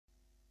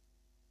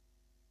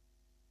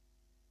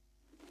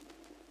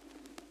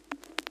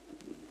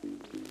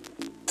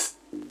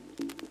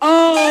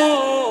Oh,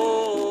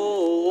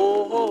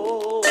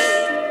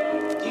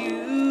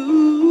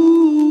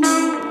 you.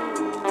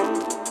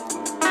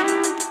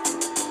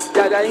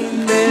 Dada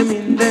in them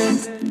in them.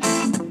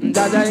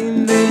 Dada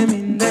in them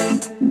in them.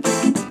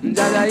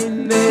 Dada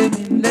in them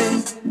in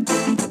them.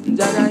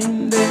 Dada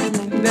in them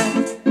in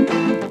them.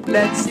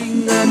 Let's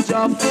sing a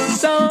joyful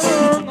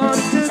song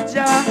unto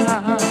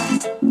Jah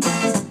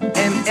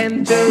and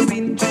enter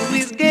into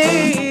his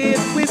gate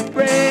with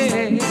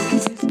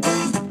praise,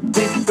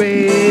 with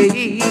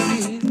praise,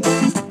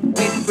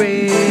 with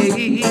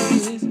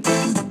praise.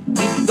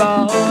 If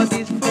God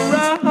is for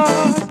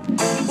us,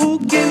 who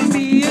can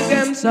be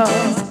against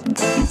us?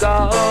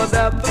 God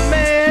of the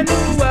men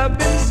who have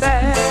been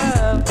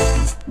saved.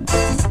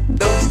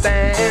 Don't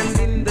stand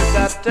in the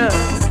gutter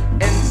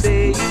and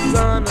say you're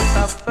gonna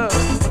suffer.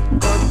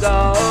 Cause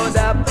God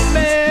have the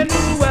men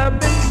who have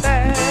been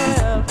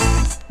saved.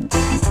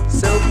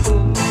 So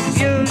put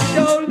your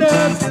shoulder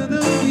to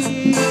the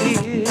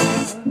wheel.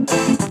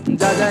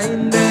 Dada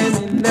in them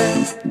in them.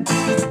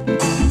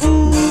 Who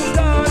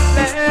God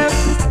bless,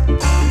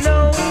 no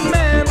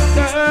man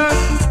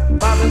curse.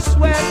 By the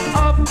sweat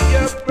of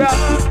your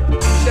brow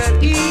you shall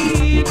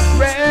eat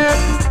bread.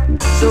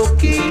 So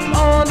keep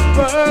on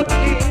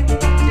working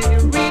till you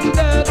reach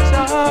the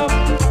top.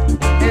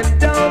 And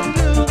don't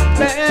look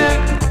back.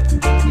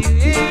 You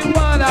hear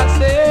what I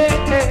say?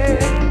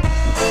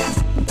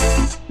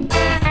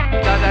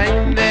 Dada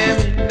in them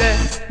in them.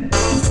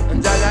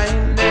 Dada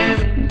in them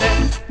in them.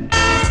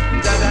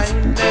 Dada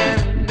in them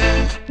in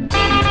them.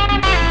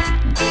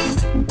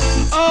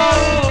 Oh.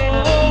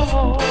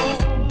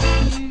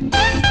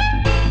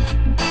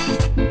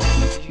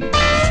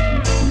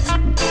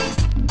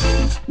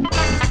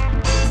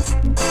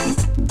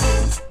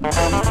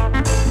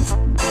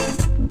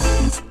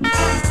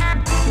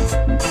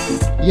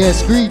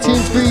 Yes,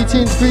 greetings,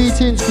 greetings,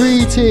 greetings,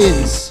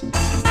 greetings.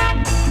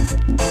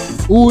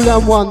 All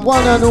and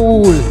one and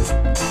all.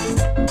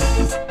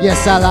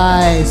 Yes,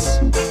 allies.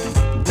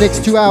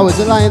 Next 2 hours,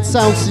 Alliance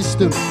Sound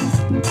System.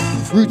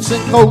 Roots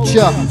and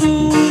culture.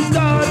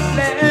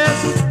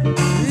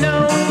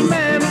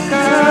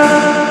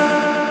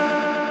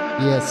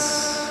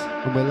 Yes,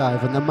 and we're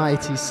live on the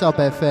mighty Sub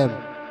FM.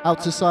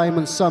 Out to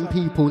Simon, some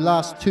people,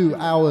 last 2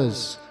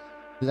 hours.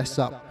 Bless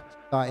up,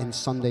 starting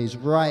Sundays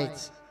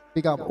right.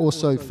 Big up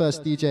also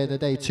first DJ of the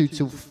day, 2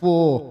 till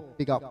 4.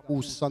 Big up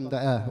all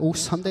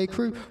Sunday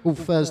crew, all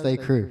Thursday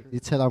crew. You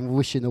tell I'm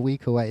wishing a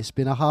week away. It's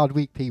been a hard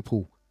week,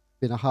 people.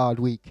 Been a hard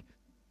week.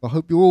 I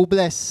hope you're all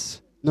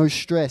blessed. No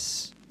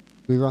stress.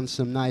 We run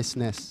some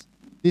niceness.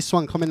 This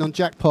one coming on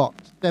Jackpot,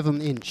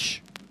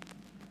 7-inch.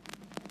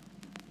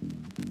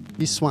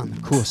 This one,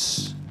 of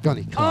course,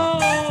 Johnny Carr.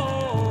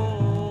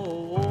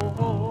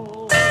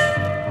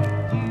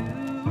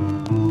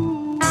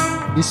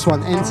 This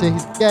one, Enter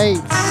His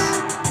Gates.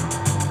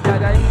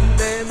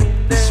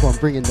 This one,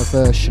 bringing the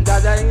version.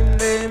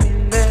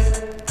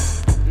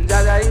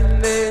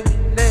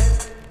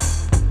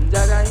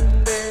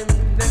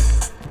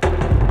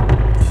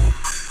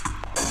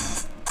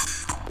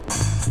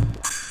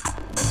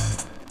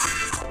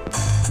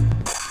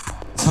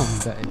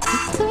 Sunday.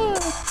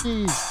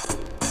 Jeez.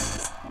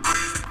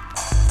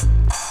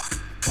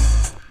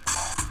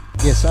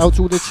 Yes, out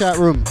to all the chat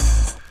room.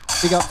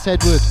 Big up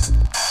Tedward.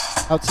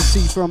 Out to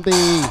C from B.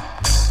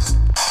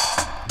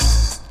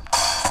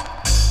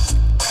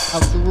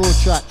 Out to Raw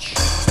Trach.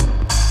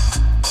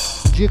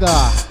 Jigger.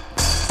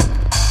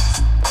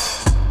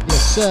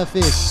 Yes,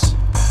 Surface.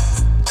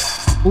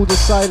 All the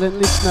silent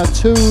listener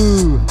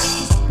too.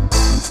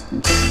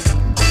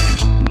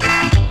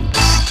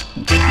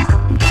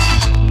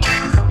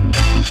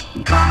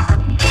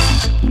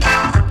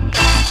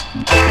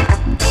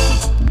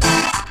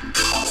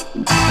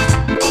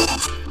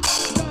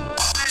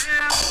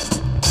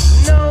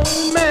 No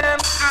man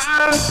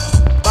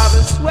by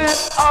the sweat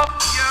of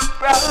your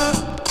brow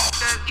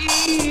shall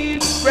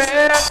eat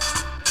bread.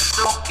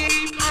 So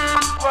keep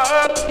on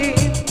working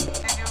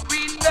till you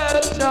reach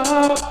the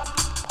top.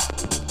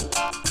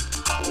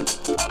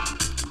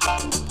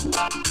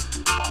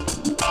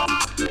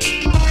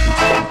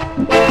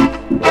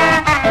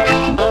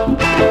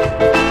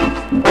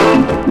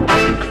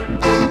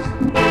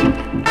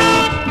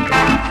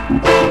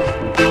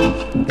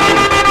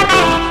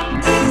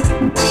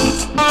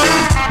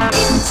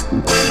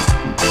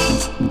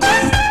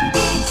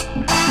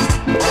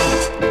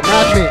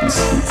 Mad mix.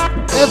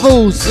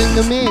 Levels in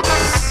the mix.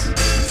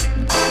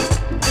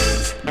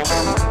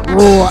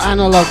 Raw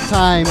analog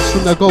times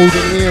from the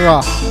golden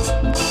era.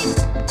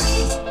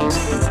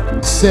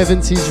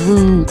 70s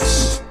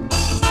roots.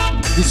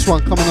 This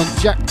one coming on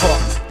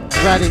Jackpot.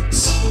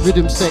 Radix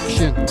rhythm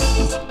section.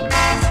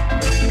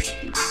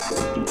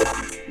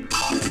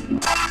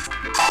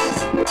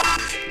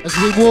 As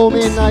we warm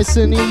in nice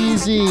and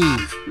easy.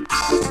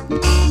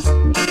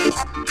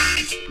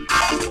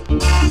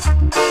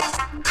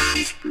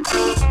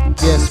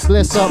 Yes,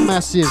 bless up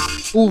massive.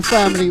 All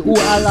family, all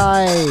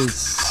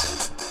allies.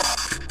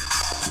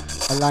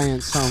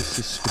 Alliance Sound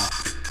System.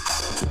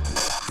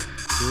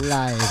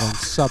 live on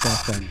Sub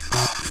FM.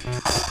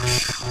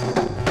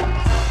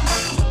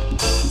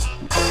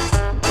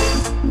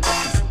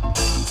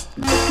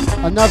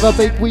 Another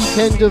big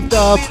weekend of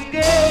dub.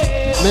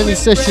 Many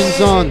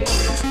sessions on.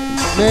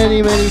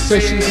 Many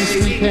sessions this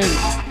weekend.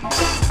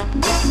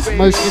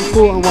 Most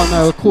important one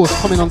though, of course,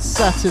 coming on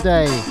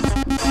Saturday.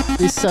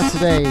 This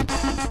Saturday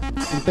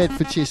in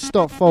Bedfordshire,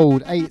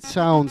 Stotfold. 8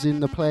 sounds in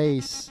the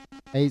place.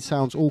 8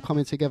 sounds all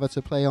coming together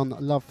to play on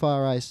Love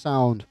Fire Eyes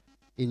Sound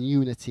in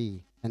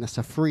unity. And that's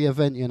a free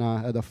event, you know,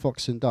 at the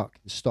Fox and Duck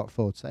in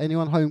Stotfold. So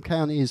anyone home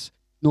counties,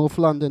 North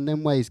London,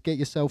 them ways, get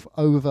yourself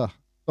over.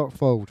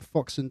 Stotfold,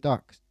 Fox and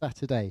Duck,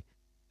 Saturday,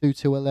 2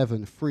 to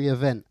 11, free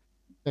event.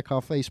 Check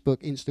our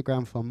Facebook,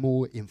 Instagram for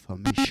more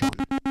information.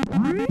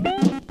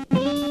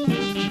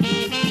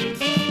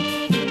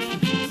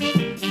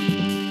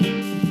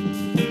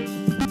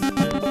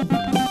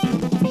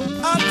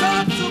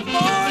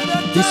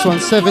 This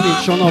one's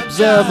 7-inch on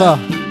Observer.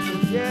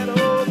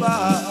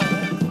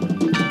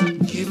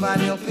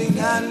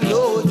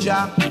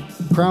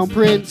 Crown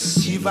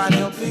Prince.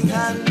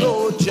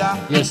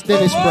 Yes,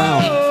 Dennis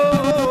Brown.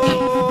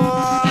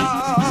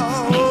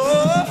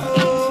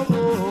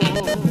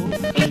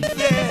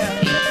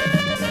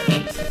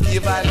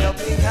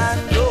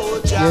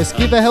 Yes,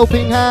 give a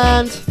helping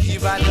hand.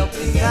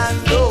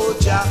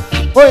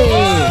 Oi!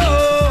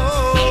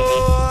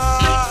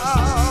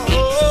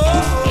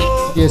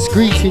 Yes,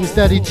 greetings,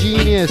 Daddy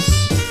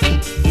Genius.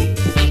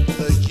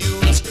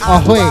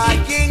 Ahoy!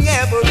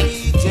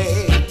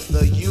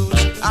 The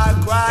youths are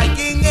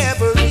crying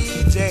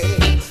every day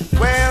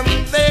when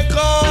they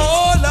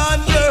call on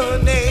your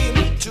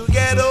name to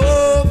get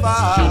over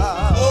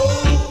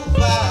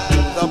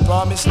the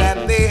promised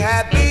land they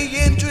had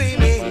been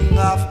dreaming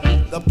of,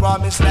 the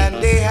promised land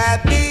they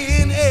had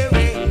been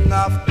hearing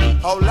of.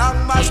 How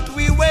long must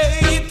we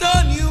wait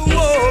on you,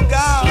 oh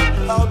God?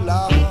 How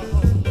long?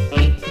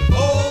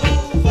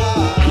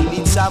 We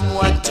need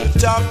someone to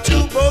talk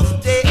to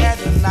both day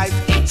and night,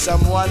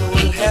 someone who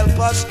will help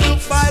us to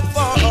fight for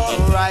our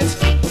rights.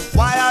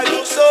 Why are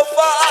you so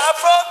far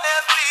from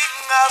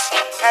helping us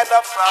and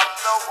from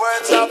the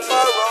words of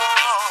our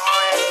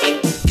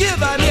own?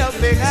 Give an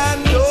helping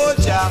hand, oh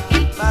Jah.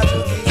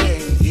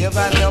 Give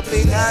an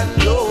helping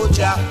hand, oh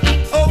Jah.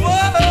 Oh, oh,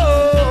 oh,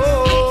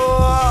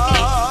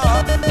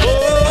 oh,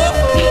 oh,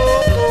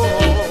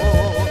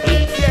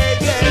 yeah,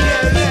 yeah,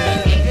 yeah,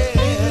 yeah.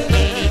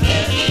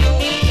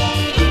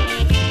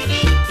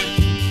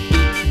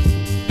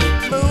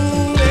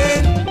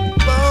 Moving,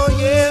 oh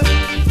yeah.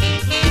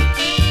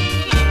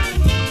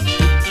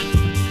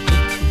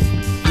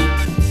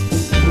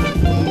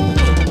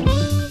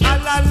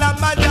 Alala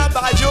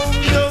majaba jum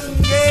jum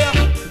yeah.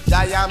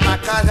 Jaya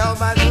makana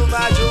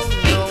majuma jum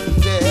jum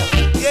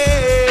yeah.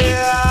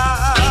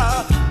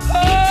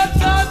 Oh,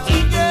 time to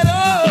get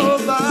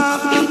over.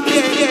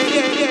 Yeah.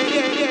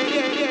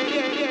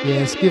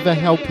 Yes, give a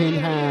helping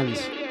hand.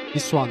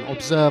 This one,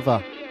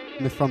 Observer,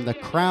 from the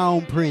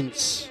Crown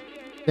Prince,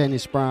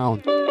 Dennis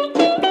Brown.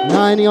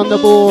 90 on the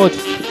board,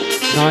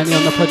 90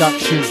 on the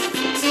production.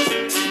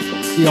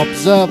 The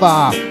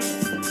Observer.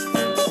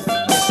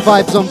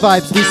 Vibes on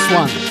vibes, this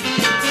one.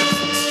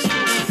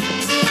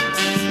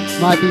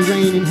 Might be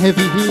raining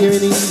heavy here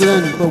in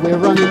England, but we're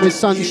running with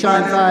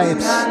sunshine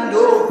vibes.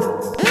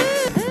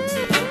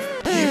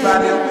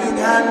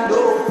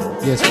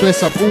 Yes,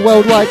 bless up all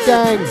worldwide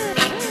gang.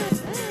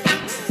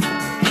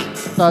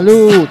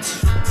 Salute.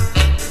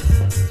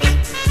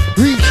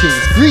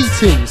 Greetings,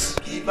 greetings.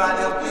 Give an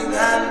helping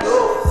hand,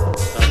 oh.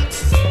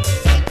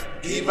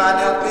 Give an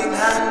helping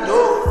hand, oh.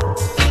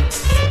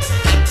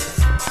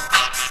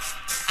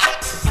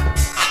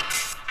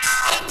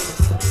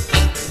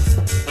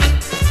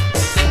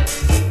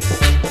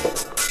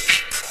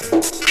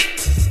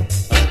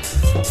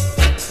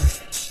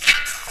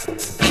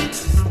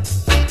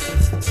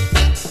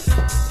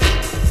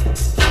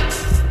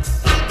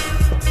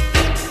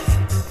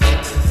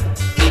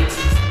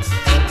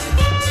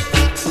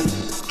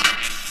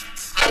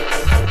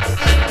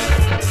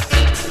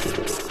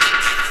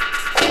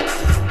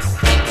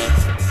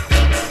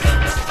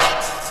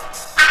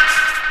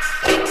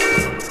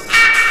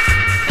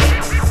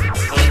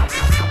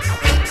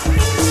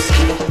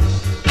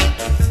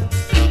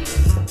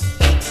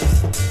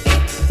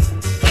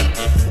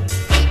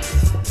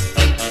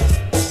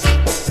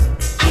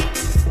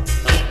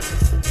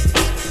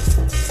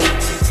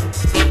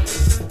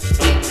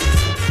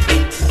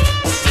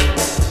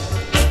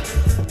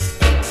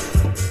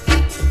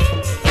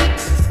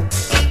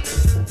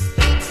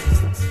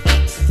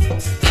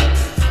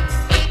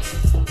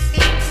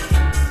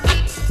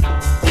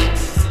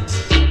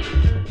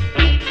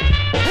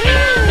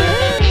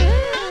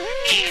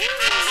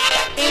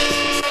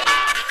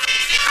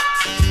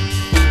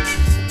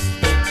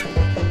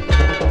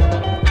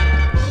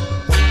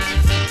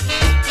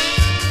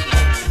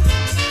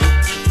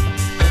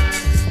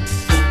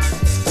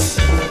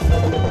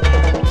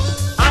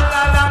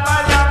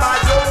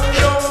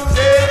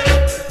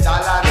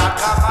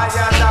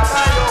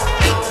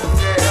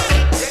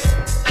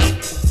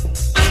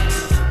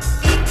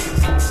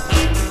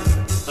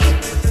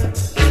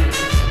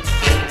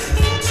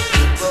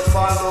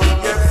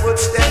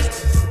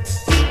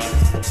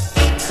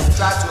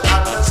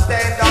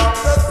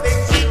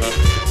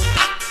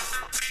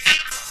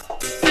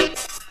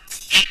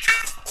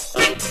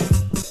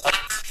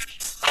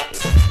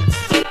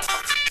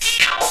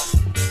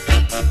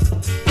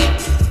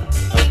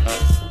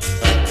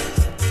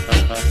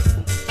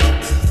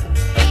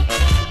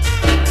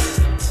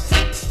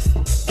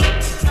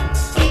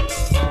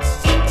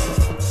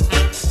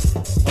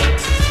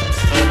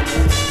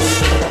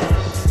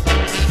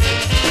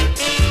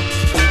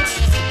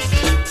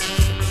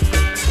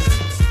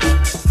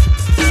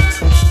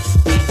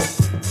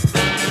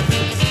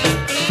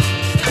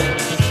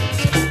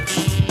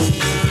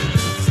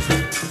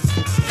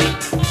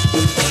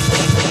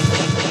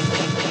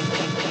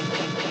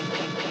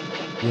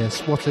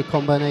 Yes, what a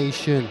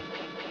combination.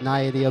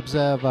 Naya the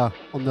Observer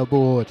on the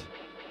board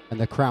and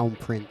the Crown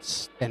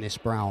Prince, Dennis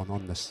Brown,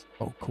 on the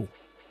vocal.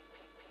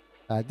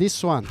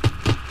 This one.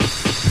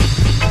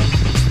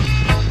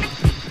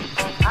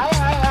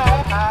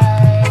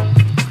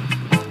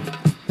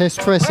 Test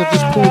press, I've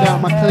just pulled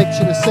out my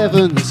collection of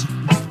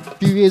 7s. A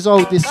few years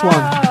old, this one.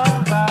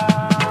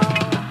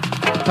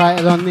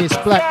 Title on this,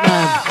 Black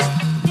Man.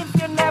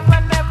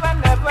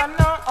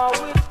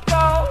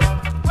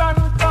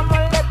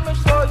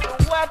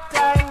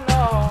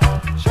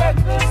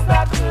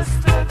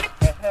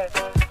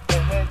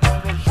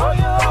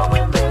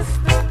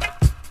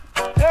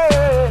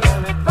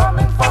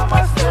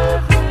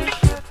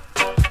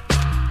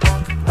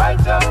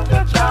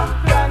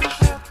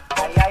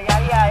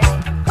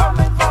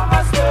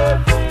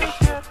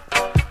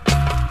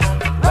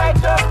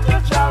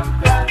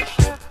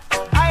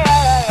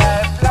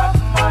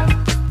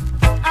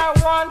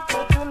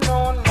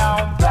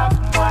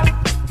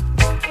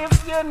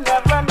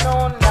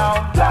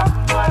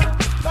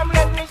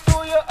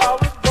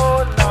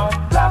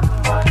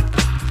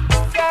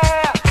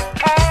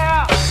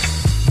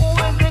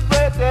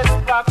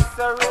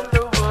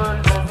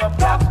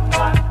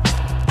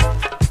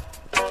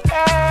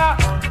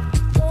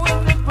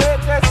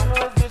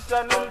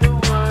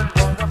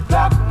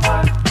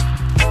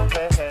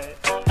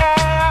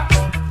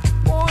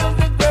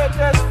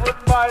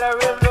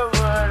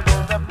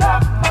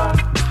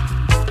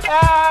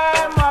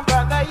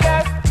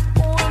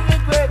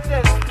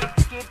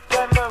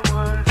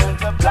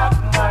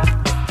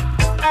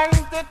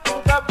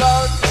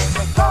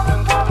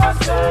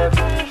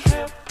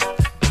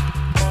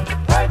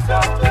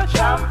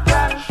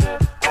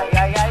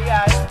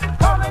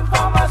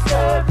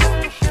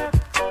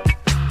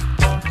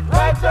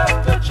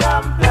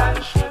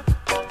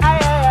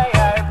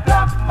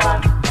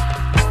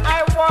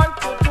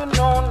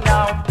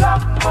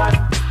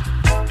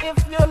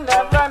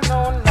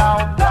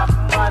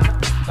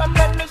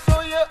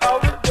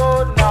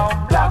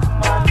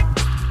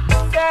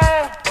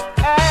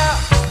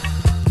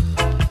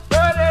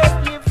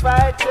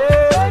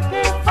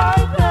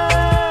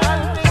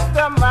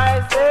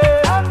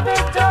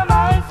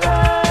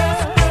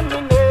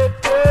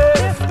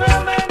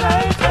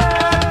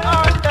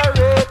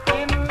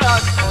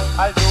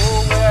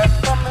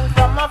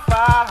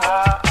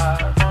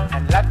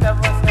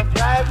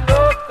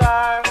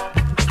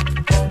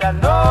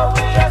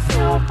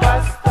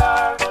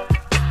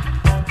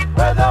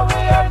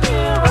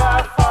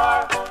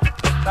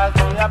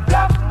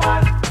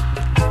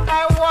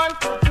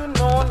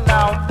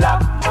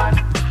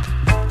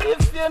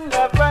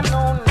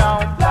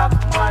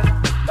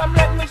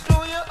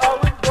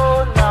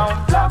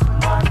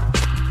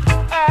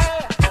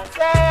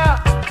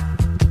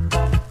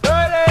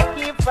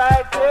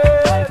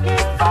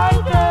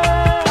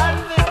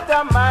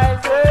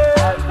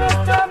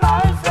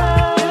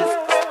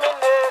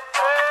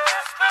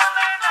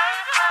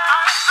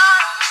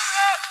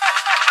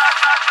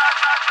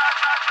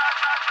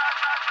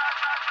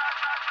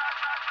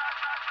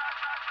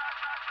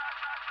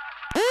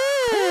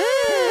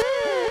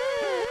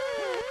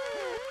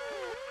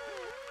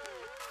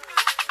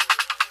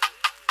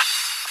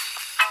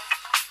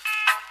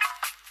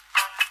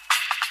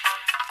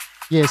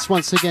 Yes,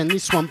 once again,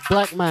 this one,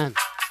 Black Man,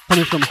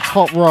 coming from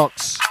Hot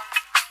Rocks.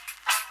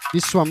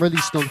 This one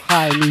released on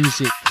High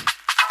Music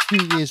a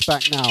few years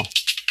back now.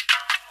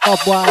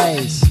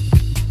 Upwise.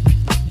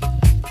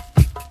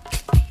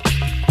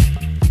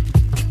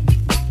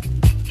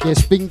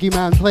 Yes, Bingy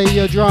Man, play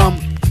your drum.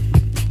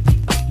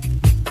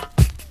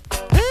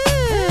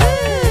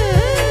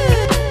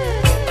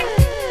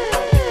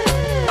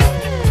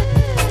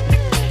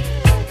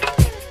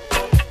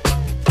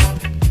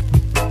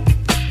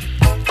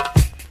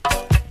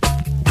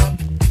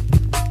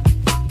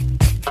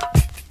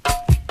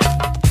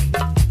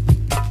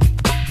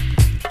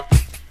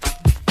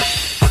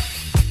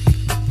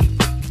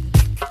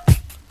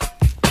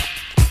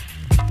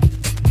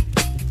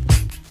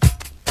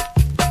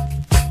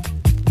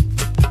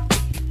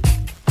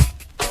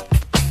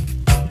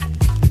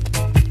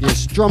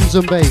 Drums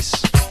and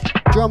bass,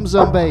 drums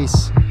and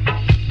bass.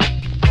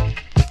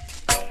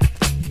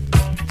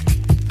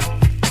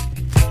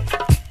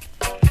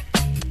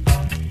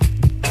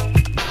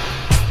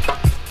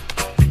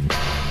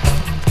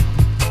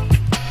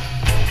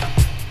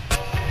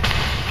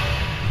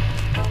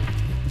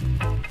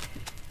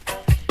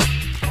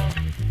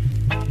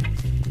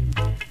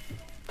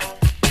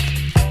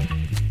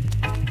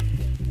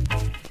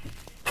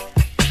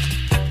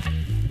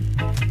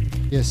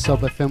 Yes,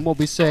 Sub FM, what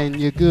we saying?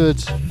 You're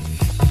good.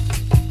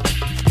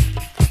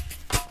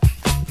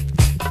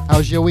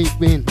 How's your week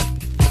been?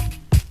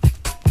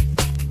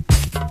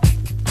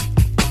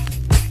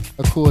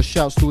 Of course,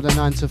 shouts to all the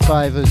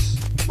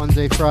 9-to-5ers,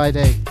 Monday,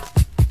 Friday.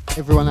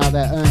 Everyone out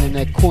there earning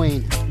their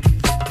coin.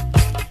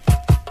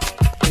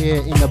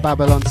 Here in the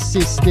Babylon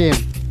system.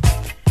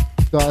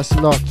 Got us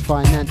locked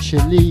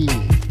financially.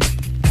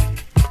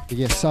 But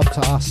yes, up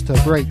to us to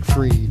break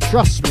free.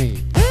 Trust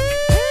me.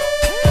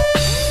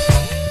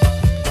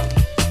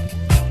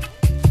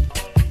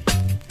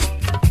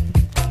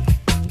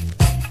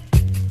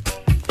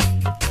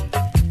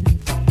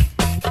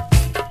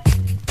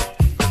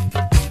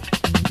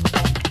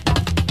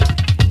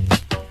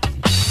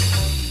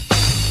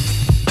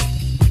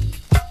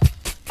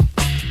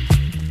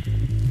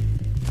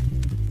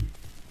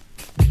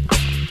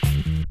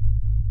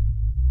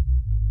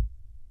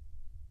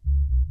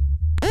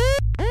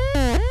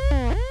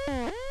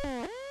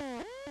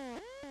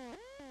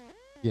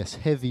 Yes,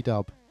 heavy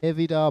dub.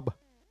 Heavy dub.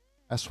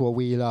 That's what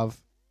we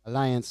love.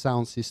 Alliance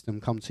Sound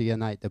System come to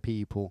unite the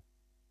people.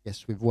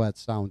 Yes, with word,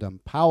 sound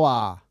and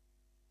power.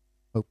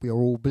 Hope you're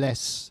all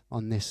blessed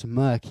on this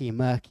murky,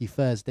 murky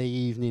Thursday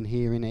evening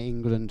here in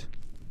England.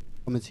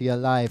 Coming to you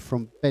live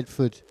from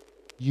Bedford,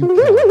 UK.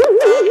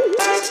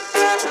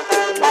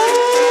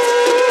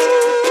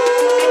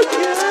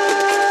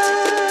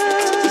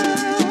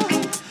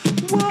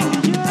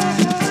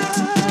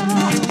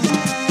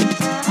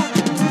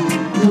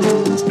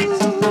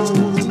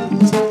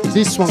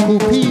 This one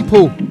called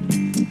People.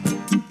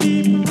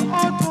 People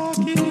are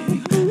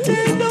talking,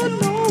 they don't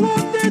know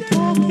what they're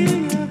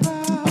talking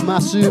about.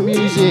 Amasu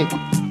music.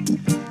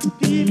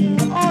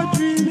 People are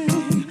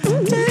dreaming,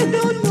 they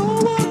don't know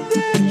what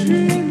they're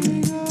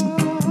dreaming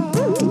of.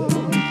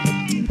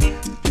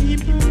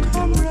 People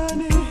come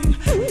running,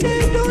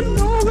 they don't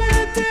know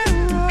where they're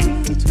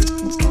running to.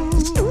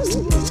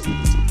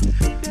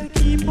 They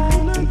keep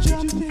on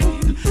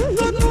jumping,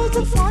 don't know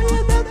the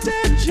fire that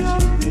they're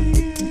jumping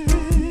in.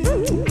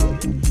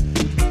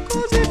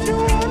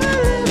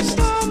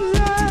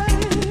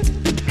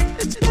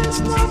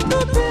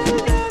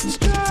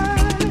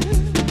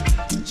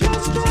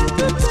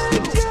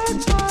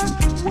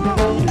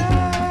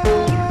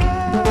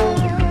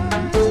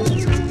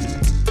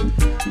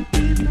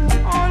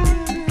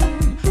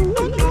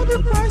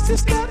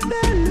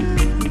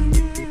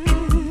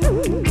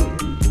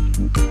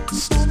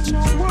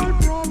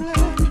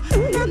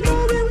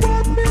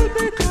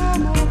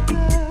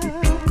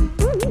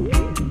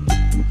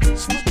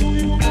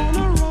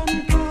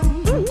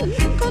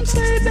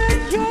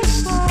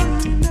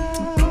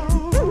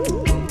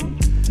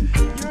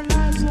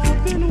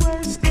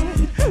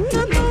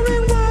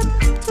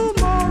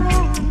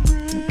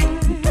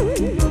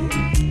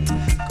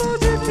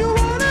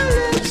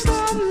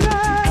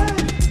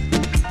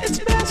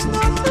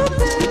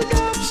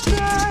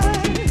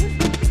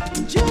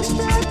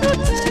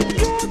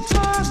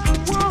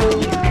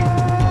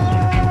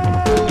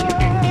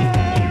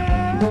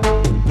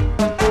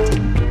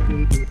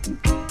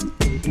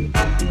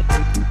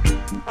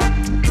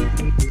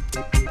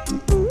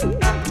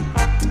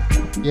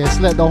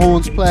 Let the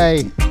horns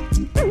play.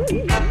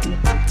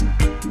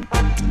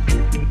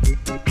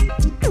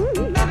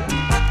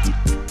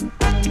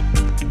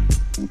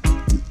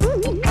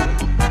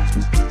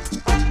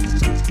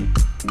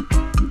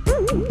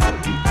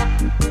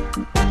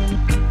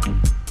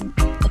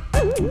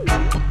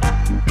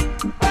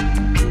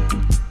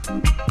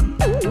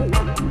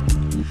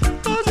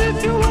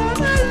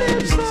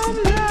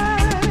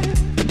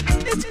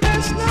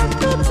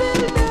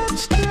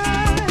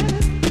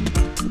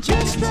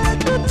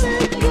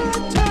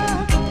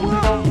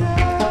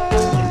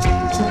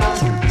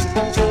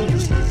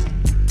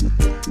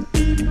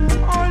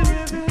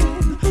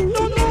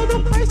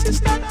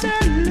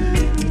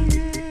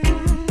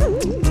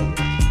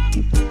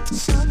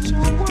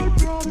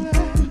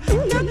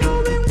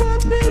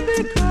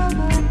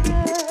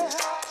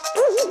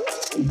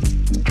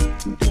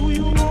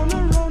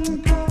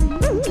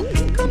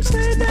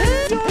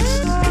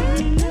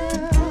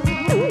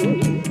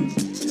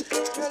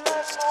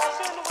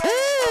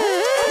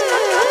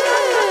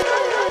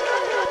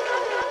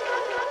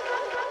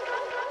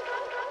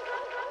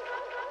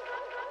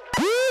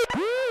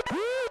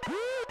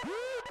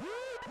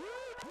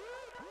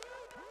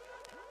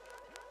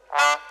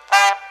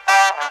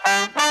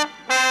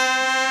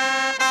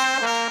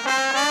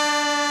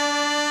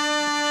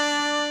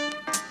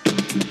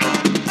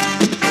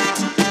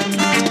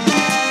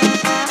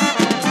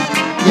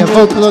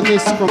 Vocal on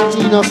this from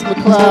Enos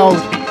McLeod.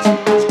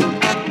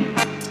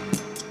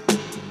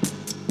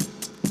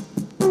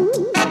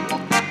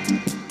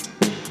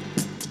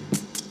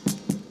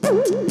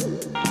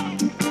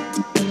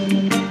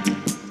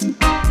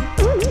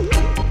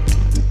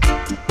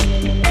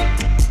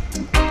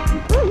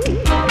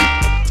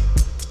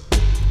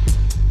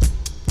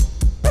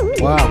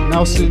 Wow,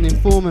 Nelson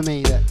informing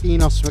me that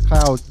Enos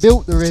McLeod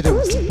built the rhythm,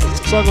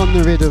 sung on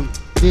the rhythm,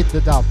 did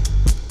the dub.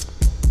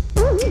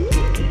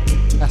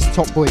 That's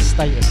top boy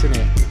status, isn't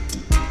it?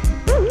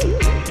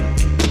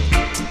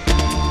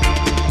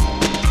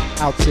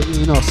 Out to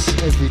Enos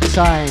every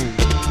time,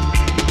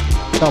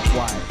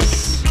 dub-wise.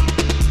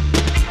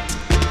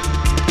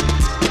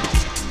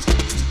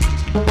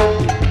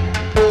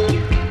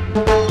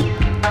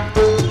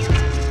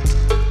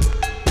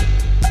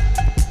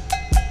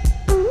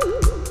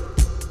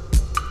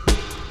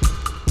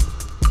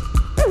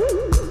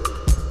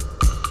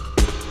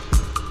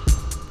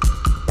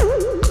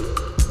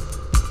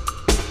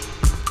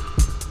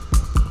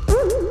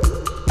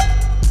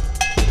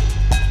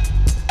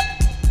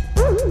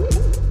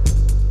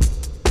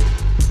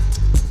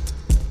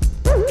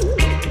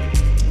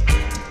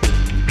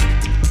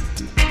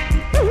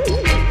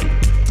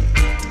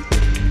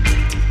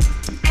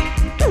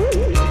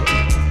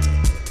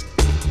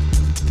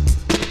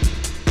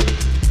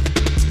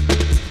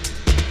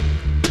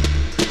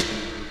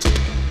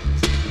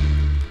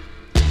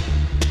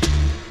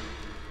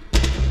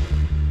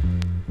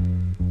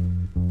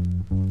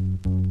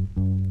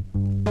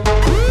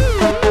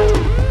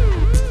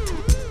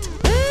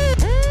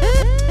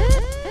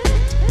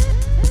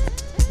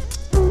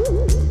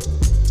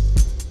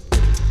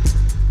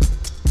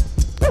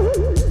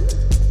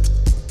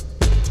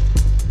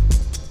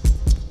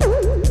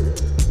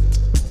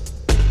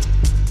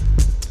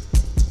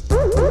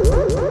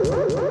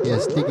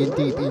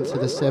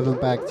 7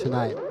 bag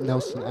tonight.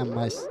 Nelson and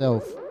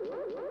myself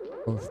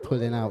both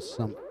pulling out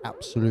some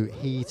absolute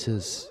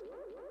heaters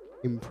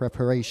in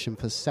preparation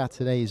for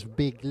Saturday's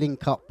big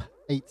link up.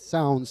 8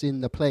 sounds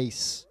in the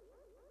place.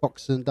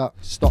 Fox and Duck,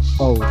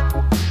 Stockpole.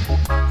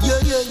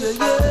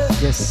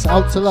 Yes,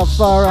 out to Love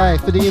Farai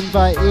for the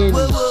invite in.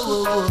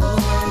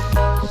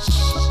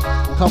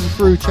 Come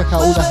through, check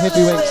out all the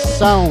heavyweight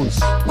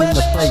sounds in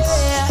the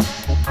place.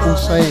 All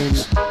saying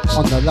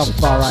on the Love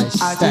Farai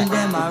stack.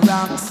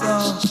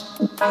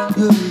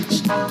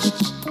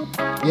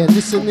 Yeah,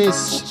 listen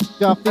this.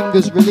 Jar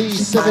Fingers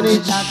release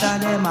 7-inch.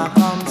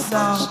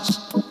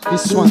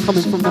 This one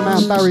coming from the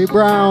man Barry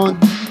Brown.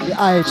 The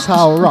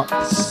Ital Rock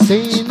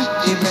scene.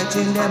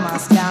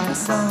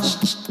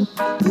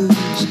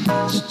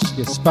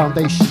 Yes,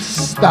 Foundation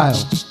style.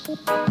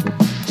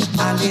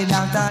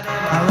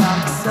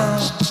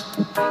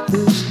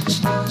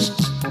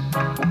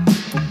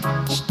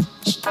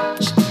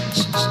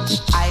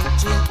 I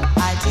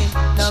drink,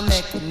 no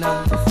make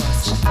no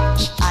fuss.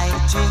 I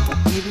drink,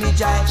 give me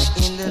jive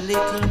in the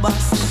little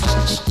bus.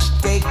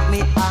 Take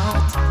me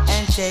out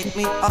and take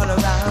me all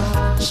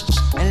around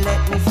and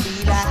let me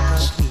feel like a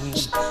king,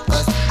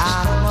 'cause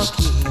I'm a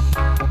king.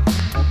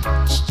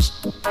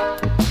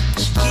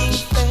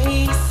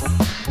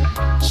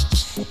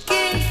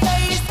 King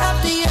face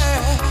of the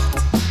earth.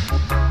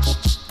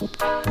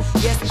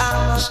 Yes,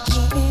 I'm a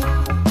king.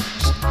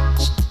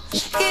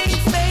 King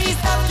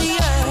face of the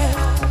earth.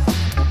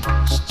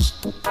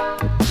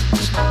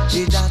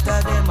 The doctor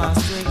them a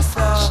swing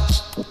so.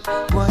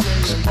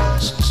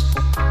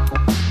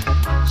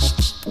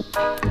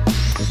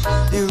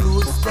 The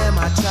roots them a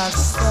trash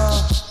so.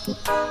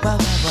 Wah, wah,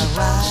 wah,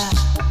 wah.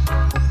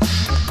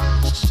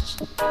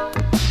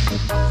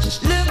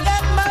 Look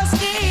at my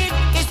skin,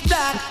 it's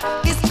black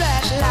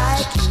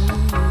like you.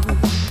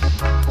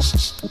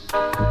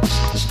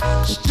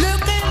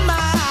 Look in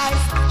my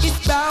eyes, it's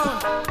brown,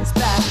 it's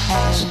black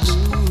and blue.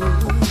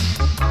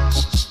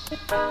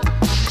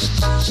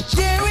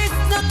 There is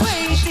the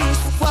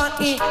greatest one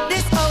in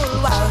this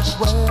whole wide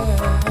world.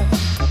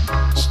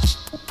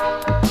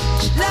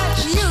 Like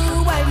you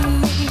and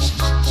me,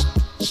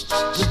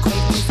 the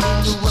greatest in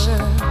the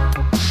world.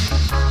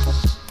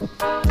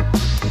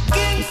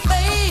 King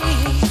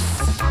face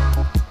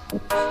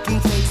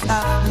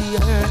of the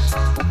earth.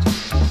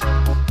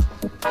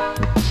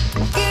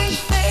 King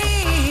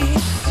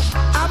face,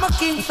 I'm a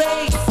king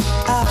face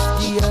of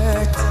the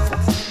earth.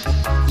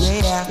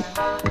 Yeah,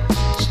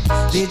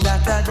 the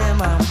doctor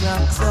them a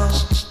rock so.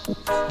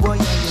 Boy,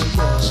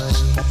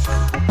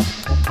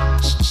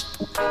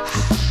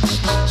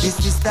 the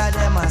sister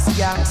them a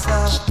scam so.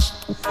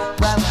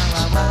 Wah, wah,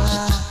 wah,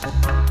 wah.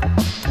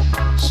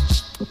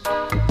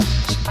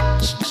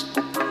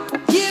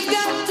 You've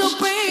got to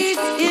praise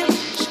him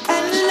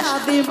and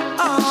love him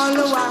all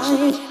the while.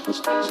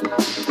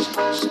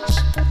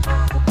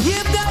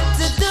 You've got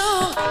to do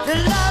the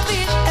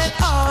loving and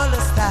all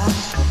the style.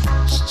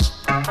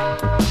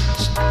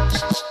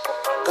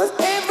 'Cause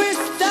every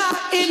star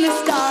in the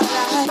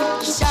starlight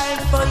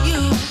shine for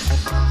you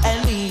and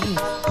me.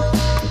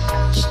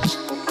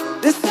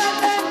 The sun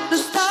and the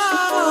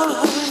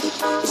stars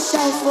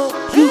shine for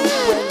you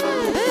and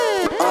me.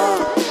 Oh,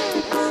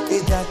 the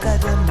doctor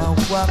them a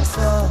walk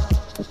so.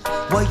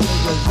 Boy,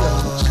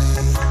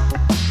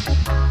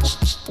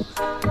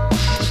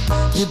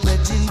 the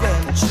bridging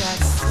them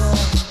tracks so.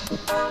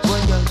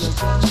 Boy,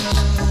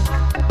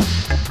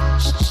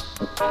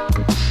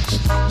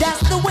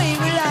 that's the way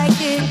we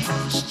like it.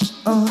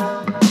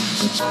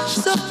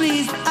 So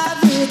please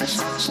have it.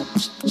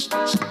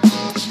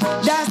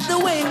 That's the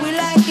way we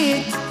like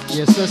it.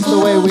 Yes, that's the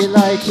way we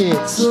like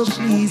it. So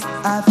please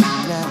have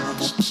it now.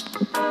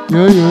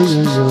 Yeah.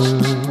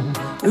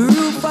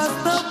 Rufus,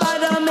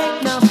 nobody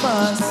make no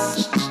fuss,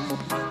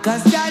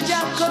 'cause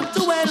Jaja come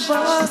to help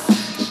us.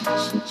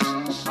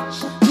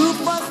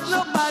 Rufus,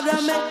 nobody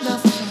make no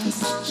fuss,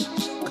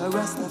 'cause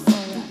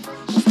Rastafari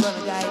is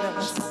gonna guide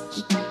us.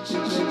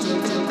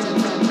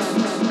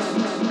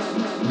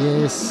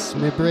 Yes,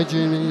 me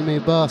brethren in me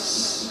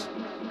bus.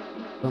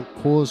 Don't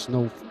cause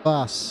no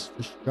fuss.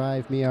 Just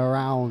drive me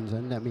around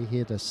and let me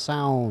hear the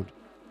sound.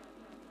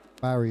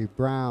 Barry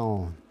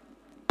Brown,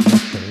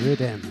 the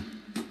rhythm.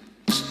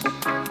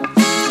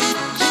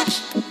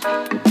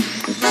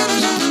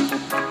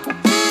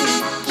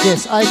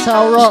 Yes,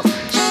 Ital Rock.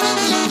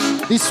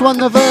 This one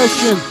the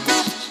version.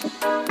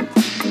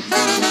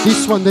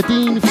 This one the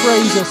Dean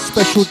Fraser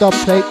special dub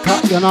tape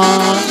cut, you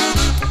know.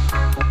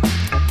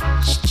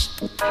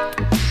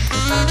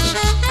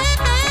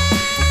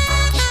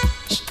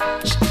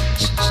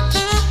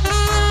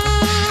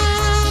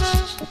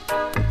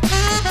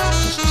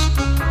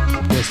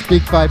 Yes,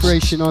 big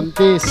vibration on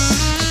this.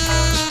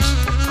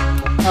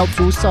 Out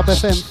to Sub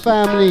FM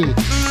family.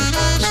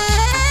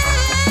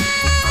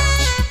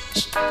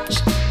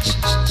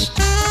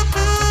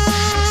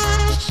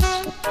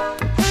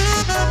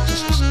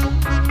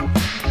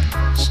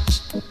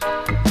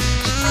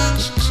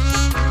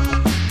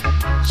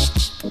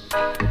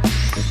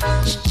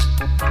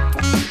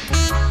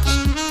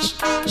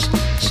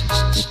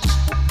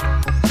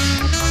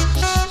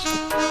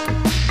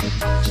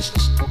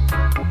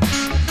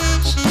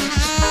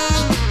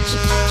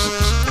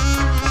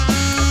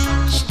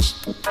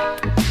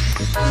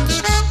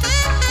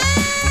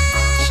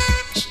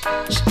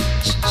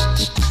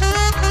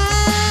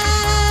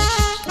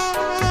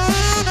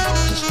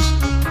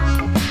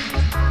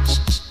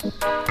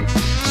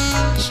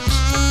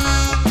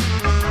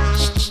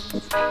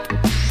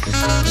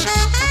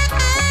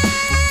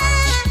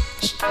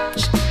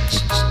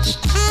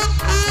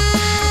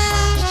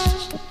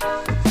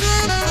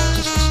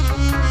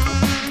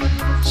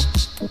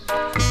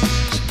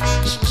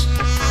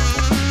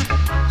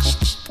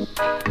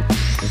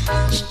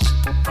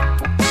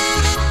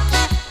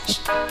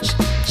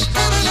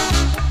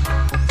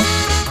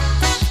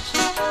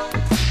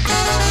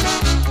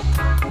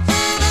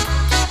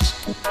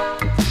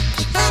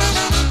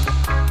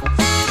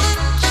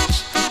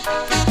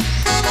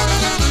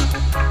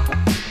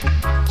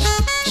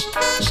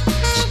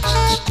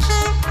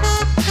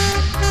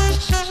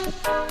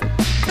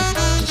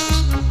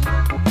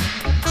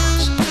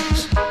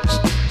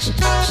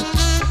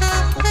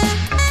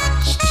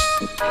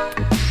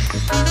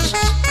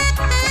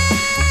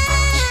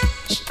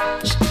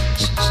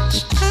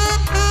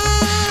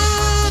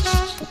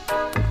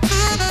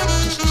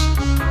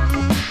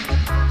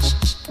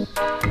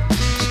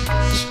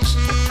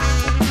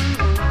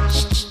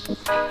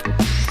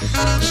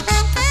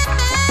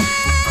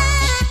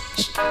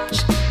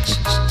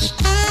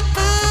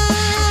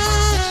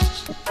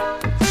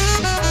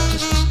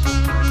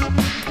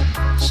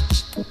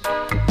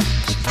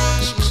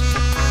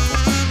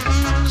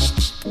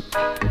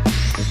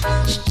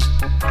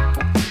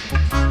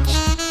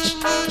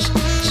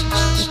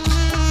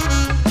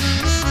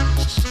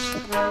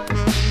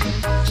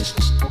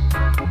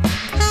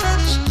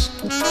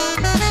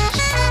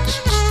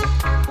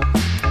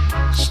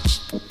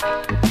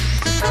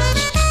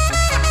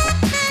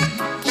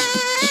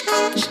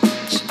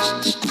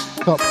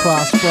 Top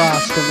class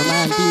brass from the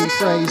man Dean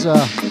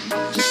Fraser.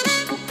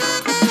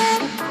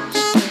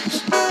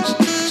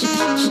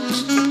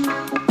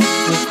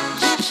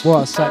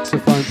 What a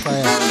saxophone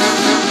player.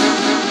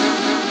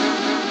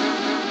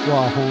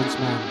 What a horns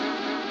man.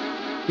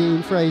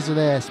 Dean Fraser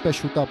there,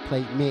 special dub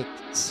plate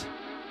mix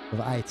of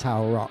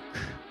A-Tower Rock.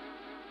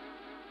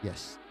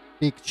 Yes,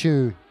 big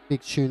tune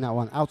that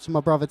one. Out to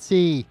my brother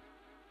T,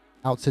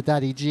 out to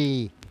Daddy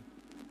G,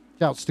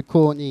 shouts to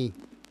Courtney,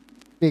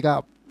 big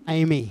up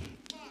Amy,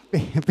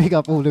 big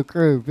up all the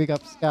crew, big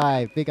up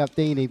Sky, big up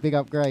Deanie, big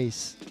up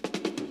Grace.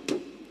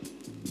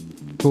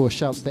 Of course,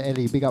 shouts to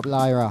Ellie, big up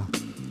Lyra,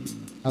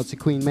 out to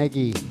Queen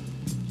Meggie.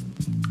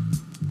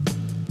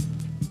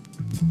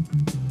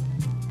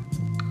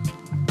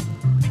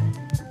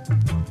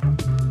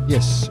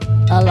 Yes,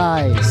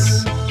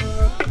 allies.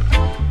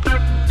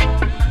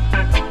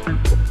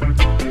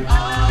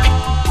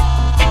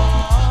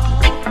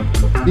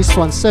 This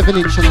one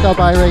 7-inch on Dub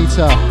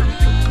Irator.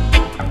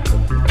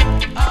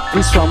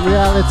 This one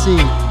Reality,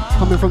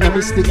 coming from the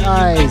Mystic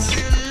Eyes.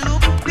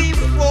 Look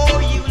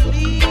before you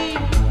leave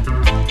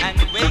and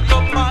wake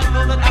up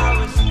all the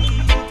hours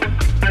sleep.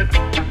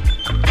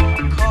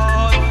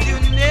 'Cause you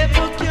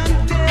never can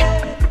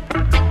tell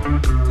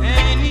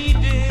any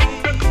day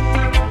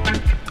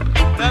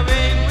the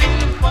rain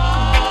will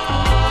fall,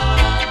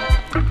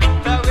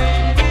 the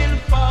rain will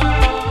fall.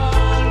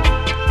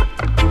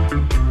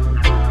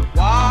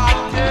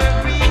 Water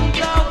in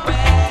the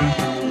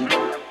well,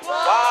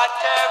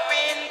 water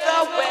in the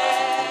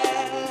well.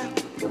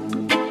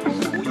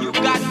 So you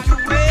got to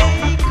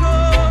wake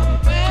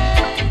up,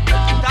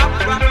 stop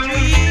from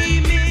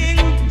dreaming.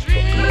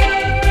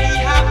 We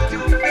have to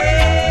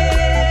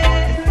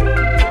face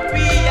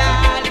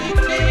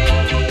reality.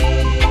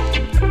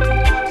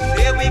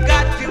 Say we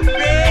got to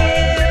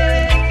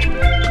face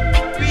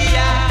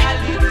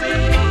reality.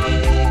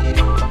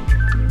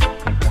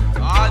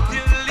 'Cause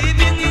you're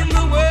living in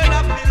the world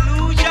of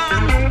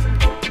illusion.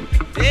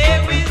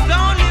 There is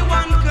only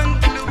one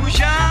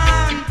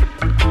conclusion.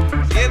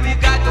 Say we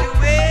got to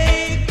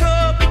wake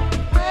up.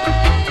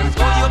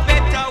 So you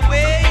better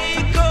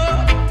wake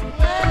up.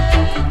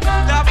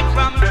 Stop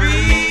from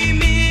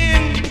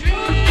dreaming.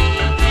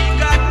 We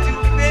got to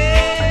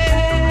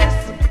face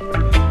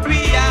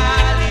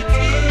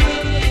reality.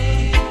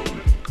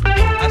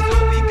 So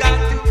we got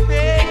to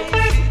face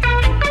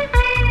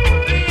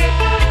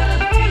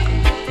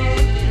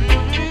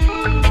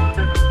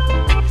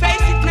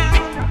face it now.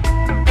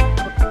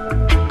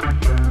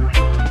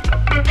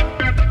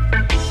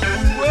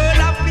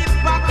 World of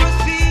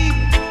hypocrisy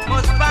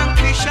must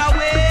vanquish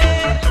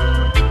away.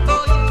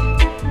 Oh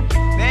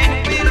yeah. Then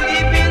we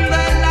live in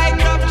the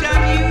light of the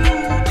new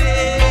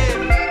day.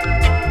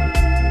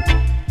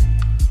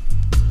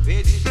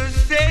 It's the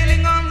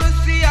sailing on the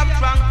sea of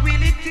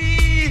tranquility,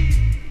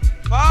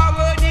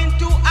 forward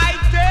into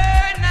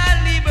eternal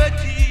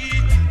liberty.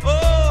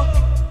 Oh,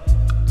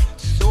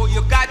 so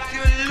you got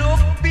to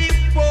look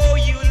before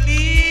you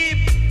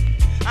leave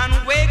and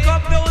wake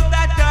up those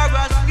that are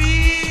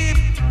asleep.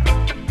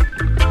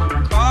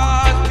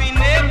 'Cause we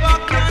never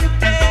can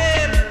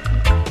tell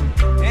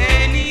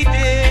any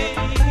day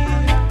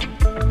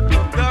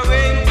the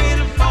rain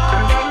will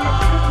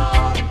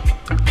fall,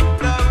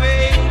 the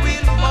rain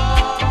will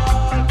fall.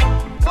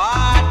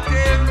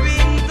 Water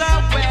in the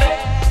well,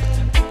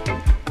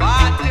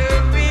 water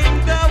in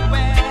the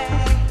well,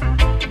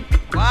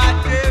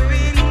 water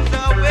in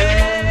the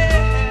well.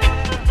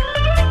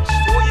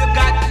 So you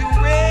got to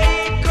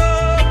wake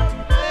up,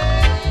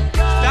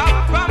 stop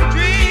from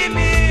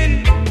dreaming.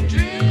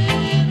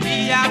 We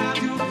have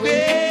to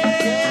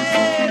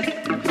face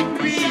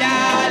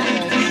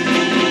reality.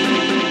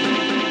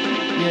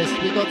 Yes,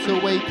 we got to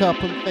wake up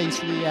and face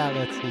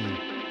reality.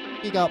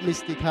 Big up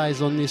Mystic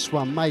Eyes on this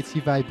one. Mighty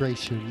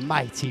vibration,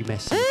 mighty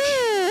message.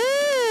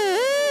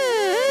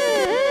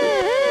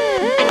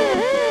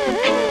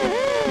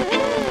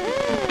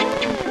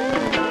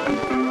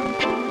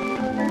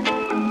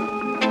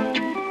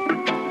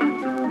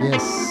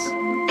 Yes,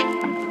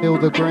 feel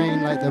the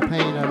grain like the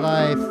pain of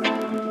life.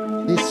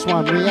 This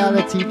one,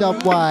 reality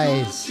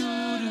dubwise.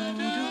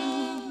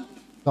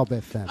 Dub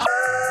FM.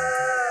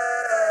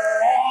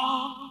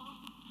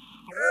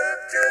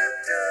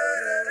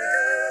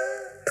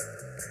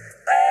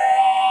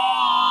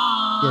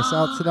 Yes,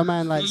 out to the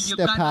man like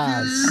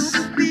Steppers.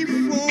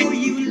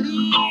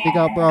 Big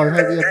up, bro.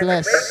 Hope you're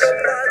blessed.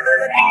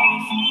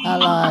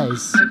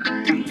 Allies.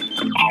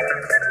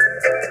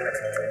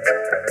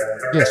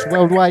 Yes,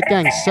 worldwide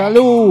gang.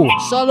 Salut!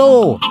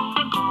 Salut!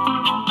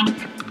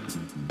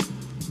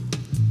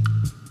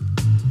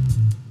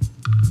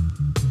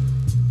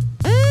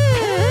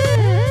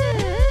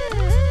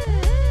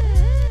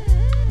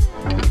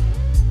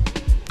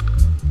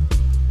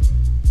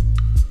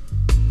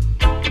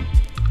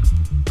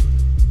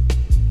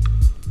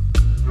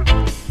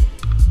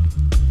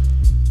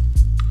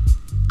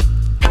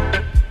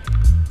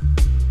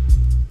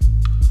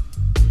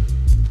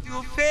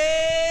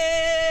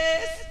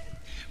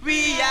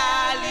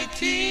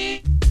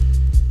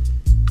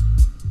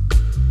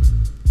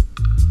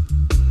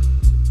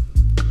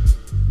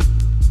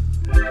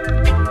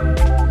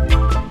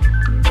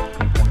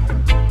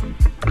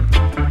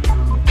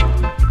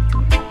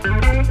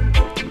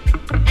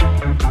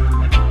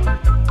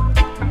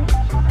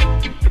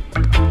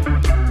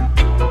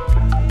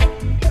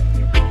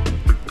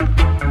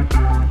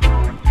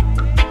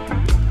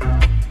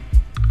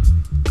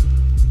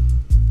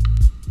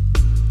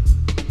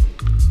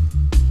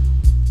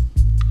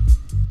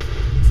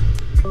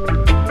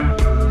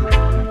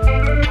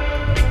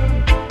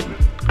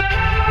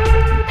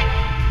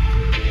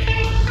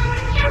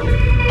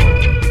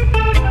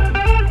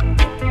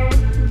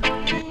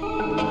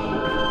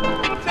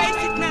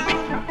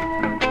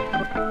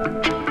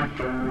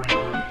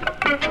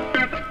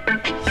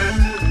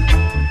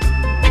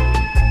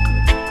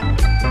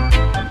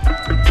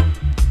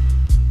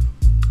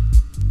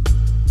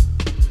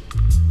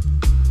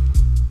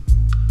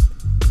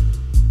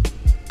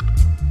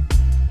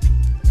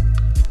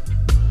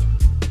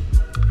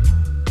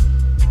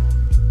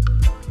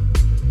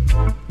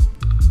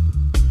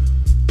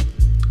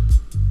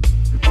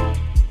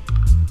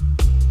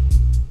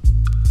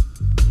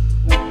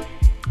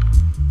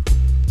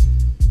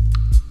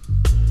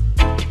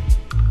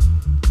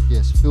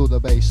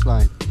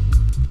 Line.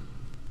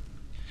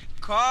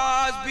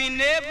 Cause we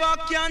never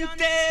can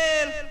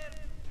tell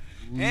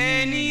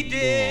any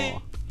day.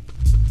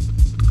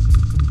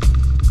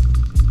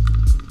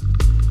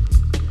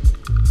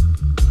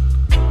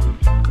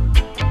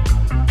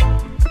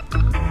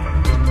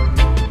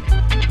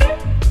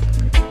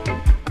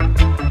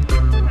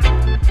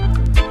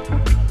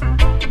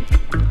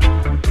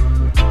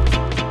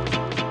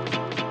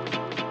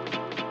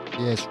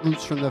 Yes,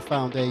 roots from the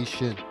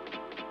foundation.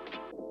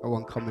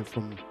 One coming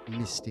from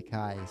Mystic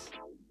Eyes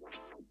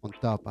on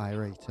Dub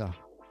Irator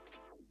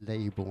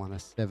label on a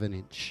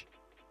 7-inch.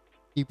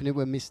 Keeping it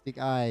with Mystic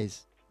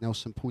Eyes.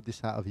 Nelson pulled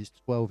this out of his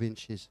 12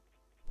 inches.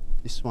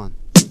 This one.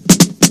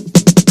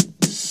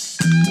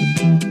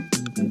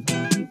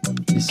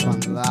 This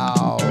one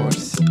loud.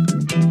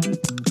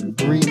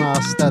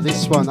 Remaster.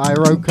 This one,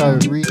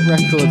 Iroko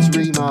Records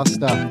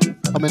remaster.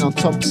 Coming on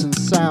Thompson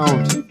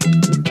Sound.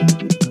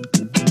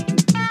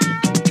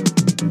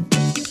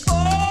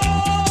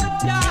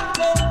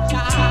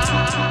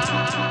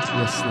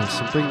 Yes,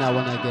 Nelson, bring that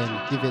one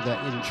again. Give it the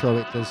intro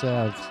it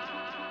deserves.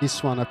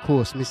 This one, of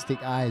course,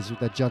 Mystic Eyes with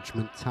the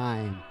Judgment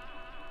Time.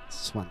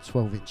 This one,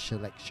 12-inch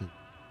selection.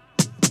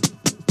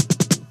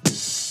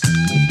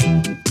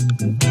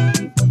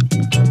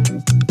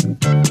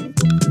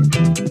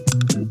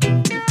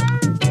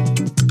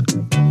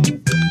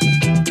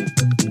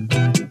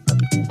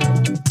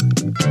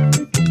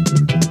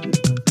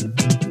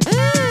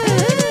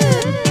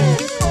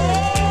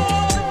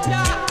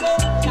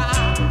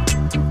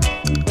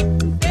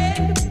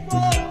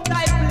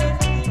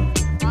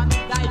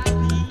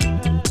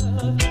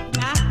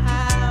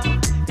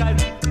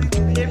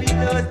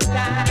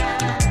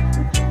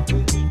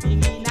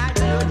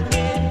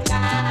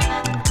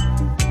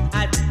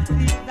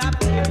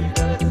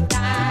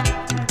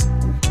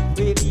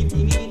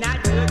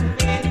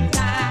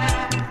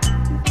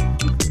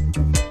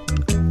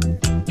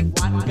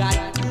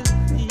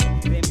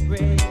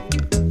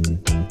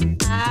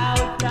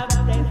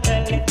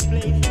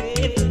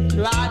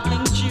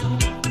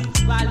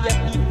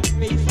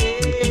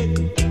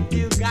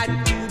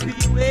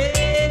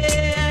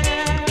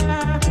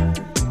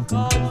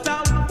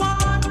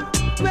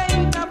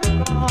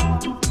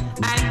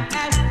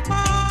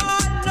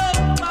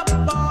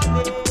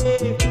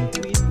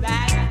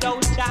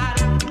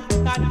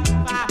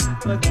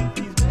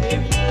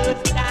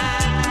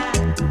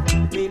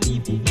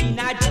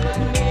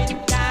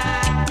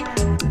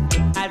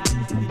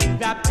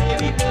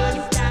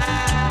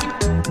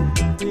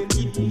 We're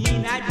living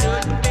in a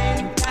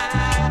judgment time.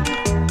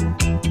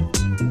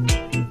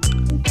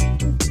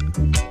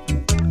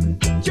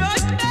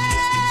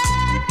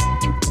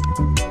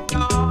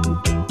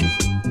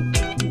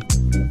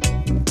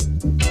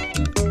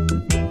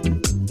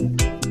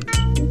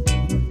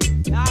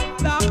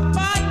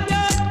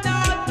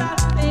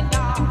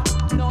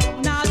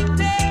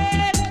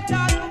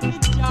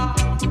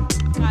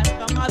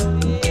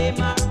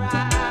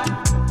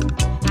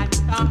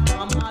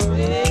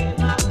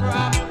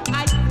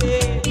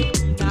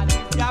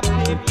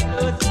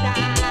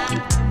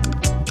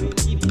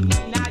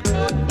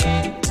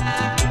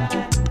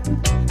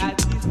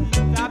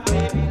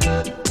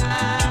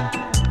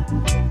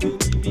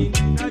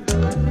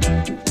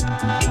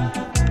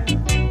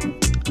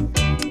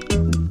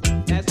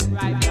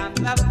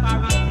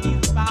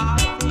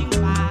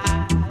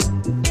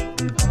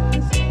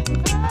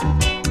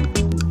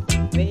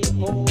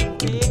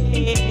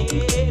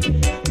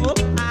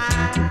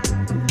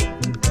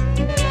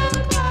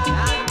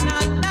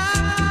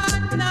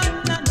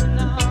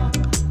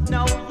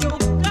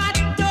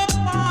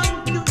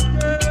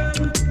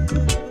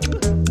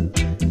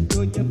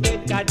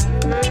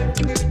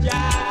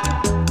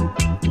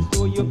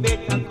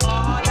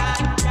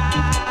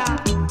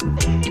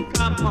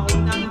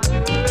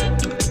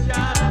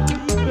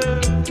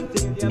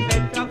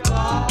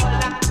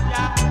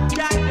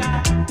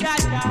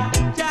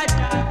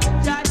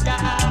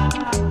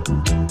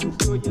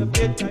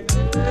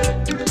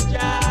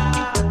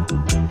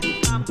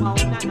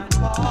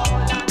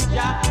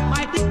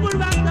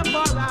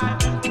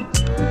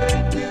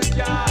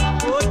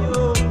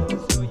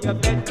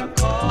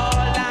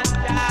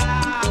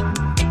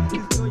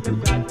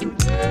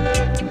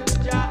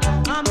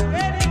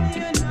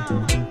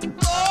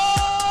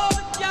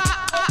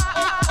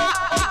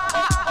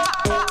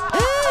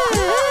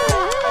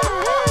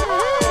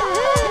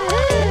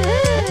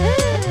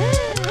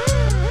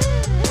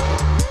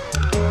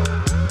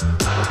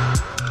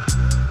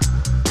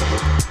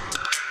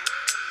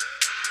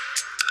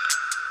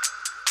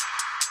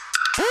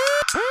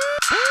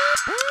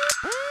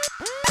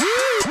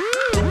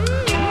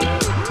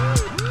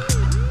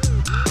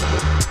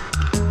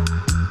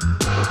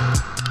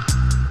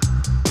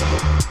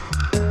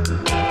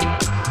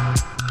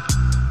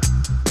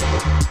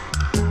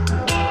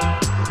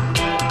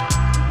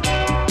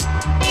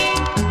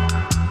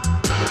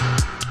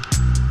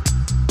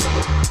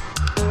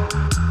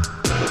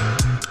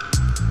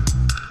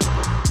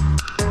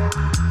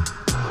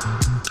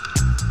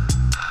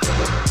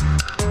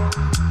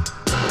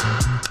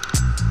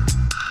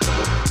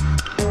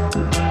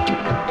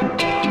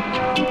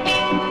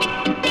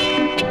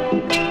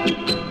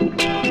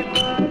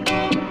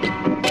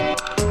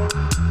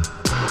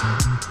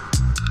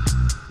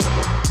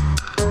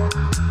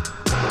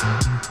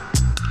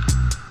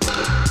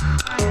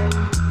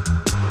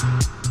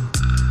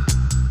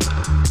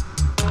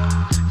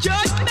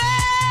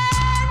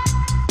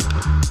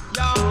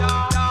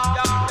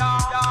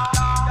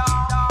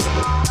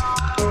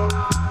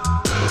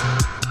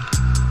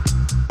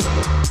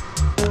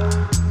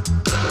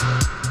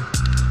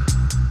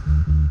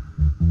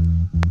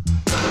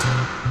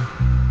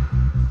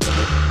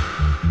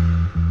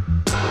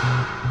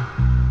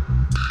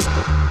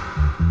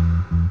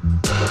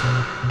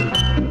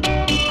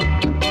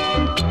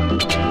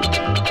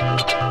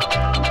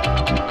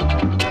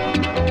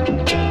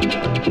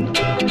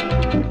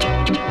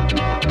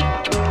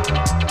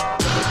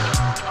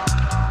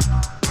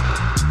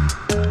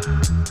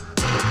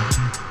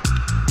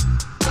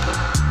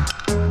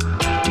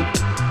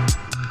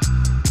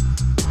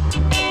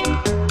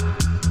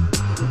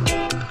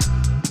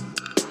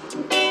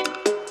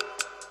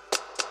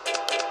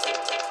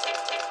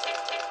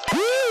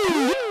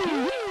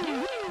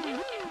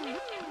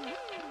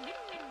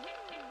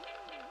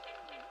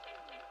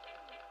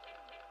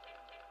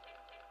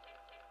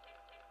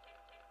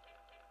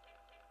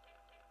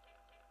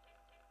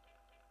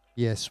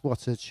 Yes,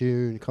 what a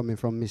tune coming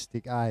from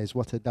Mystic Eyes.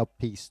 What a dub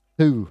piece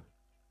too.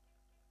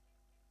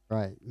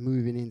 Right,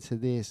 moving into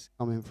this,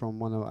 coming from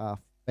one of our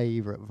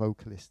favorite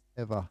vocalists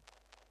ever,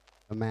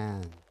 the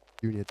man,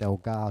 Junior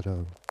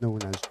Delgado, known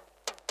as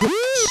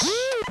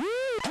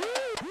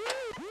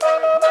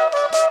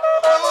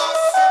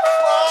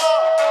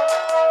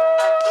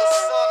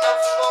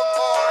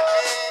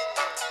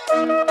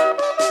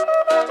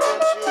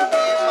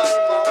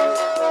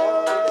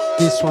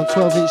this one,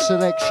 12-inch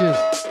selection.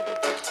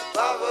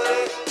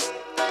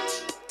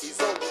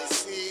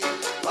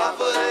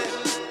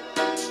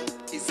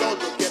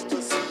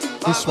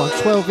 This one,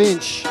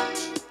 12-inch,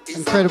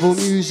 incredible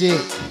music.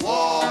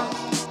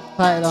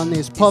 Title on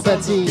this,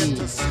 Poverty.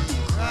 The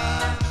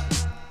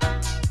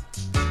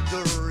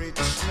rich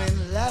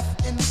men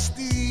laugh and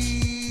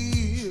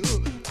steal,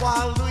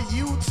 while the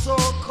youths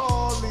are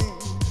calling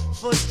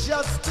for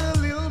just a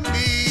little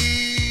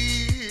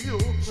meal.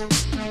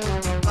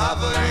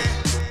 Poverty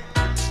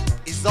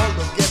is all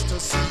we get to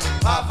see.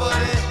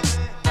 Poverty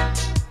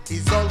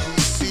is all we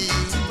see.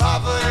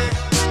 Poverty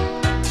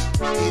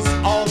is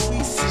all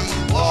we see.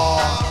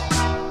 War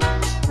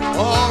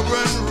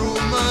and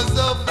rumors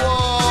of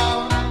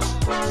war.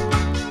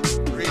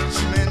 Rich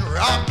men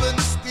rob and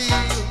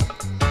steal.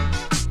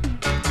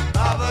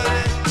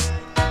 Poverty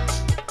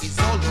is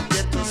all we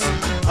get to see.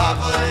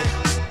 Poverty.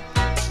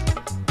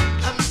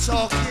 I'm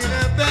talking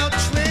about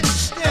trench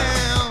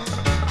down.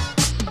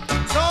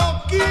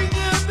 Talking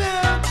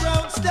about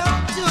grounds down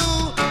too.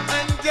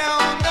 And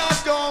down I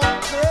don't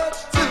care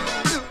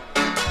too.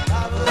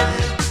 Poverty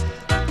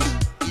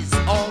is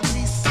all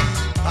we see.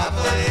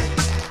 Poverty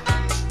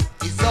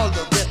is all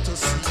we get to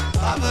see.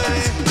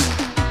 Poverty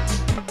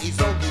is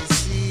all we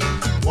see.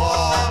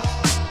 War.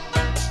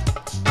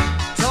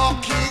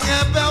 Talking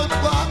about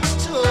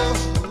battle.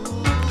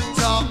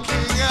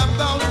 Talking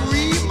about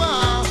Rima.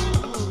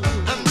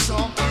 I'm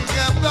talking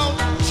about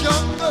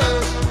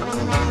jungle.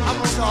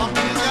 I'm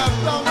talking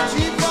about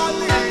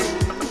Tivoli.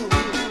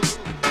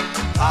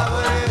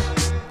 Poverty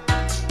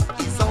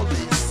is all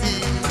we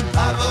see.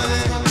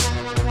 Poverty.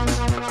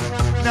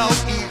 Now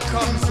here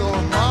comes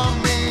our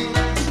mommy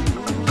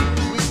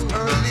with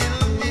her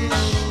little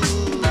dish.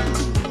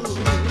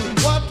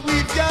 What we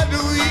got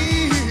to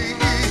eat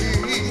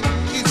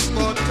is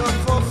butter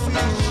for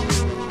fish.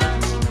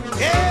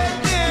 Yeah,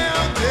 yeah,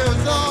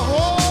 there's a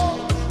hole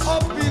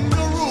up in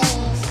the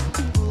roof,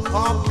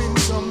 up in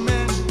the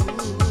men.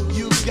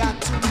 You got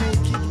to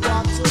make it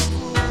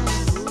waterproof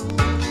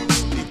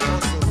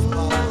because of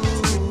poverty,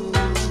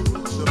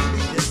 the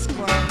biggest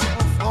crime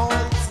of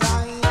all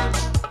time.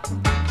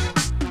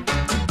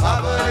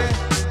 Poverty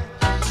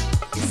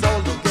is all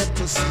you get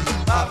to see.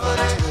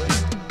 Poverty.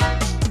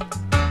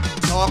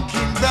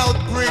 Talking about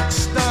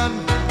Brixton.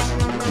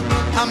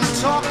 I'm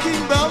talking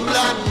about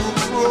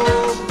Ladbroke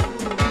Road.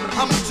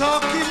 I'm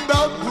talking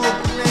about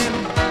Brooklyn.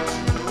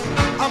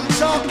 I'm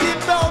talking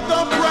about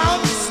the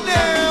Bronx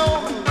now.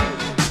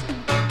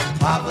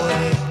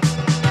 Poverty.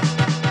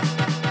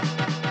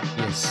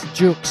 Yes,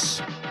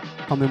 Jukes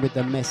coming with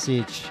the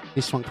message.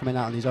 This one coming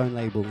out on his own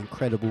label,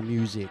 Incredible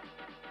Music.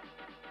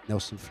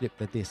 Nelson flipped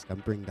the disc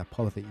and bring the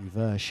poverty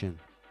version.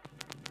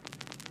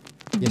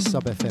 Yes,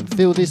 Sub FM,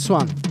 feel this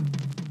one.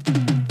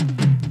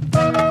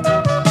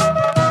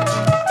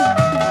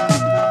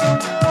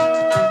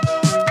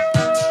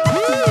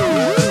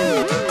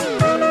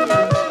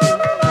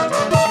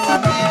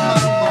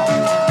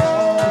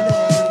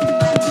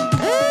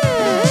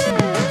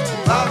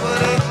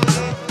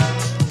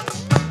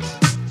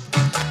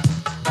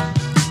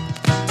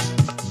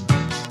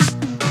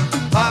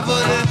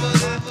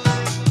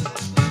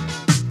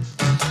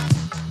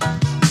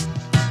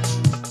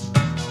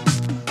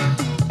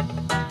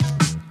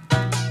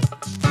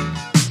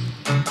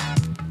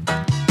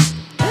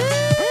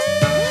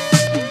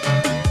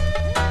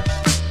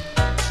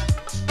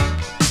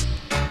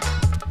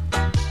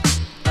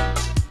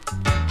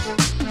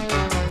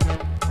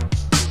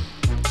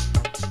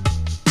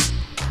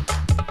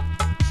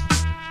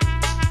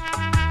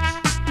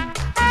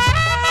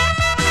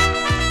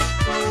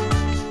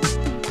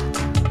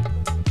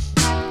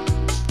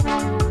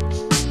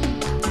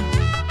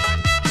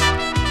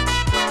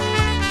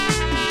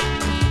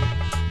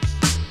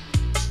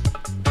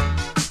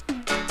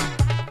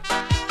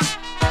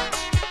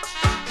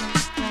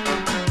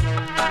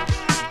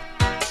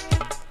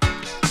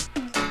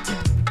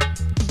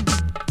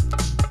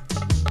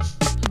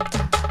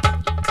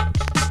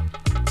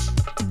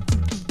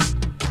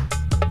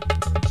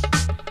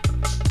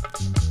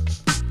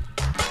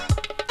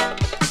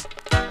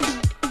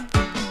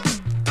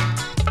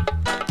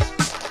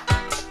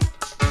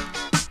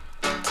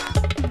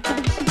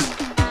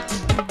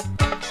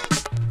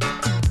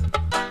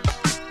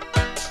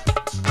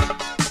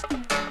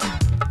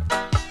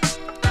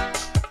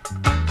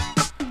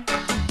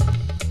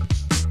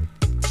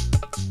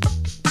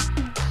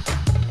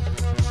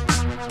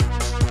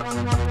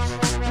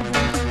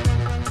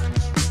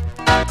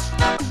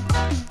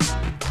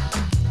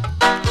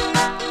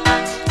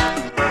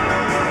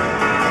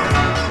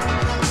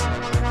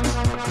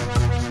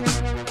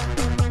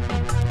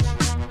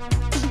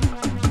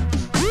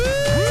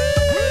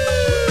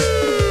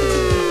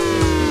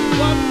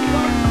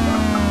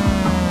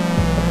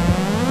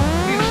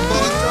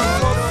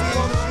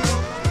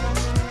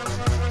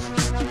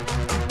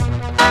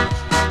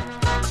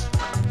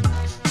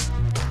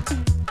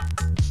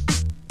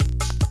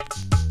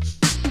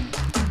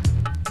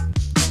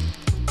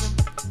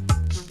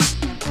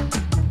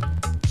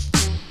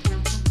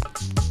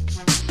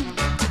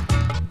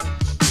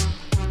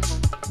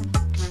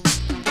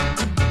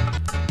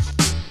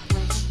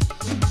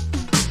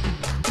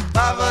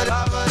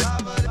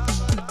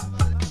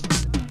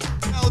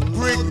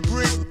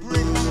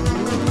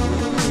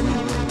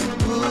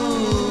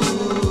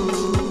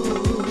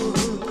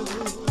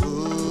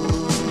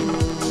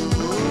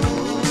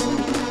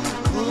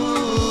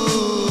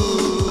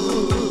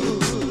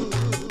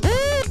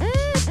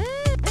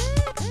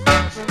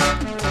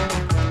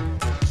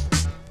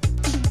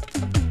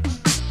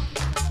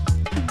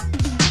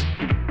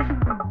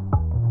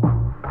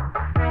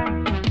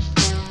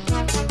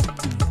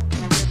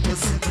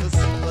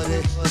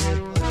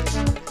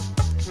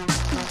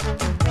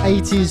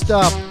 80s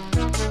dub.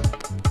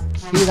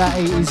 Hear that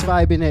 80s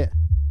vibe in it.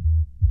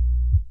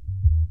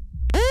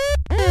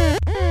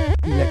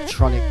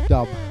 Electronic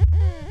dub.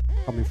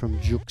 Coming from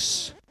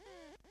Jukes.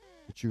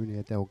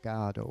 Junior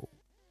Delgado.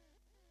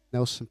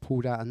 Nelson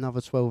pulled out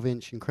another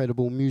 12-inch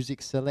incredible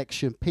music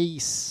selection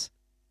piece.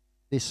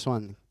 This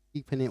one,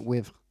 keeping it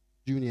with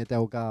Junior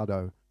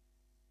Delgado.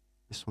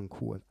 This one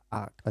called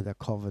Ark of the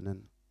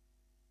Covenant.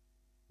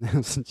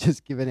 Nelson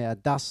just giving it a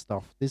dust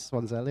off. This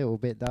one's a little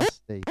bit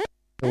dusty.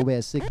 A little bit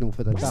of signal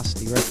for the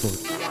dusty record.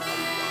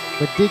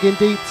 We're digging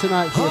deep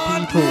tonight for the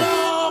people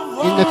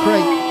in the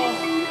crate,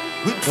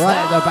 right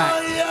at the back.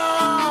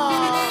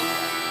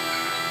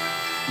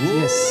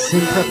 Yes,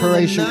 in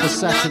preparation for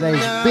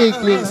Saturday's big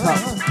link up.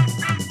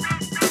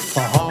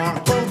 The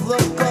heart of the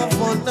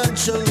covenant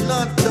shall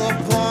not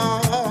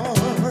depart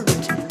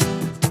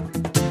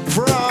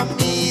from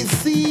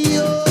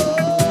Ethiopia.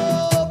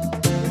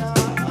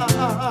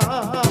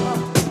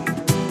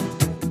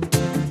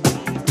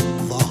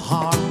 The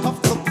heart of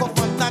the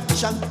covenant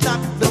shall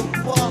not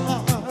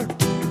depart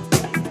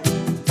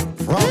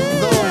from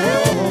the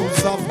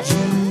walls of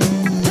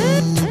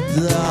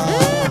Judah.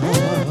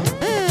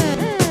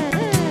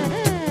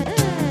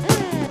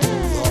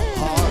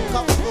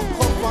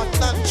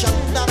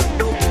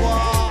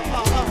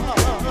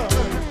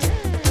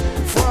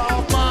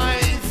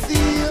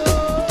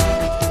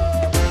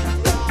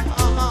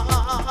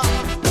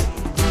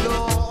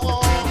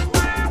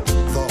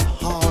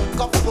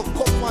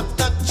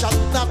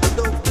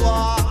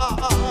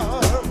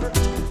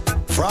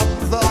 From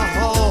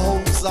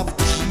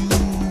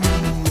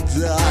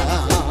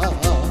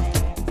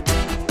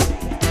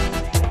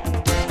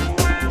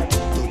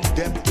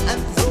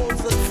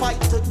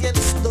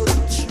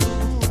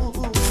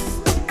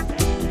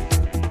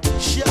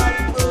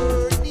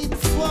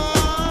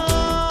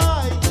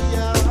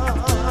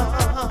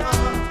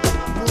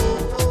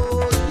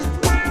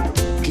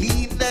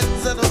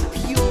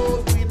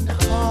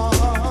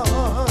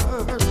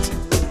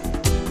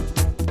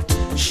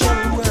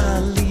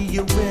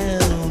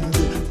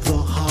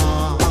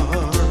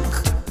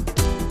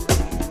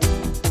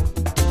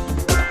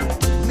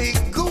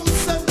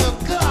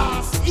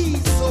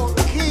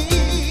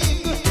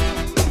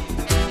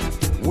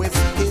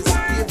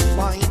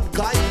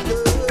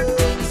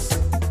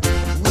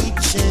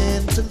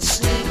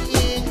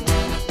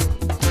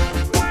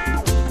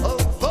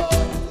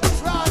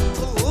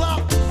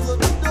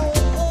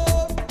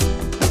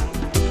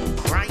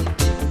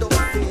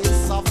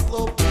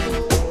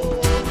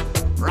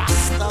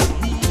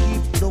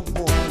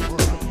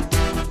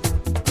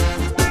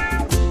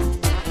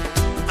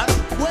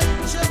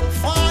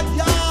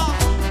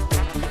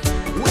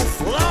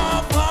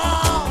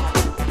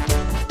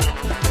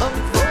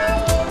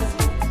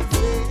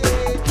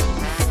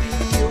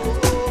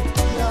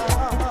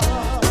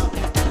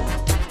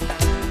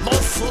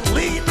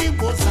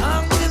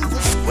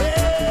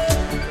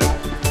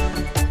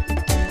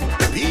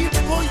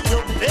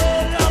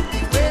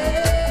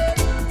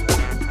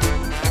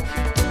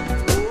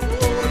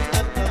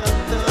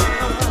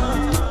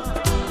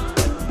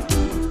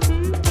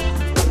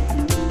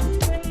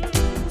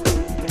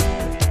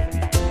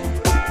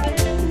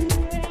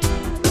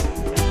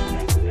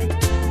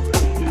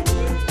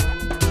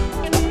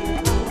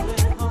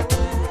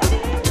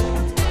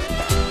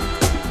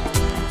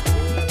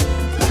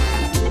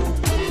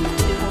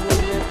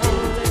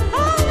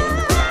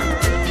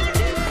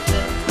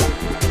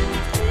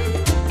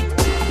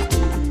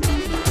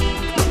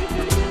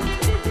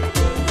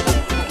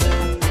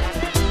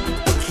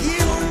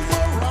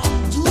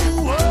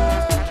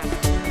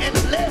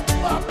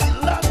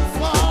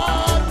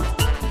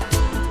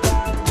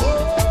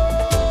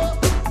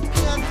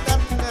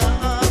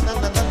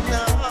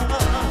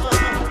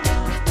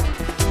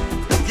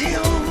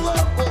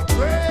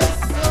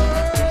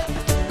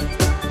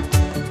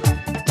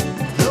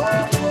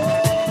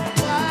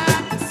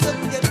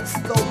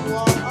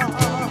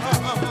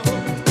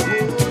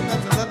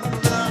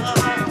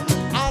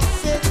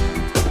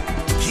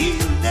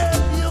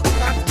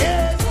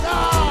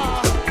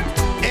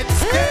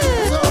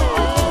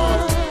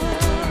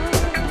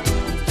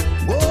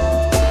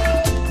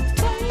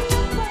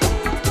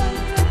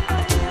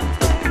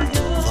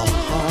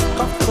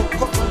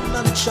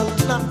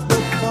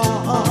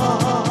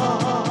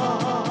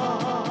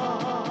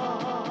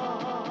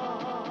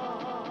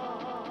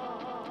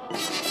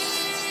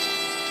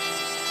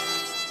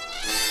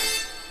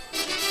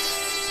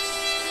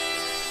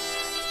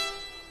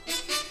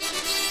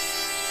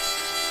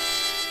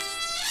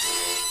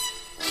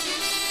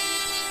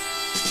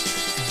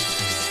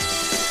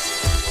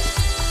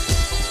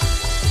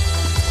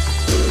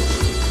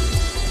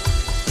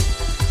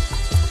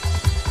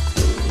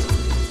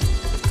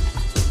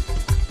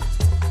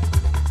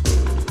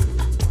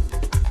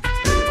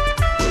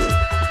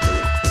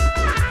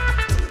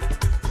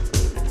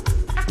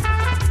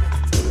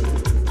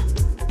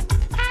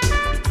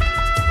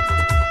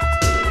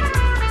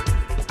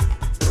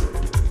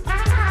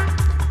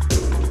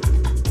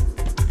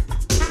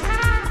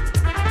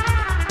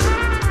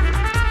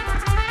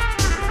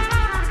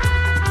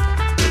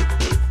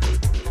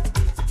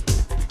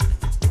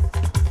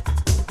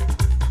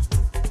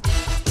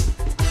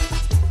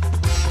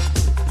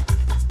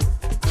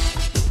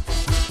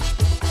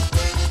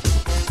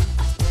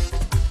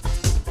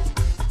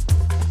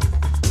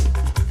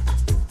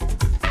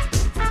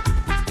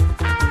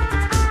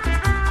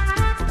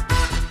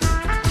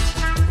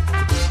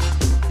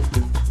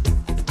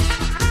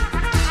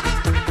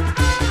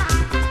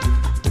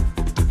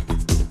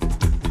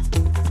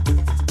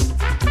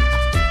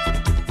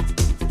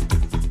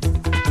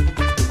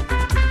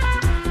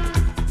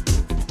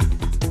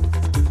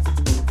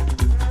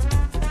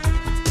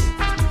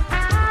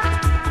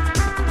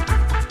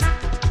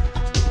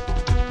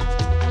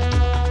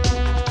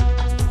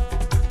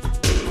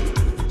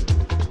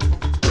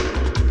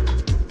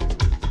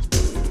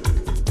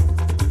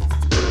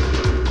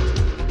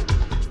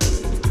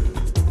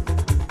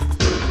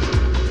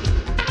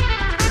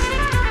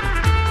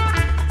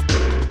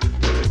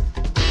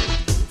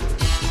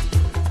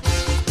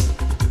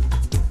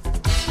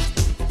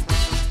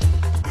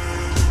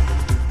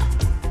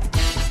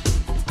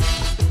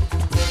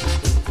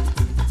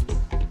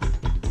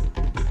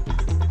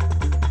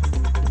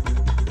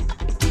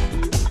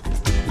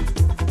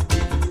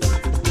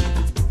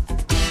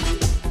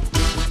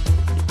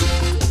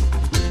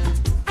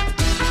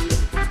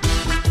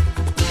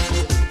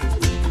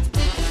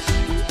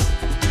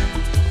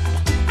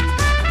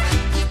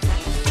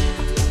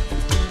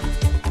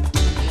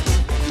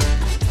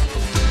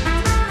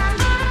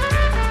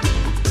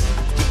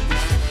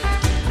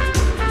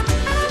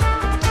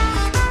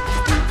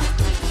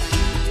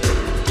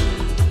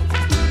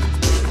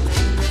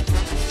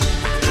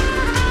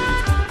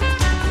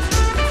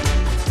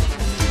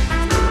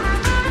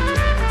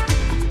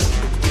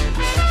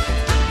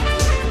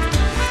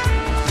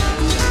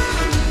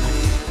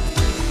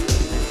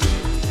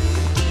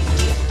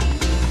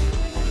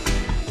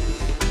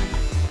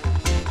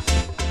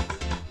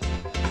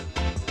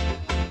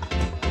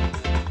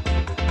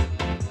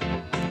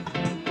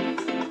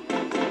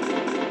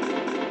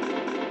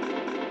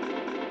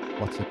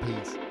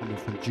Masterpiece coming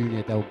from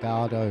Junior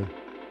Delgado.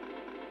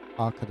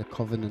 Ark of the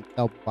Covenant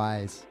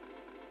dub-wise,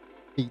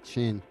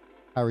 featuring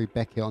Harry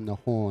Beckett on the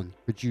horn,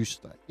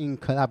 produced in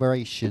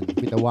collaboration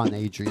with the one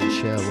Adrian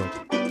Sherwood.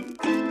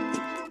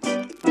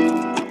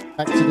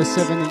 Back to the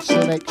 7-inch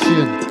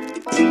selection.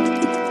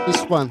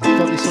 This one,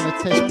 got this on a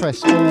test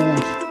press, old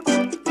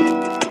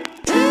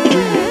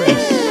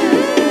repress.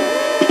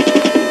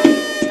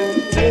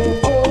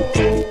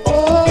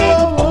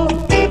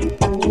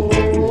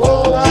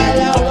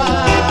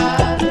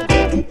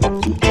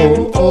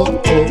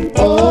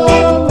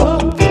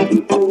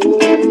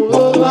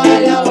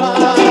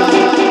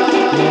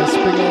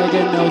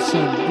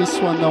 This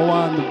one, the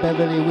one,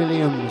 Beverly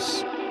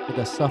Williams with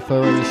the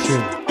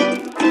Sufferation.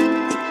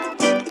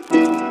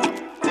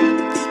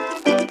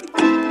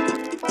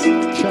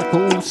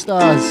 Shackle All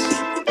Stars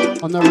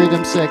on the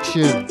rhythm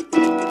section.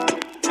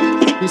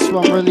 This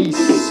one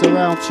released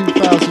around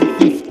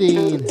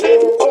 2015.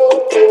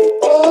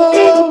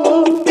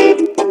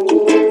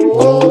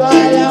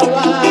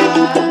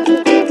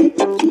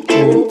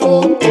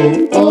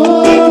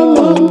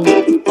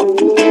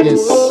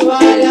 Yes.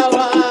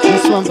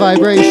 This one,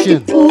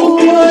 Vibration.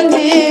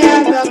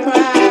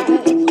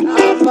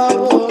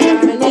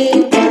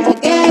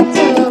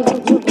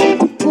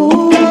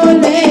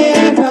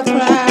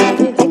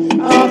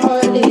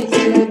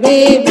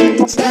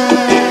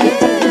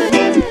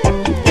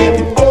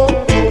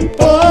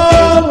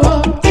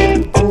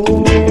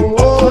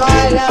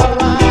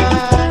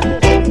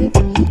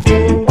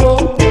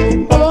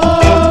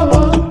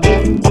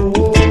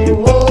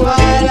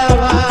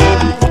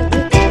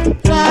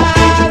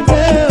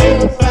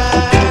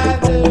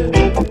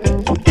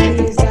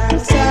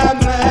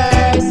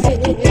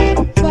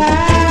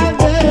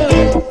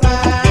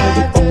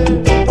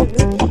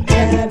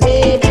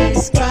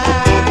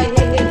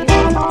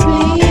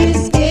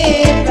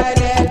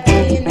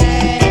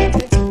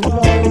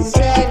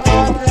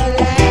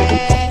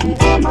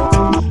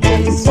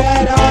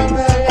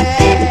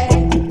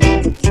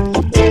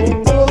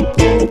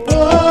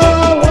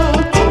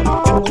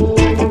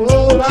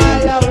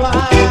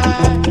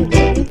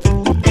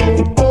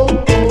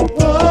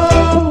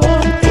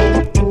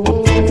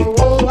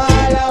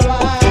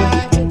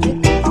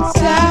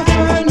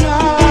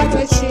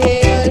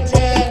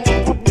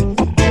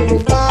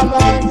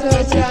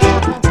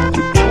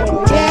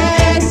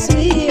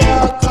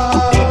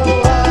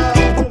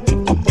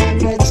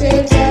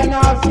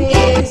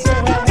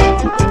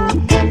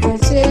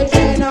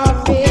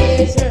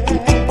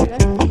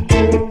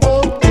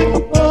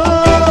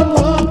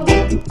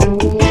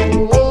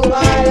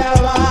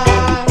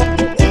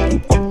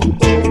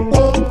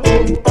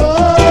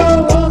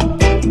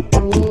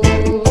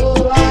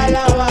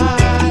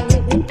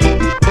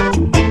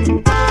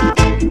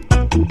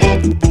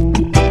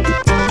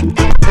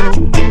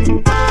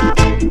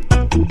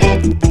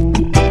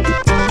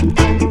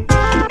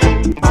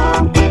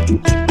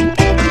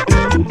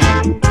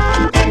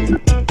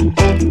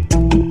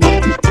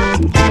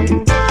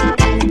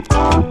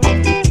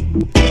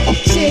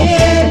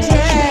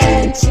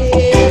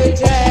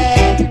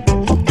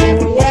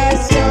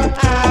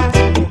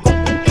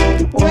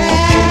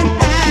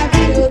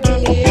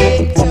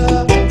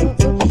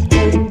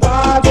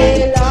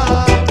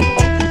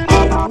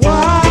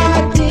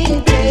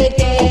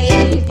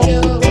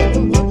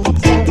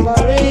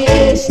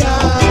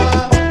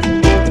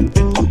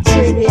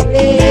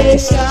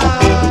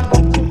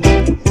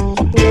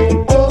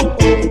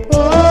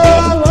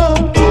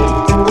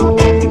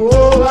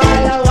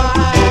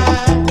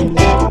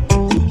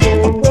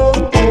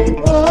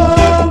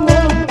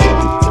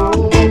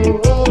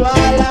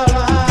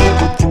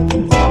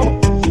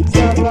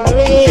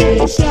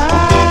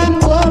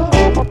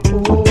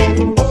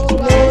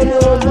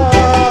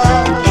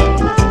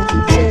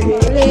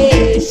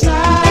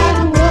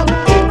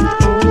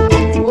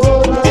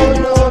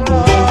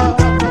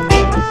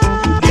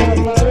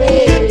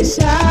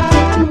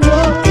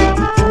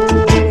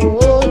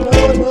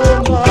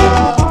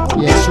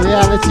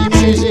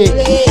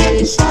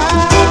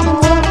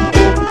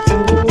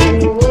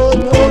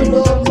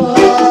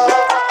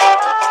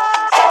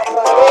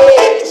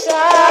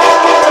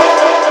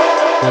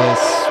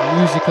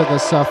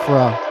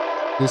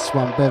 This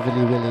one,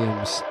 Beverly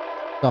Williams,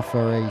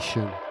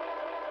 Sufferation.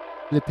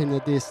 Flipping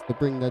the disc to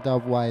bring the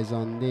dubwise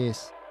on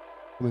this.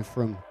 Coming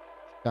from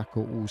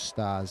Shackle All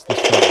Stars. This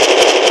one,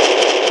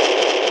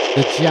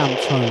 the Jam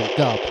Tone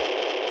dub.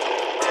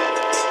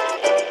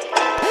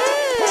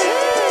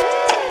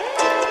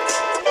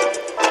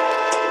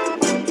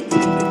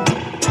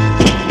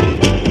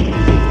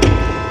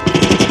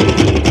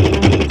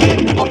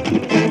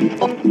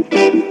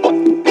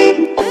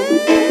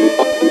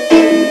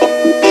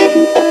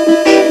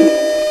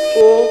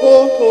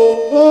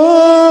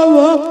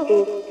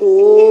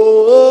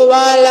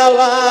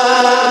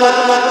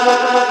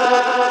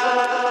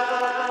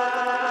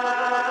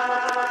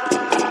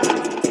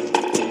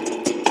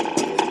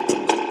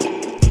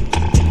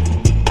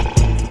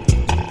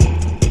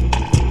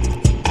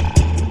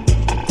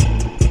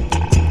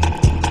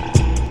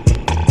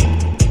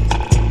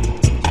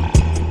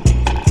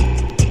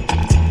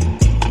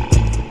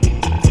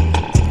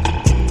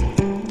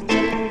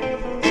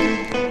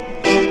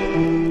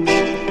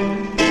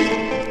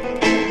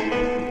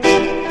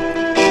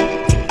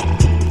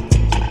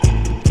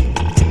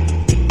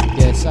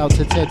 out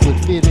to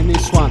Tedwood, feeling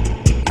this one.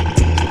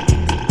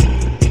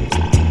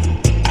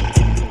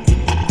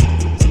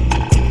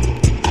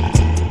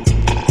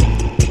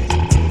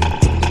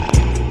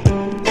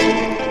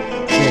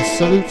 Yes,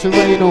 salute to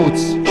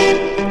Reynolds.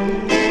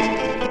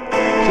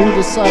 All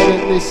the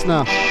silent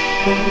listener.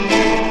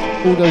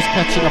 All those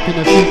catching up in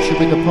the future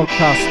with the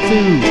podcast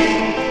too.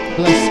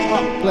 Bless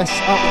up, bless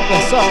up,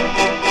 bless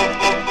up.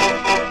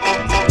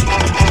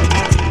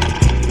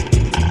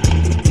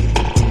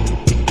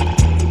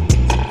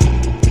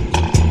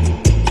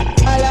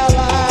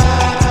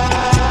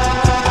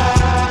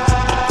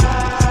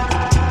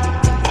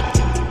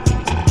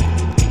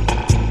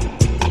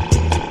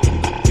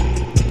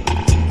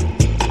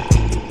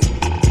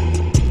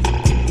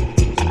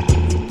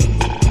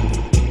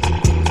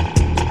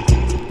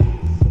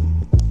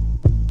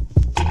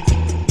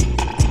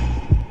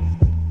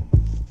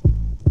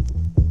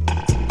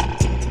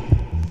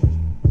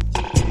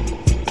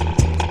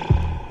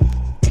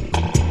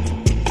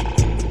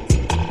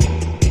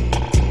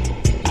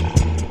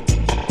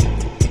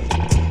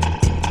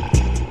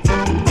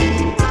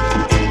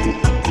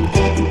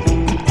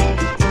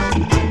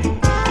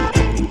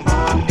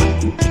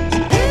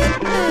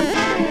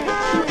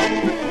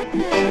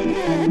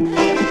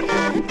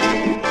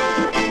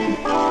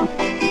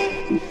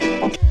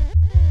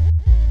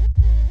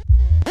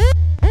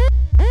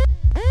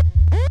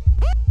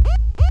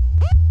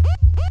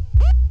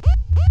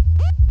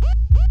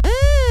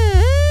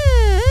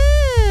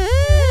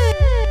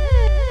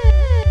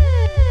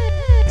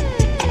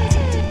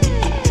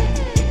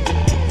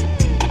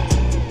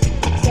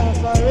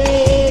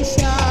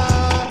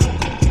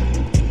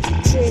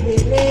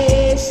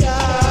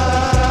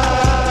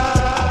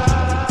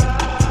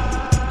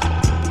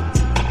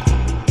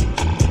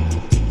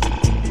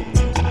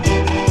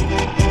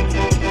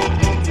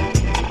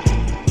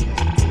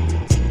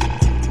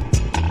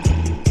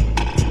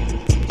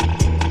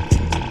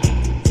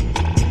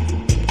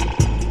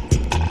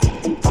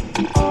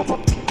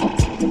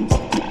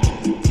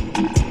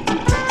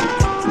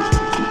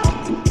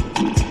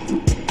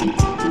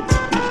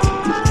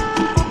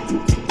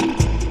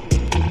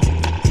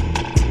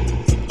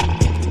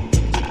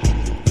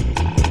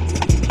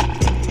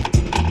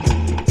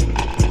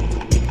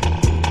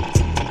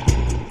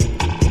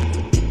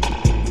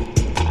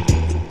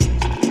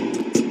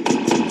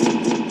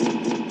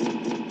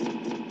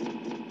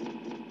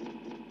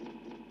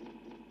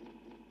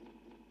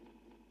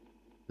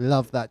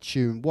 Love that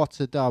tune. What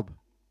a dub.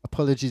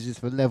 Apologies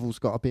if the levels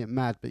got a bit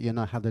mad, but you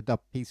know how the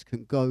dub piece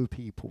can go,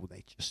 people.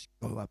 They just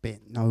go a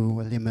bit no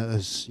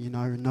limiters, you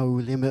know, no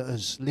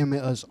limiters.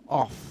 Limiters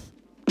off.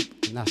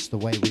 And that's the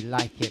way we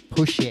like it.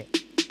 Push it.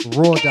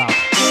 Raw dub.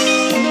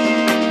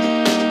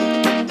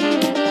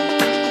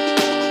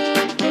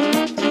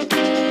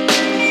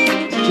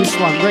 This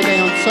one,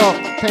 reggae on top,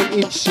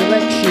 10-inch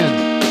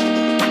selection.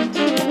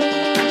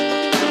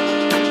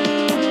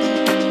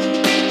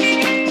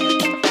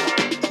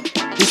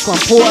 This one,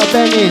 Porter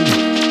Banging.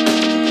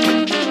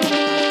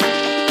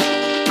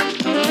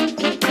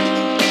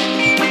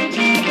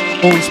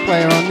 Horns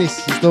player on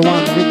this is the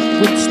one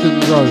with Winston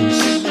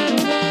Rose.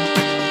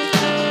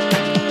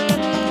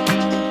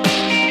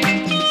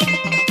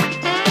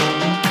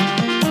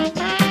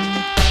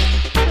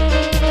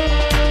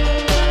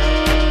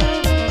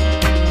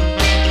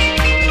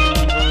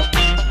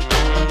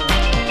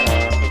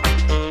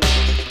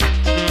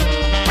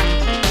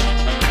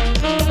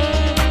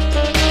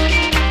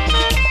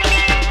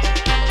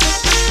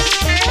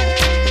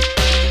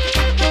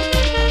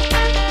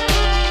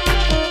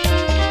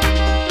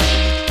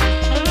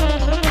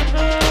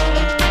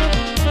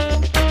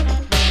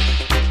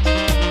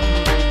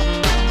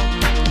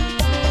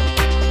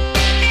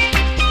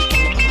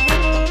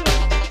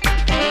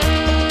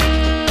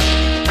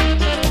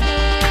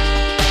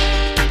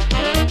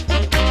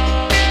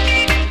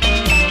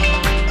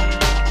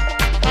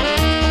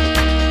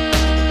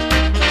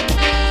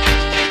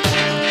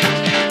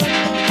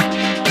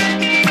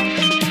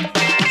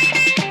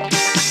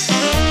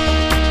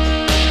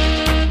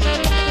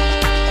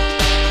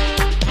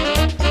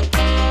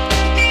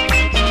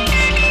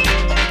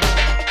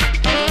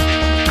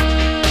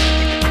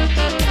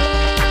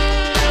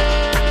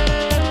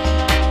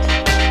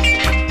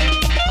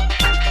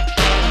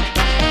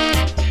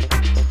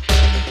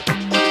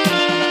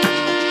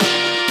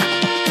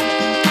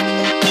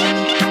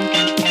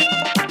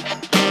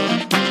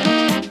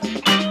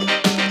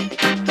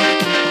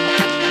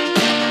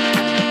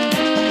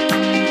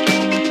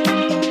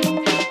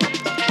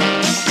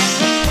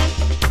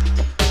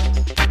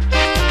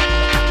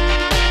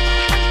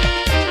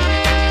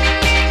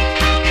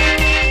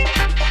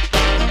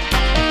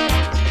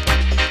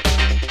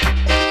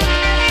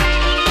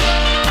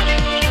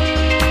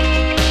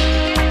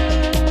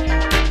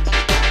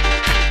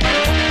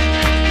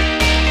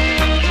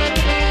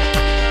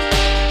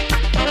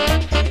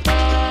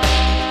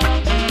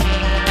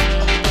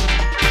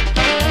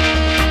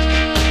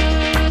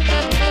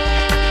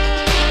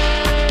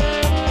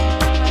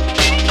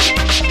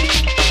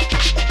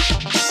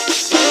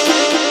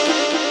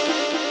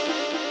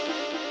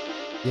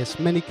 Yes,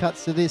 many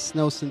cuts to this,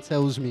 Nelson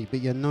tells me,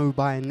 but you know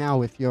by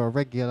now if you're a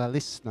regular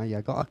listener,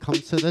 you gotta come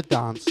to the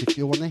dance if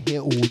you wanna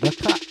hear all the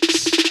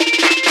cuts.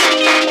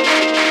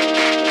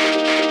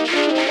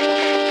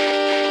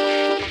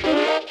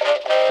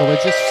 So we're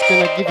just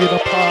gonna give you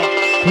the part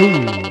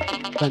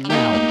 2 for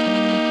now.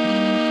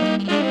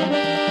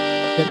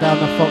 Get down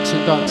the Fox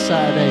and Dark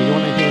Saturday. You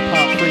wanna hear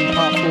part 3,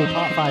 part 4,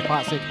 part 5,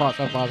 part 6, part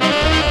 7, part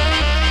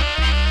 8.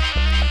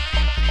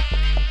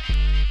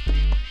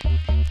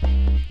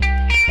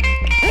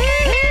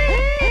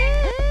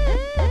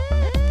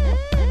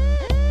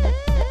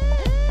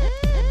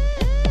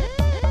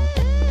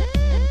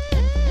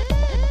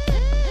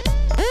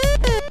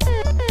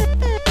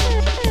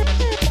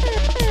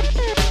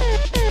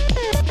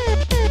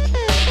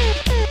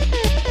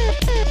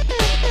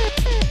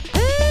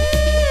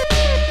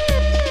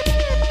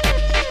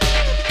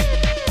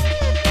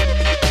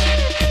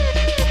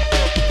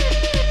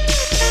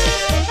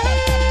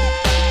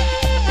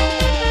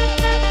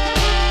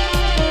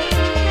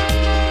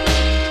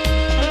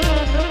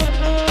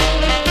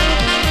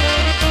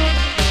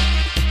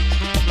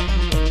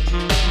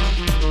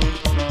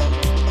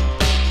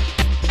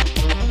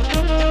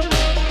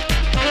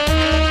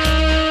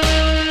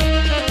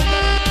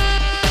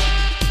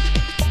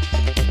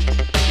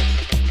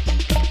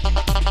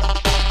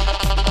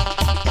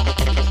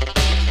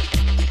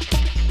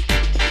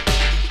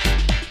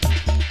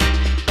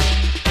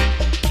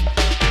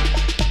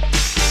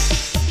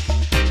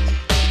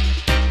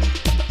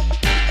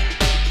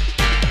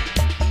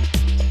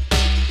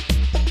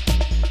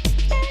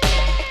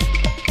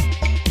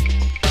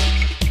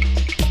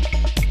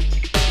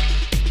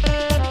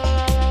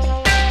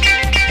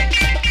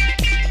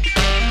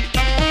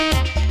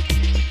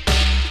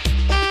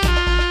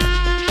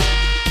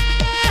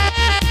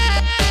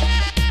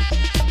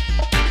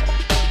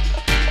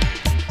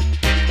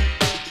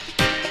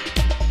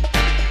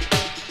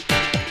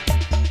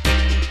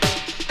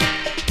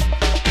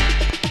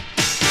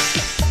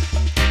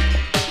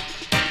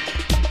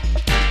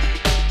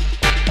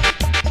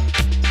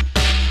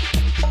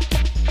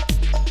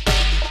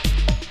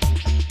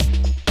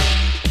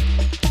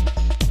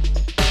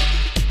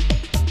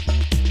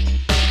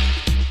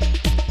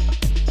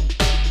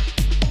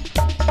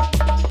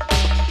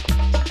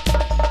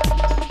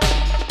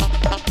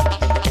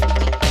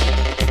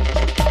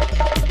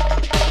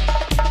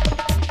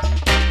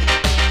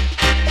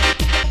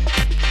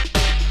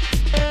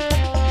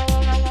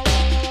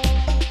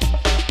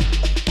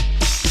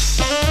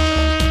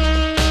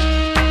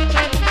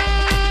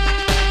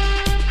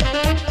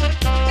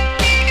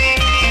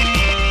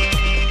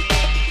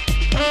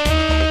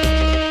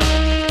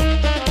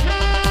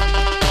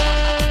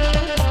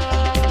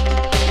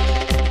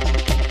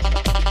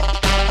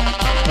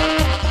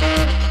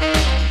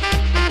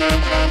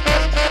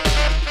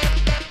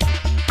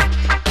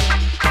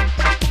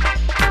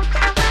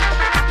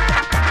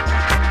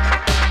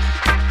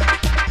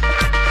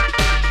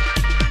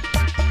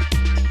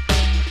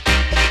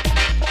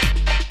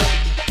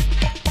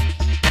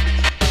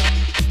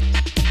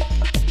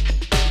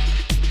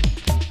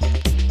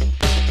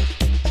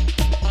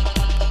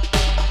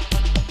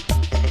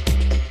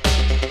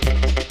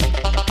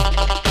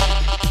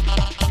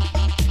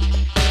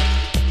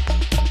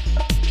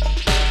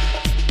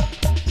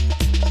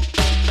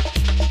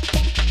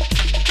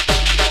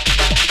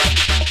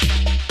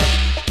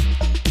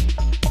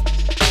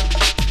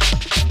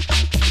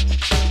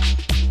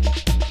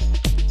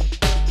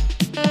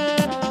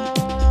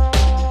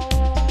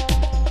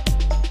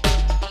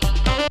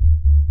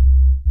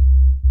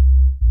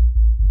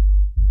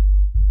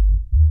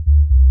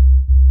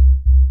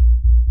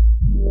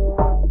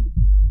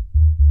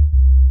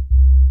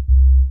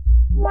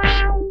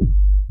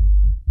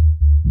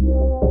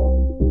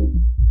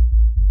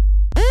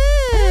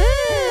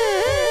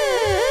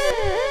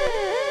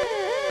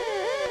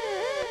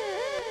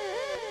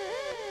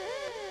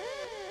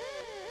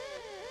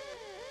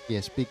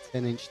 Yes, big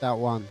 10-inch, that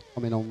one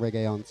coming on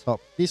Reggae on Top.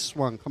 This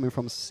one coming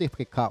from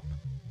Sippy Cup.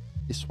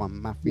 This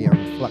one, Mafia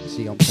and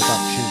Fluxy on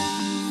production.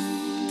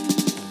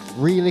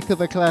 Relic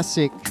of a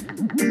classic.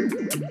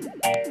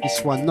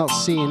 This one, Not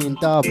Seeing in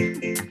dub.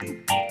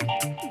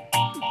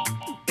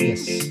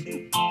 Yes,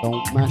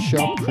 Don't Mash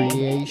Up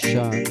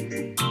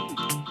Creation.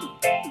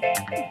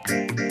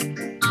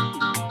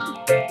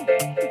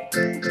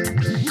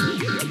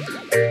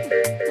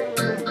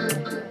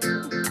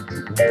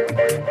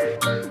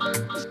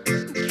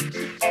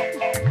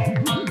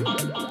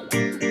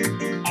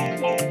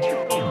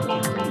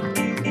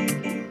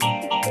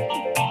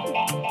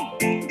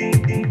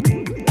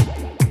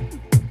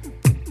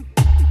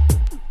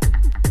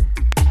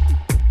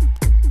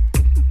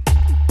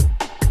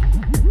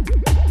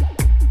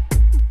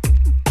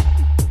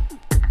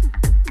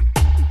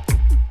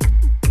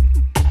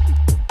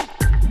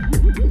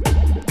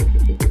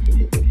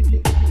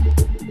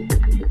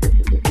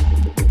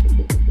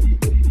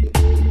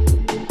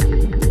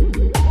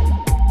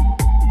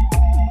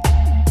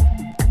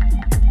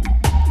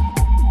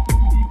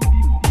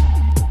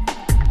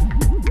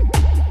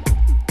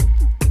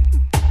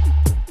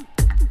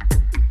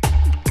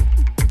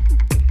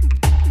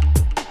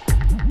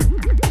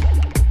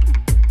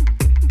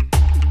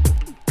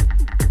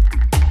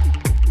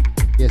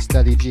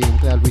 energy. I'm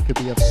glad we could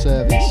be of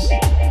service.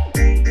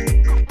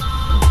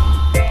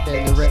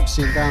 Getting the reps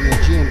in down the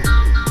gym.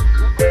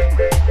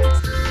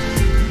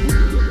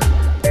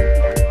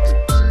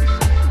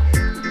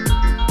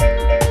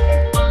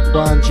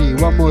 Brian G,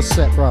 one more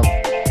set, bruv.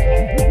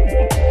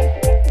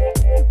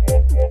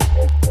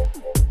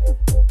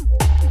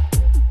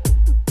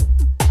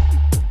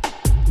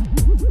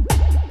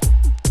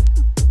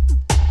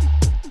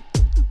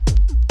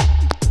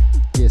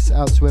 Yes,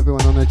 out to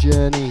everyone on a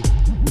journey,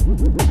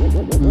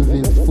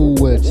 moving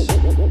forward,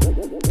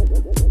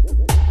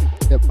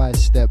 step by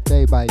step,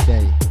 day by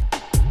day.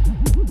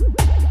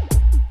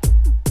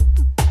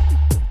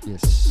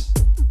 Yes,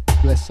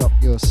 bless up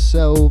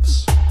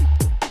yourselves.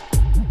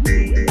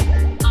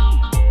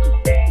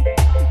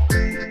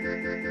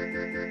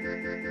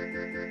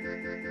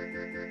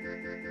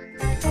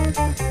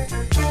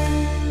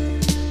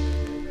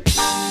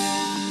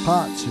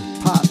 Part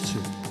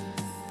two.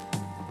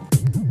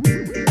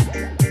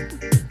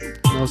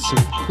 Nelson,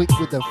 quick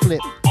with the flip.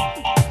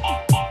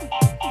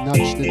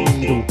 Nudge the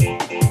needle.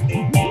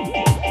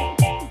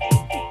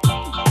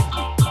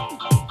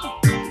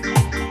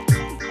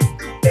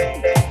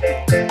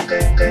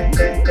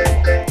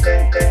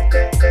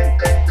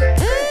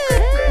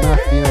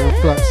 Mafia and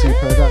Fluxy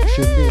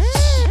production, this.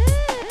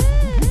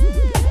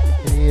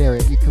 You can hear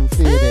it, you can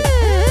feel it.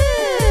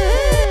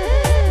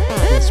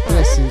 Yes,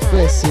 blessings,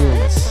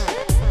 blessings.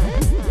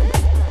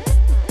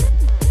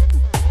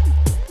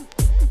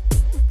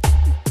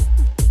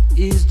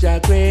 Is your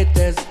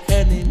greatest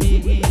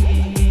enemy.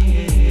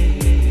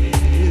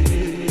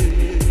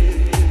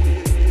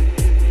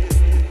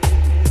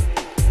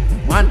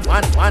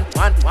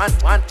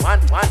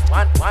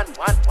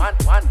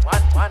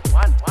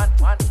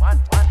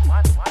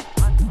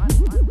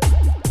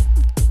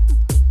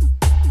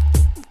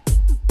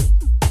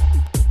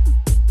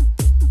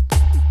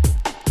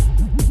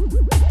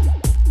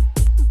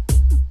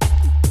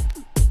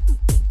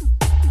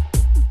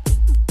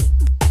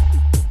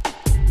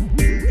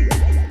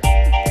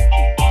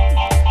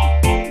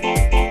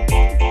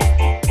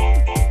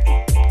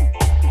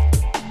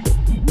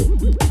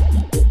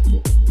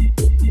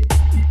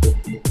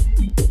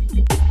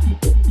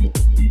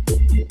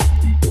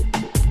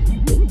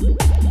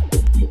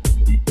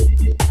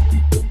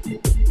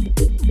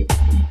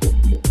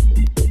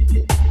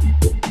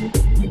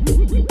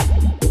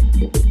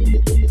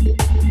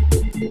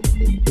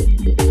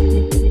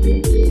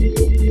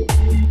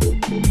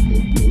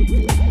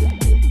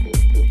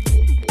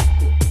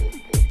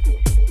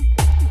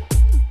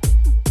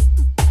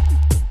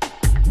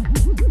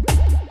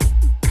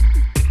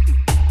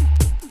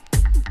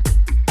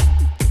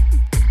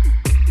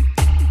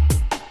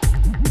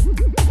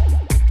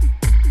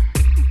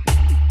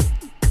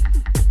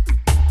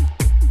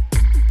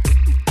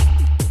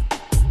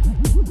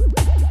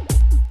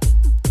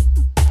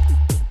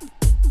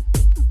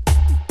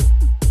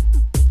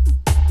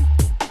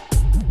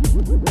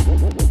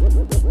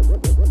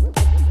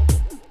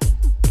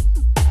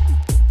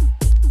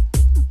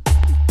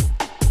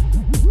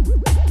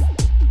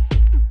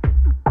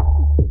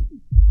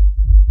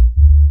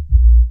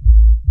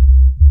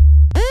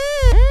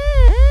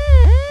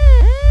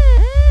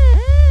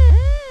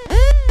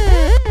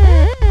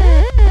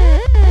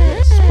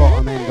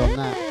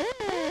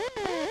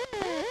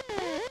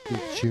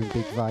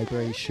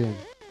 Vibration.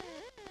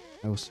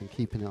 Also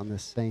keeping it on the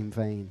same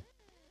vein.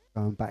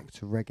 Going back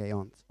to reggae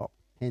on top.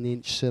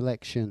 10-inch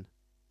selection.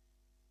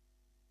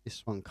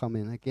 This one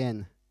coming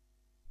again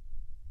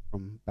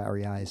from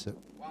Barry Isaac.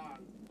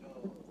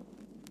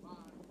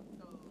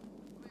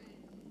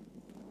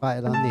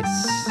 Right on this.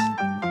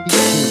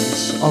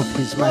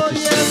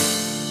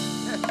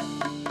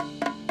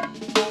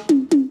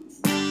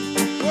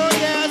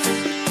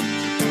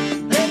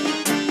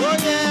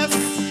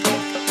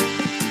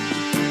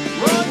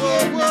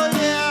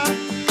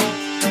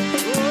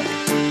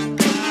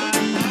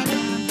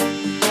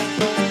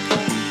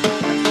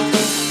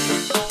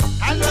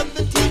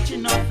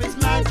 Teachings of His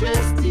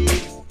Majesty.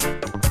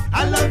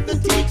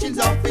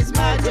 Of His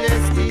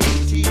Majesty,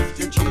 teach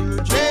the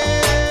children.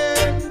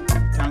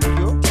 Thank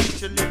you,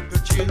 teach the little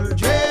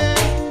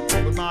children.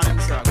 Good morning,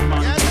 sir. Good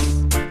morning. Yes,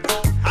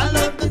 I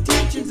love the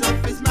teachings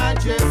of His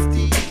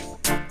Majesty.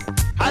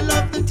 I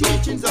love the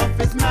teachings of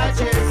His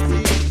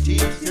Majesty.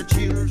 Teach the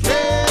children.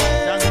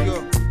 Thank you,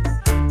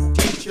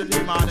 teach the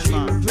little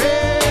children.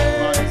 Good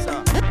morning, sir.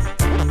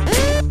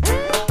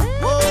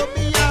 Woe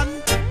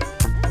beyond,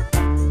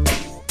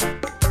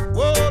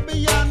 woe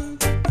beyond.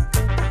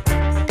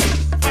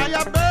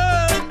 Fire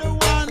burn the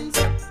ones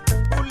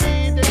who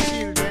lead the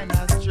children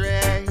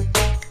astray.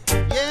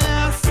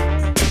 Yes,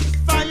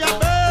 fire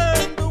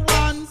burn the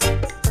ones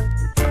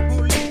who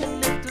lead the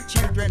little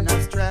children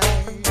astray.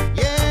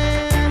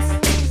 Yes,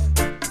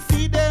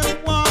 see them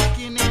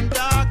walking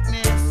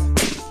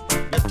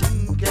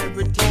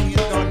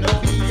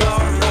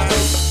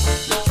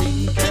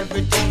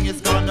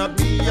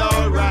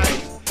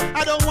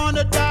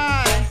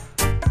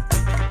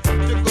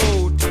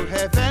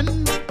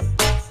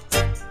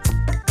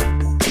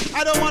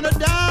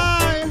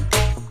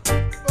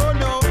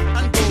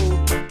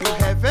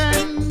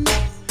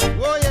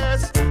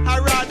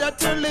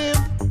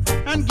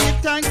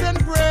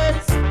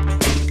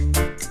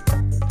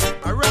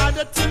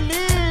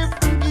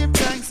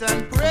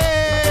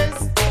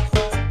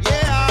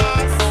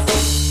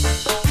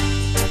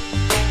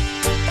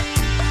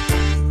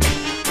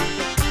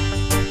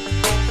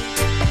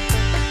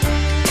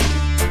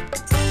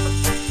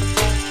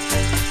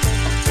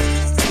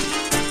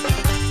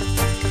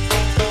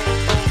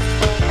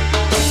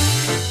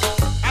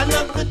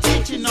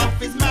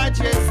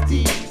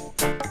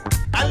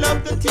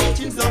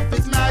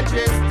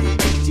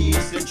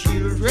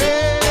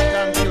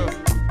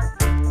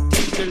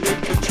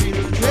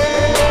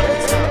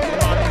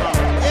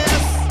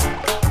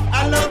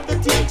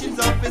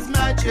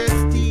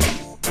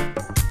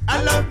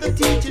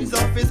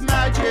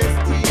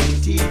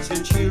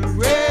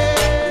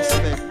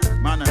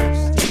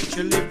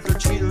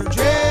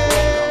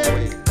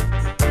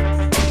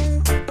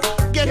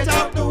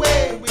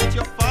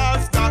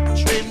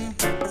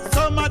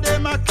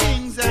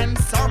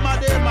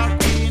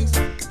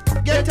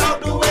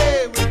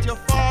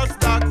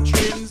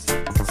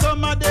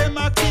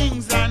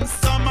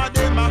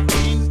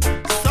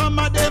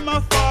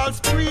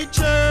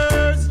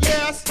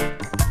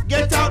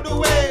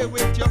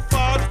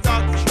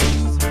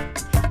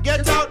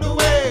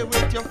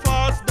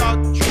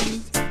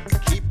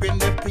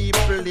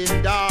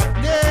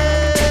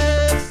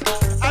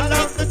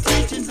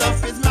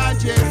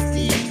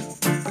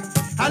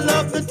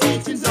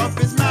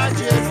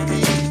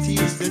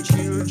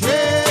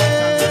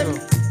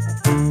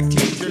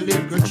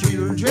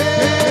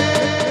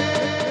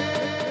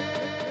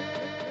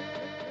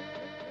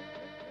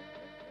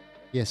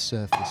Yes,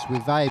 Surface. We're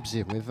vibes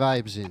in. We're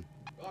vibes in.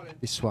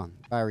 This one,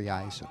 Barry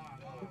Eisen.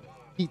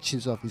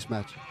 Teachings of His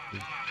Majesty.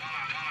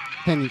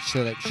 10-inch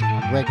selection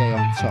and reggae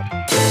on top.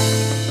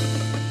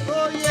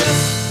 Oh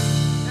yes.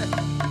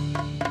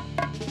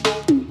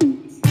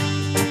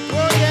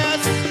 Oh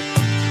yes.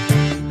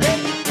 Hey.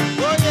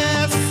 Oh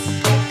yes.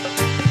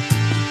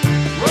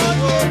 Whoa,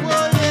 whoa,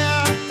 whoa,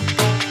 yeah.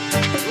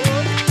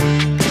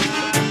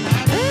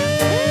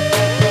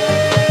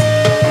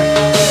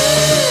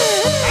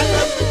 I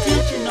love the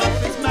teaching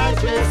of His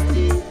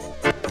Majesty.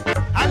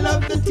 I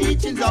love the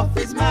teachings of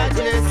His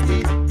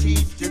Majesty.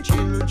 Teach the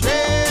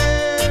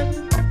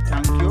children.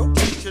 Thank you.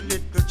 Teach the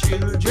little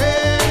children.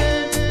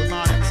 Good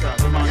morning, sir.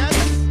 Good morning. Yes.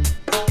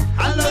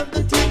 I love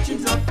the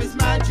teachings of His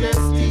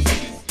Majesty.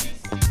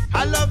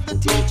 I love the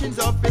teachings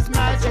of His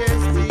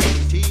Majesty.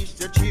 Teach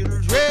the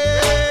children.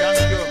 Thank you.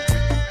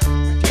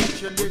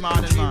 Teach the little children. Good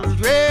morning, sir.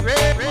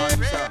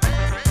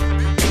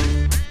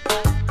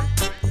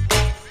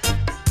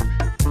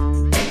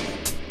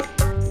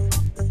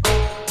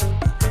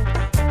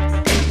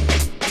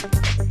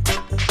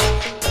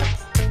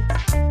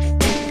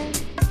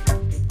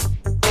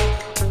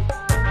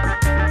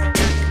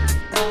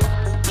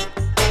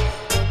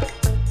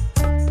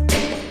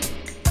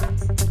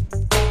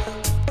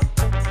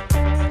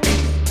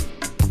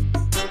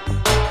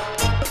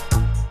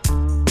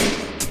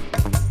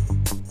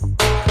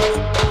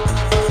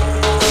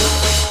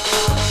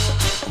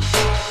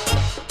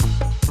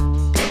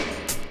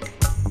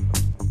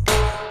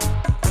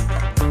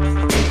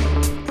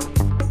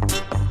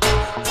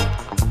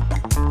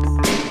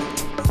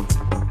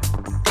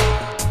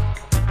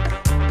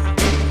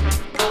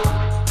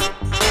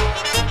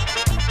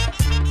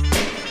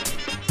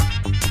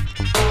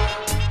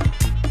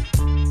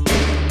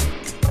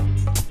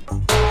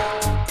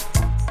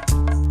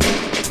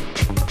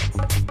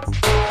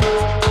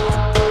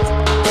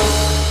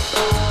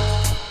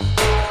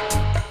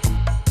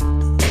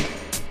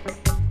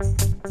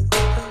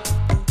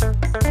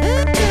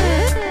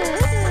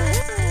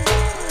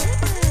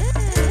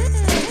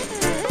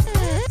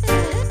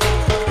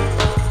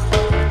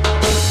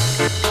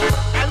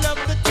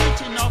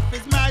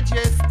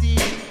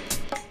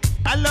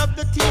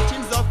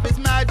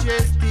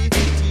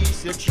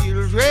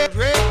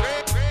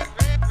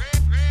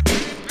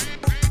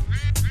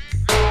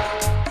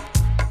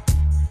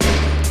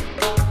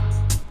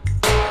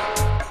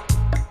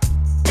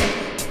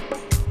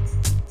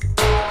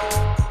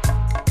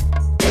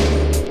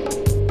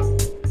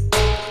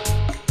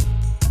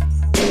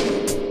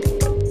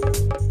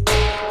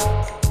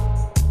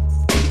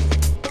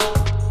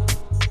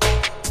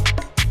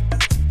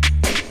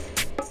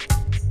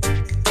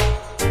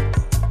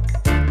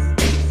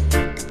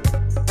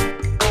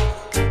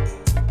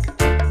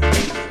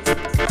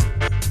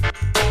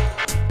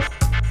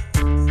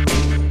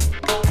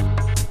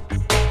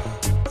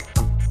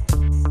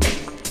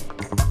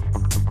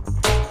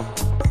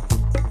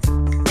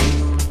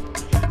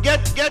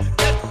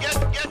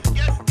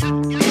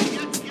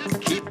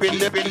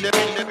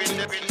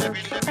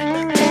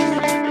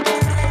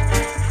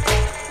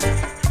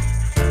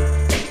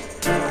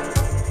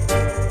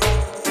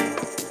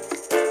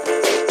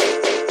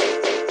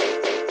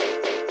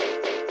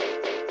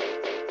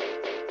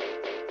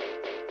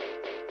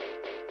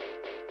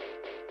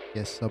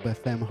 Yes, Sub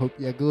FM, hope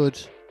you're good.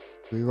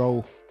 We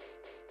roll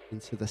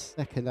into the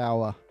second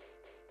hour.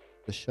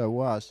 The show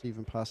was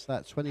even past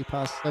that, 20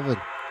 past 7.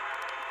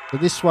 So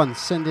this one,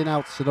 sending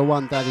out to the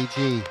one Daddy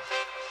G.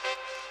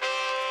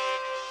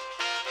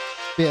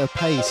 Bit of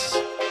pace.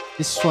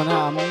 This one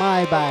out of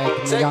my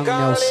bag, Young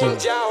Nelson.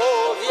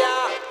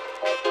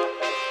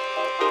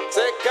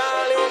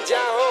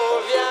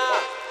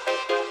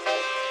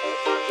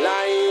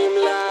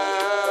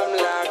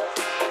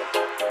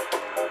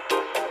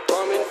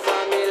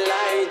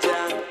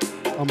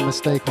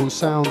 Unmistakable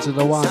sounds of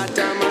the one.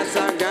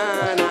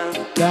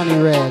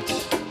 Danny Red.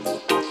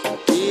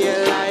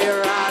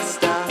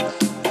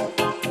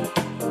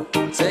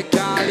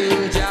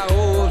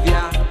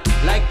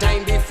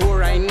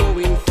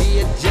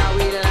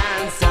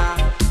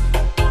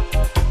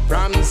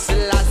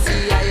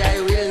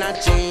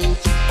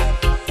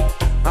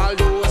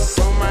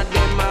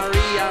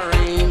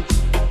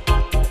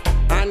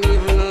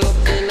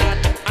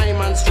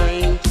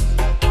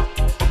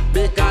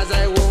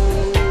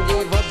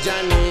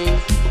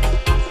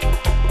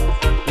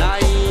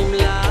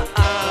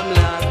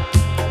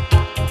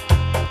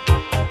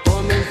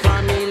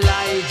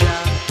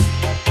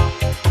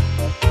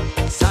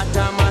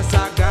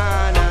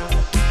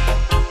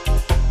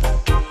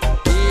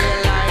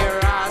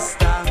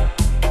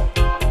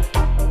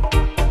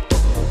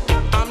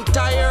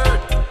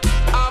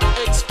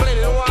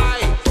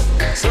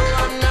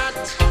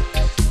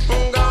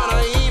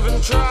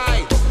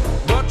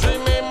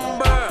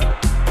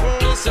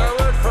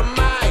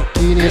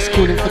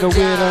 Calling for the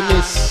wheel on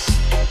this.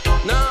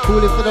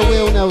 Calling for the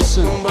wheel,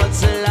 Nelson.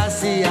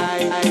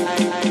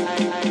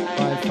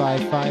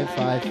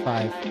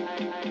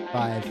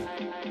 5555555.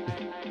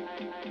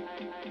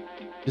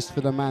 Just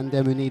for the man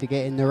them who need to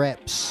get in the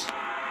reps.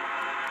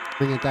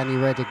 Bringing Danny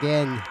Red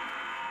again.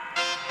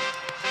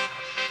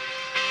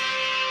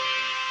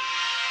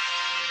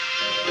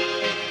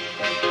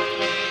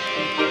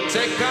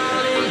 Say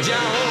calling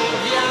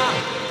Jehovah.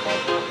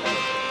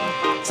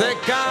 Say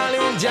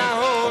calling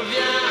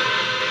Jehovah.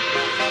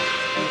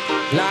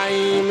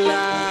 Laim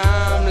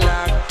lam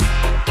lak.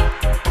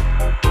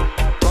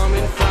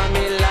 Coming from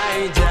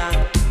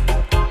Elijah.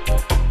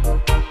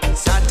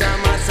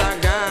 Satama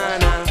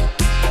Sagana.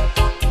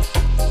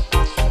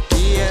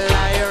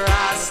 Eli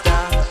Rasta.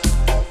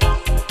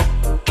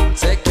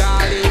 Say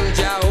calling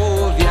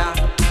Jehovah.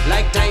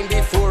 Like time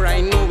before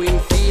I know in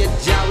faith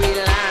Jah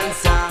will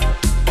answer.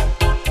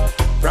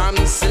 From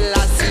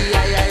Selassie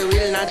I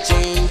will not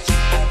change.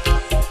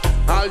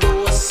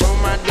 Although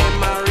some of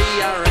them are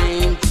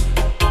rearranged.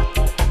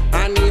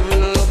 And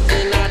even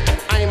looking at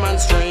I'm on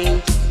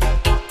strange.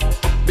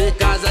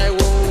 Because I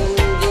won't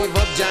give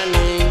up Jah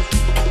name.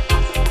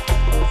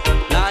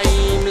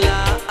 Laim la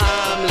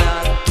amla.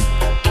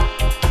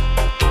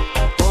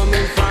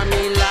 Coming from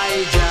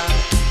Elijah.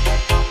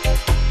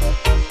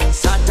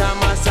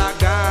 Satama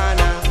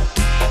Sagana.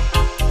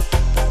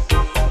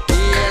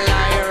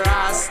 Eli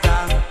Rasta.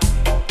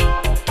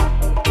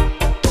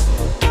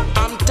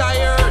 I'm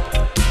tired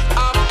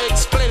of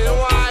explaining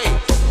why,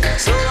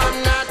 so I'm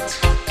not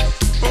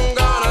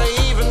gonna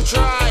even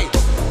try.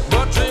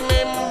 But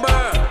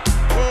remember,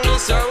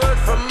 this a word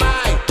from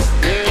mine.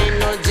 There ain't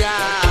no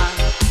Jah,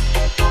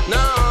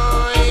 no,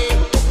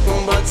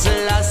 but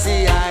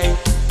Selassie I.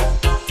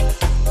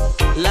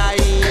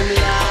 Laim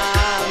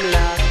lam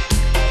la.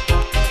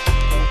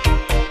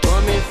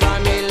 Coming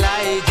from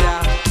Elijah.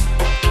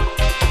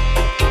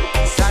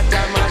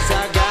 Satama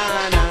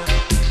Sagana.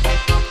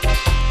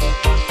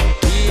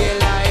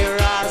 Eli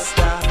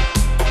Rasta.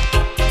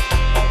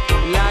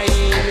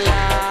 Laim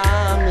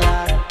lam la.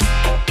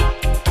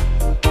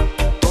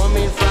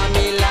 Coming from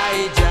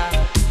Elijah.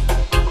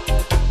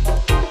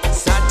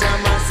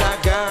 Satama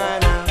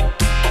Sagana.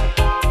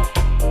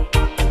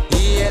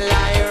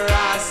 Eli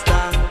Rasta.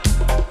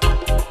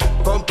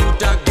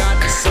 Computer got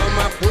some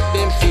a put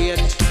them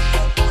faith.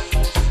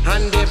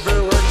 And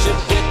every worship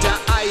get a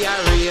higher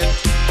rate.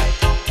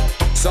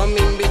 Some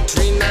in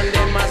between and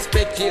them a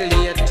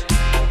speculate.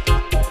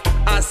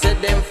 I said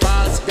them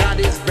false God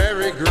is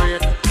very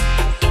great.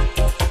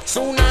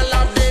 Soon all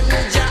of them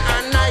Jah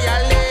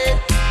annihilate.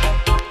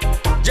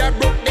 Jah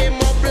broke them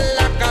up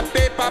like a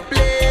paper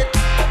plate.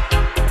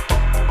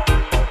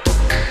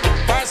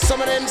 For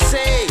some of them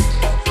say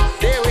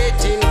they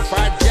waiting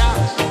for Jah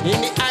in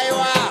the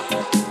Iowa,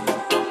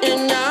 in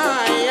the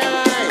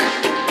eye.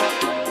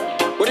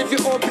 But if you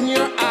open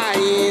your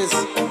eyes,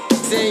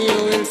 say you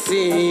will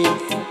see.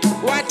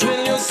 What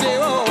will you say?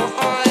 Oh,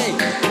 oi.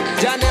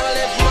 Jah never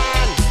left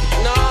man.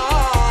 No,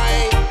 oi.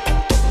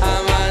 A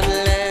man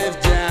left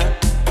Jah.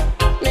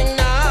 Ding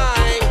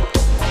dang,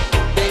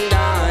 ding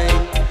dang,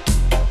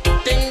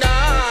 ding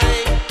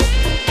dang,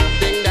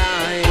 ding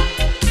dang.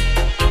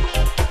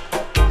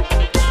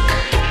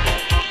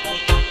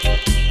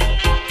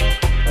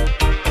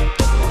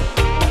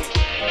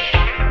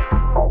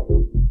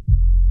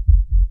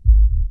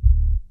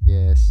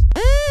 Yes.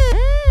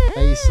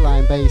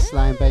 Bassline,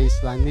 bassline,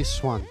 bassline.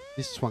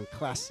 This one,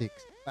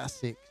 classics.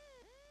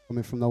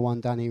 Coming from the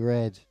one Danny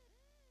Red.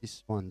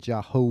 This one,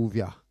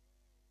 Jehovah.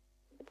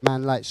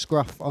 Man like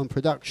Scruff on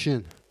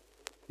production.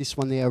 This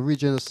one, the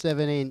original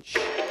 7-inch.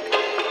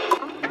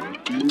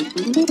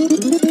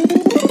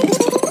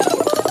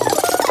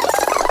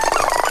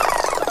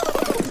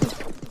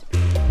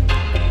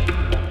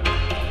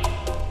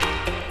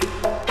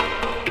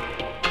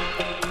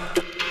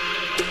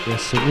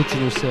 Yes,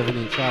 original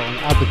 7-inch out on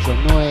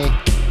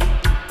Aberjonoy.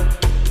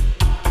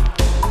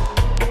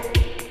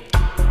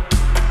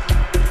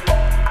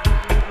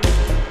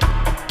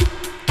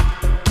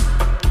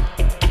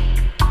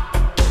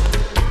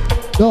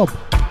 Dob.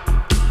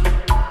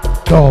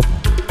 Dob.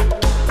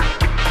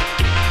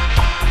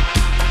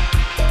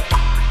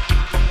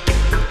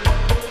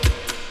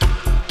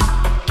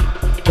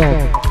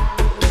 Dob.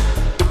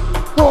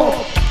 Dob.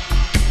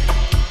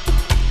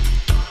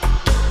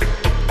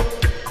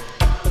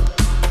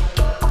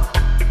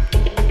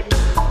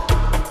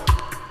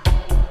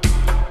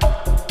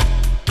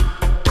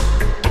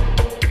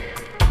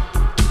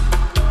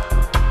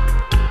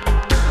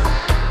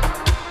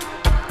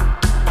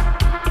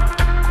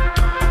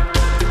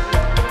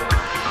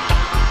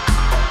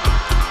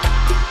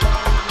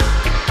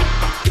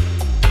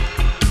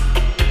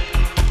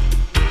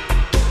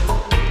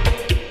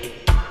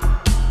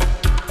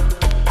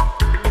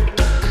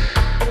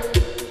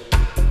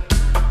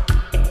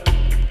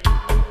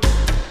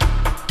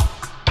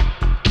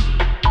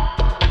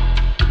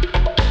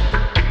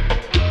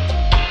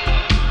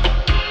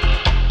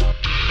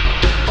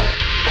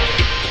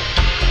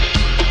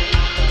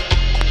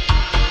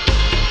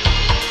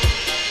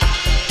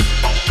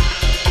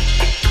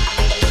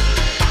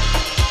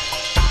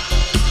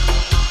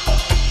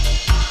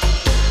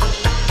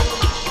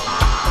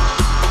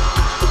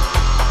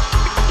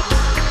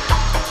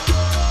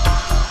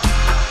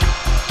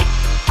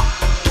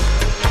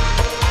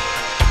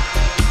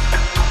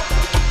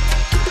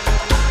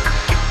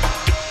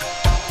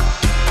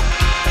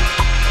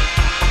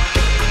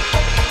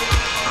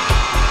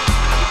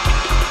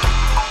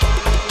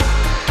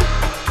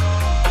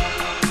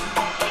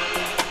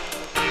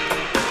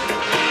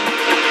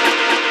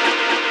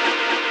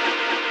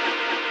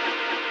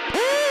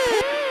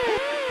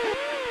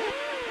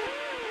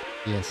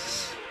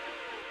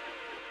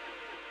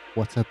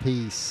 What a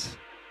piece.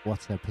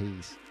 What a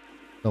piece.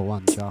 The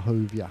one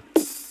Jehovah.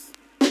 It's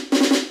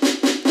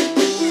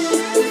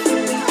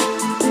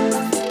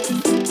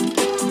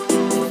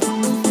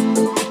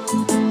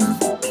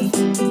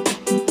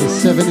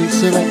 7-inch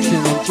selection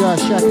on Josh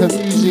Shaka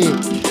Music.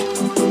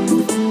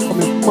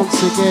 Coming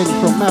once again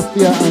from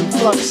Mafia and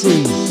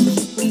Fluxy.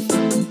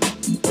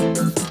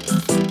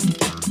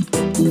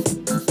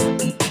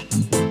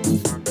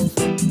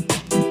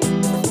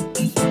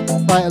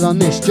 Title on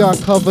this, Jar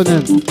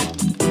Covenant.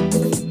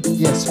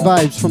 Yes,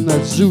 vibes from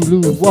the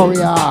Zulu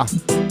Warrior.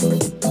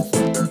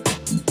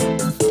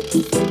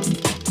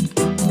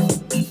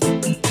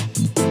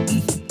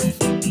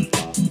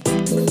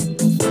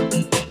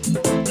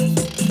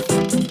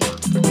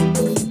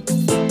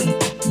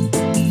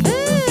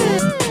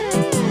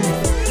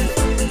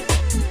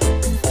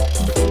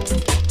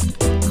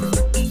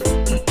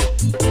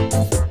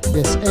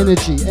 Yes,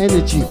 energy,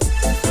 energy.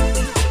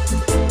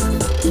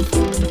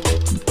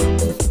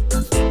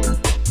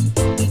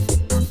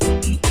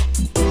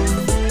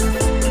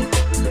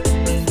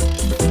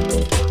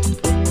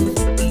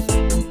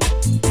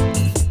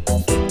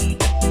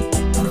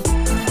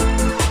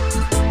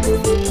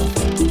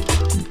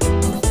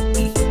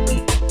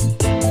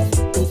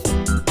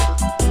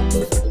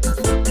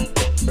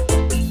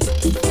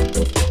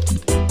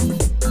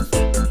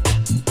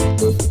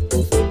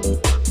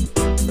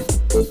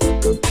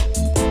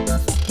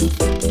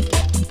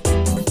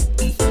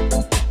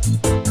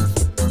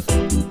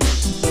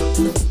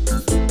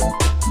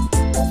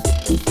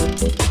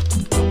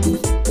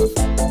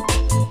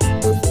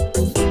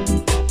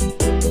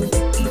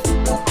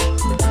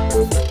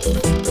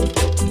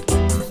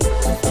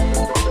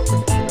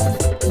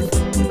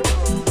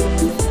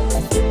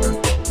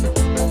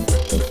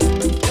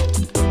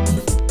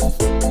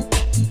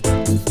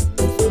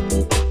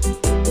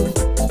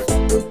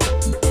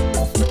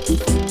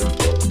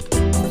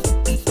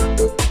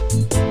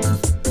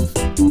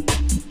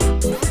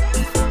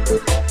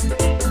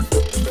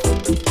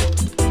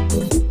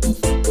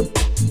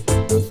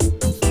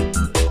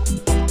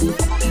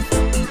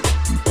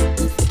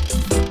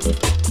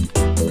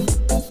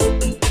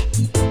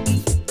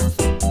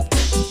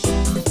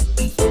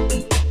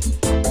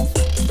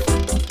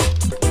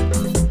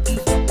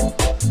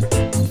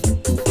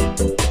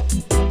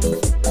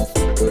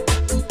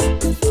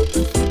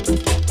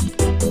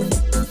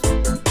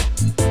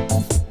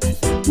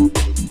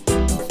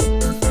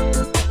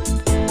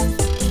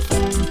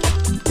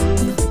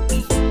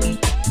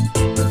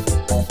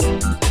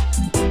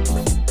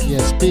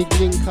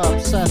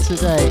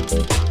 Saturday,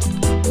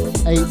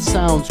 8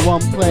 sounds,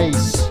 one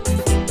place.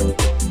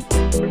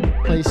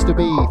 Place to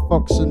be,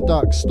 Fox and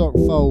Duck,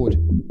 Stockfold.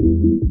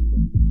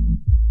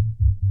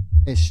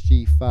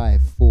 SG5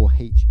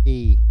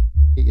 4HE.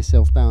 Get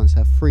yourself down. It's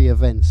a free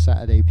event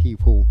Saturday,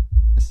 people.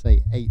 I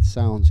say 8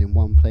 sounds in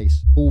one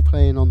place. All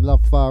playing on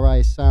Love Far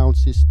Eye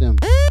Soundsystem.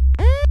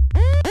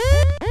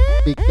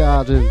 Big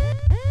garden.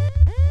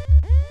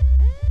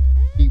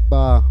 Deep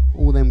bar.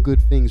 All them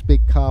good things.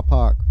 Big car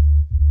park.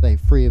 Day,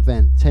 free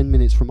event, 10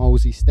 minutes from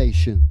Olsey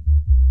Station.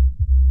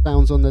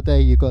 Sounds on the day,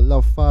 you got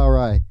Love Far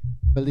Eye,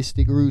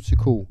 Ballistic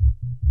Ruticle,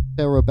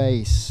 Terror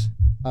Bass,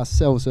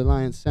 ourselves,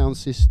 Alliance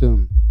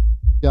Soundsystem,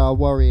 Jar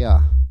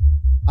Warrior,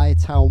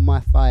 Ital My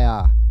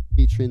Fire,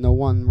 featuring the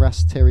one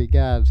Ras Terry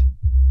Gad,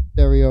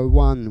 Stereo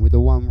 1 with the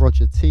one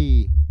Roger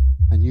T,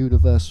 and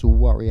Universal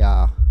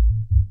Warrior.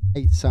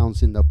 8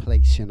 sounds in the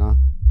place, you know,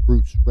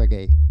 roots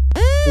reggae,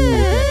 all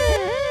day,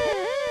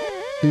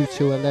 2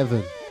 to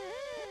 11.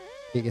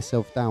 Get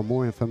yourself down.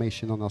 More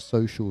information on our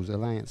socials.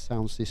 Alliance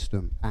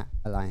Soundsystem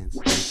 @ Alliance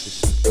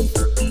Soundsystem.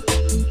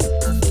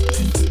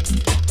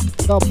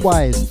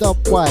 Dubwise,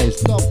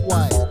 dubwise,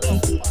 dubwise,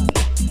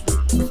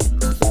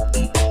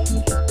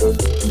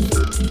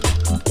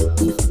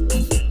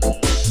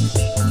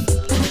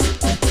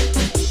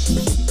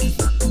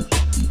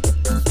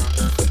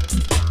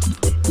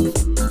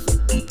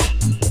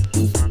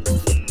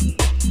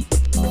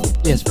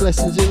 Yes,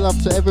 blessings and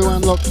love to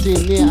everyone locked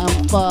in near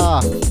and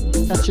far.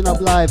 Catching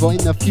up live or in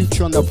the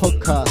future on the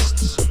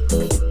podcasts.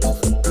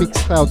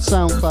 Mixcloud,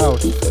 Soundcloud,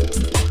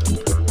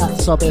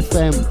 @ Sub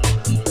FM,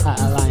 @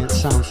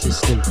 Alliance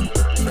Soundsystem.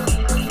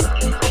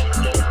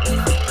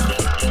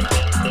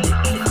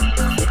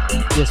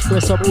 Yes,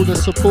 press up all the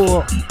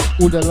support,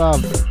 all the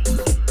love,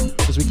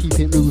 as we keep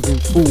it moving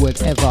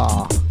forward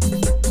ever.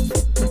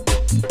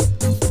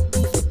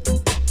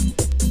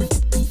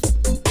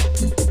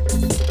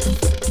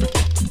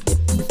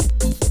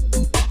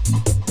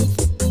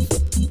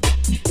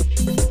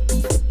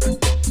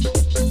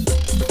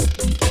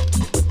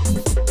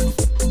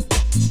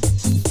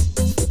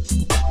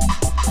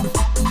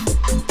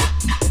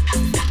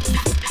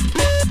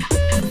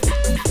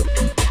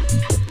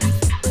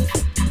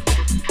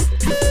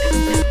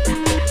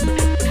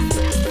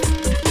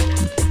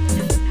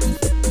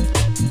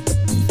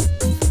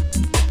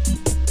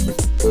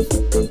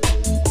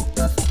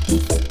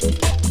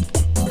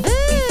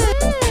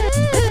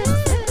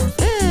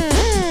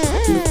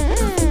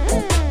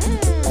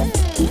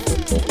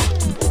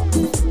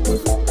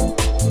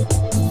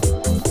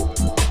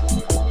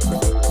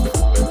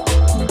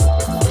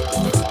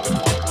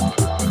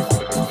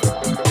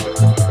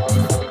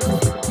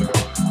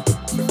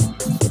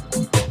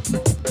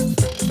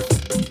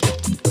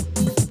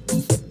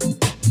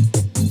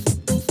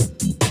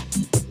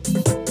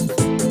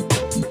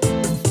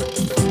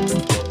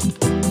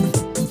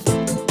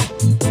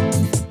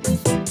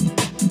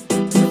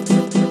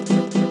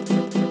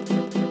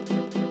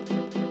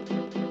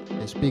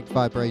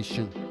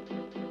 vibration.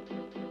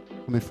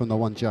 Coming from the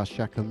One Just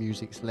Shaka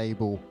Music's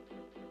label.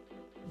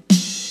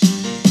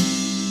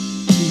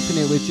 Keeping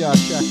it with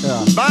Just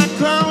Shaka.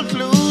 Background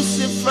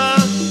Lucifer.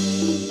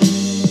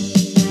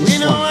 We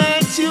know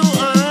what you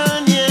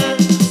on, yeah.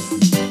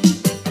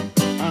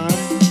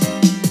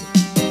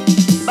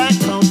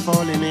 Background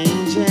Falling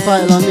Angel.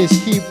 Title on this,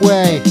 Keep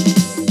Way.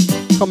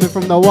 Coming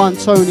from the one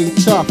Tony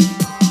Tough.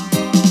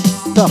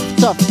 Tough.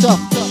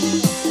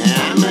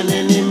 I'm an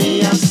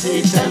enemy of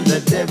Satan, the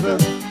devil.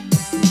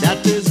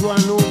 That is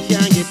one who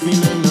can't get me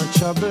in no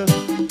trouble.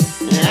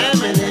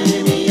 I'm an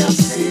enemy of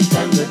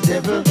Satan, the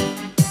devil.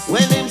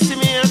 When him see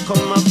me, I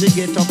come up to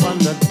get up on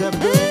the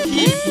double.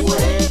 Keep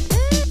way,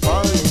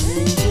 falling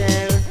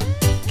angel.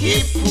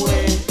 Keep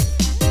way,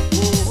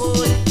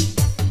 oh,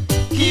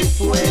 keep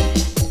way.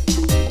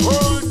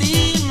 Old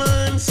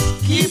demons,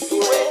 keep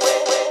way.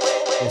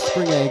 Yes,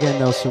 bring it again,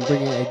 Nelson,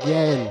 bring it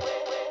again.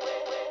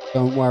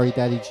 Don't worry,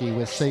 Daddy G,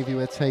 we'll save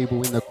you a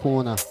table in the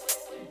corner.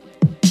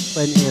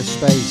 Plenty of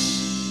space.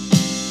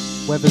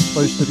 Weather's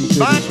supposed to be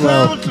good as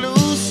well.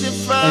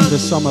 Lucifer. End the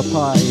summer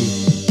party.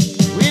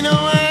 We know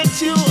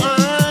what you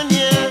on,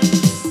 yeah.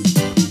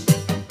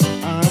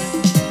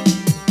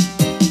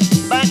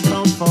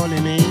 Background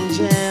Falling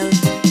Angel.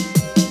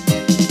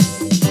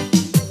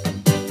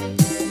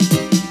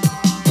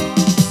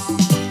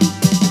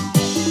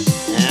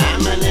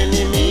 I'm an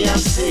enemy of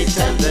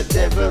Satan, the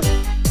devil.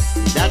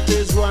 That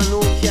is one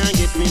who can't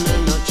get me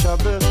in no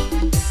trouble.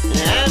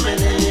 I'm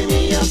an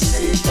enemy of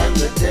Satan,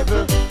 the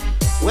devil.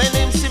 When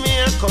him see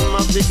me, I come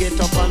up to get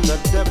up on the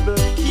double.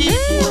 Keep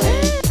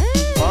way,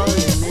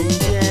 falling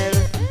angel.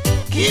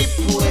 Keep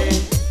way,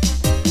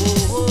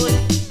 oh,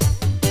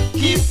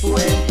 keep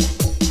way.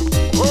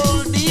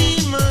 Old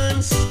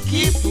demons,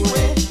 keep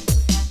way.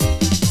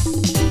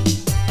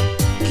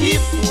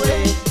 Keep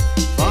way,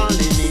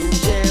 falling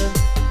angel.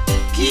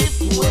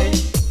 Keep way.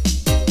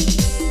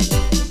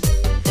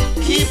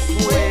 Keep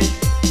way,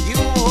 you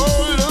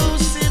old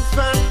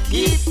Lucifer,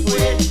 keep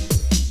way.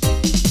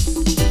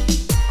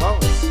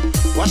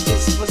 What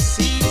is for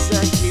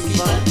Caesar, give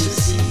unto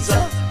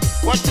Caesar.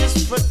 What is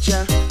for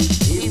Jah,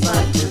 give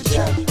unto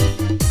Jah.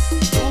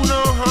 Do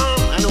no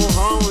harm, and no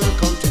harm will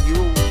come to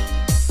you.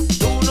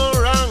 Do no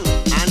wrong,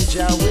 and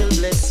Jah will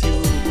bless you.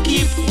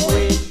 Keep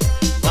way,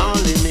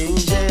 fallen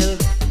angel.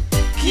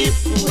 Keep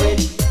way.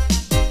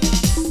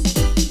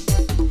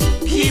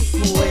 Keep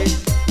way,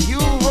 you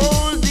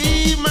old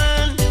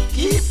demon.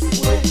 Keep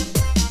way.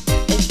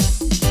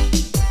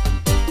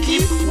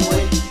 Keep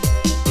way,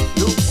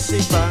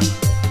 Lucifer.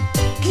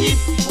 Keep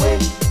way.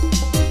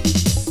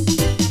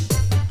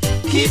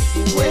 Keep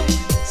way,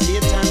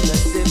 Satan the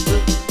devil.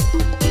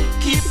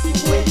 Keep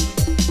way.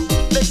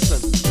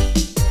 Listen,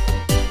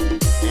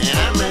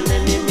 I'm an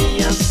enemy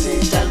of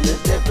Satan the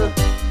devil.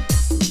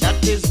 That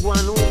is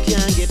one who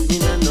can't get me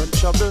in no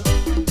trouble.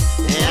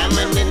 I'm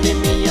an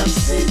enemy of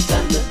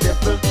Satan the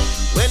devil.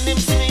 When him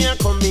see me, I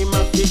come in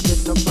my feet,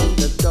 get up on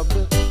the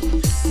double.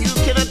 You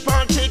cannot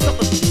partake of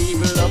a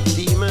table of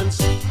demons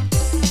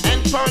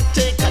and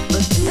partake at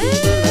the table of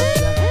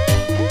Jah.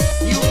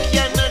 You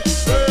cannot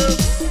serve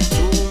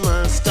two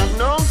masters,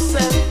 no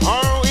self,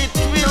 or it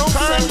will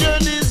cause your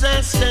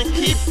disaster.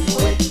 Keep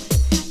way,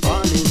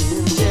 falling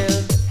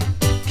angel.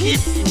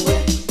 Keep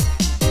way,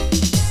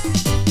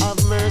 have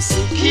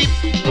mercy. Keep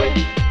way,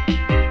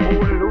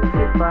 oh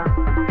Lucifer.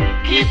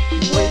 Keep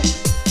way.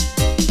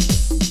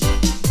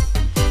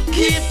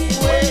 Keep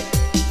way,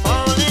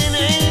 fallen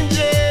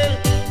angel.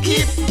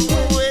 Keep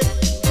way,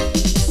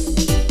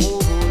 oh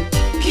boy.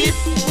 Keep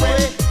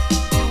way,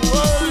 you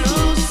old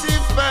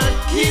Lucifer.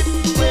 Keep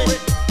way.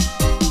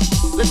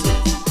 Listen,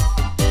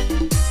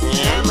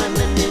 I'm an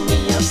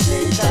enemy of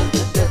Satan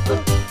the devil.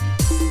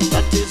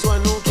 That is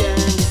one who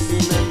can't be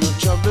in no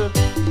trouble.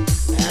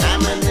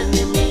 I'm an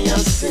enemy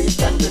of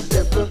Satan the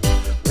devil.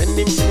 When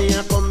him see me,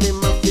 I come in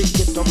my feet,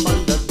 get up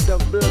on the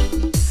double.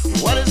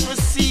 What is for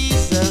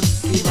Caesar,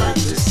 give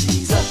unto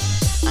Caesar.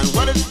 And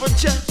what is for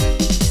Jah,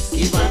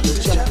 give unto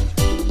Jah.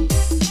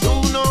 Do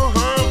no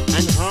harm,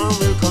 and harm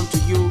will come to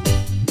you.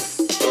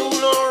 Do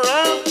no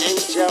wrong, and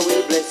Jah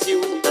will bless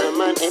you. I'm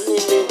an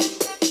enemy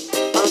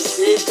of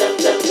Satan.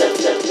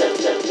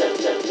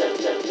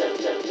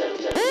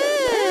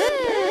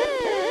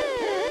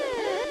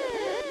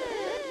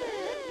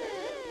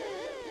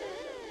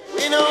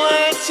 We know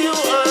what you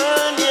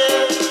on,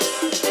 yeah.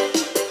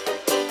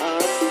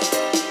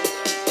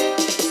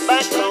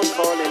 Background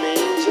Falling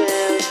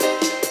angel.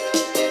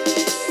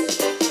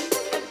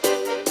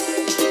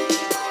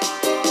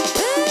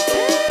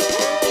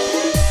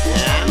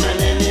 I'm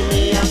an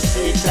enemy of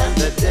Satan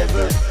the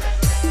devil.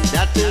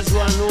 That is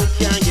one who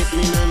can't get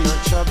me in no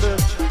trouble.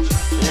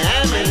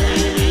 I'm an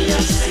enemy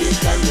of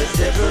Satan the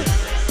devil.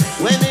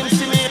 When him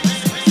see me,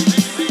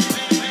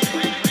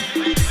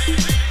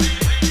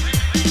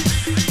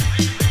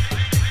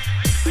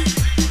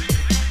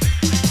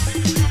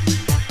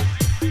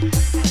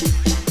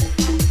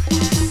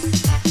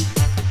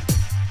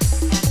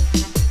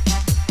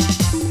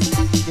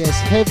 Yes,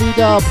 heavy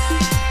dub.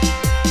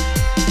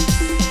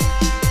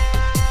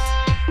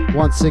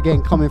 Once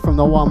again, coming from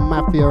the One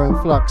Mafia and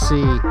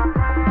Fluxy.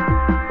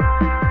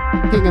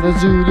 King of the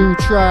Zulu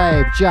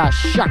tribe, Josh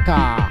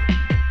Shaka.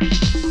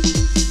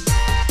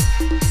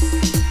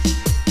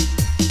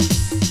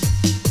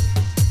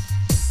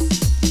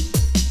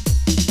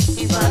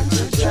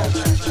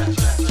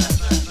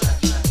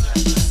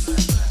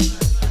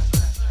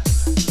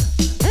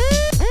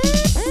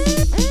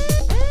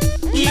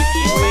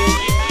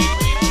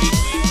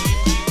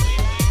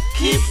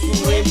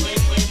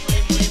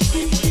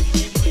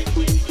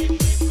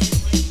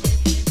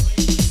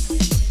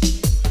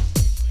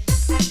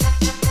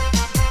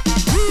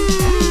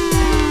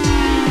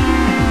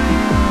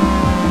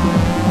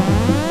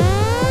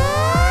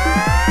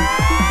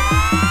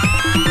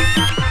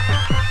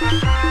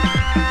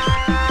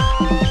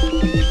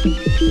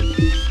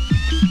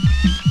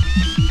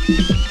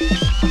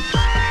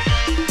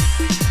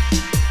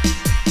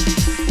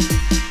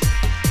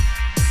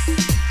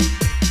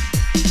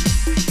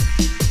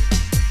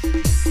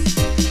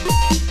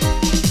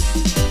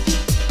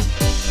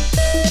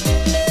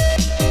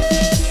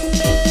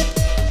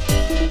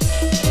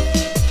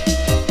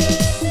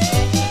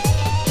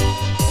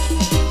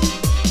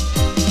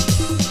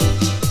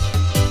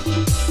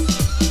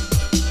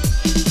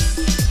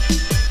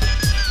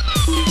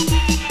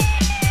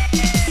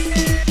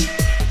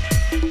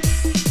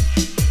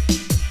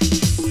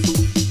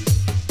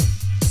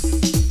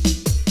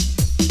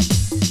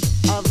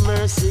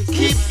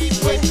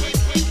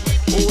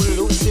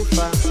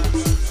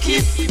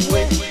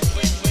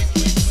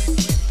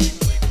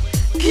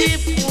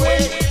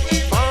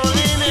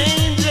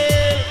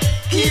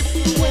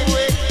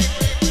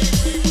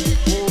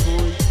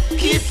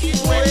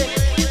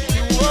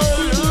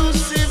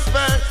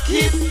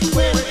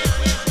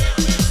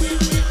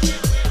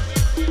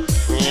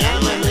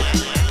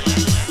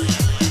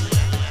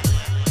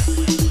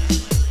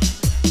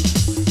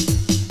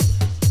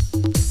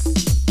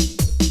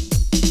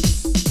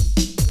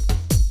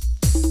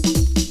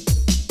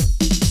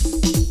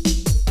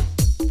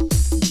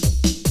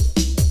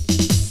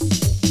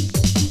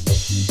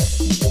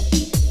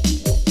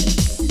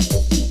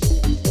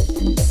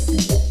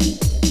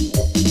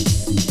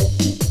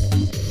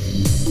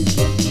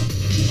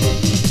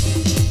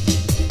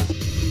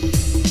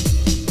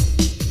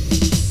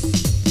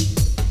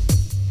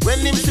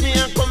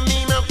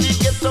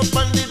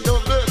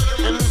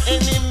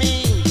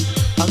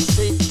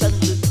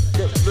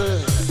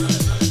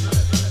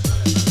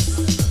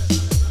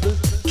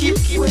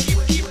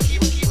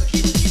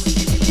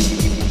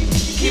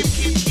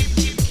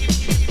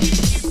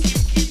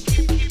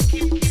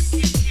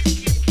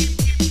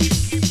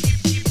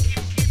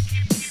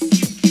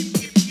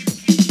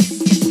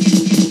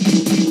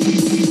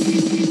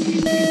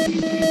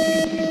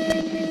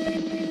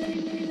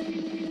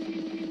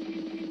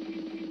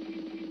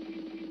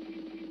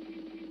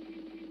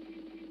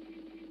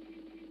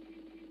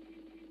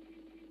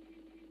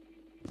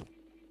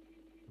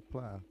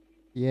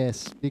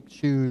 Yes, big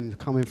tune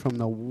coming from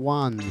the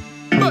One.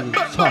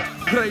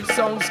 Tough. Great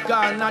sound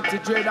skull, not to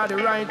dread of the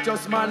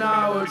righteous man,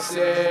 I would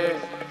say.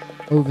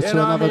 Over to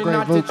another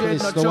great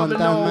vocalist, the One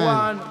Down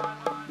Man.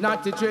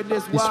 Not to tread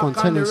this one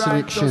tenant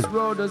selection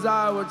out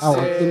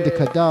of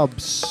Indica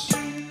Dubs.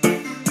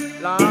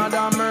 Lord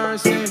of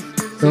mercy.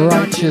 The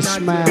Righteous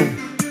Man.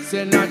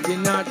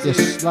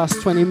 Yes,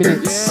 last 20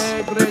 minutes.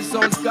 Yeah, great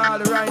sound skull,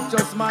 the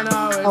righteous man,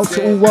 I would out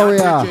say. to all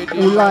warrior,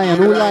 all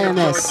lion, all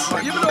lioness.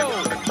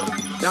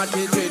 Not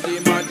to tread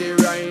him at the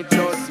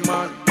righteous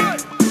man.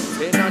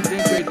 Say not to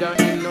tread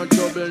him, no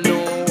trouble no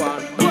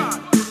one.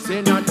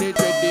 Say not to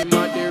tread him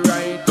at the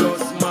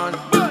righteous man.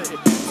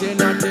 Say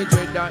not to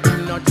tread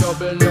him, no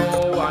trouble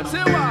no one.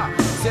 Say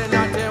what? Say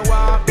not to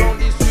walk on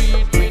the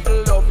street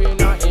with love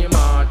in a him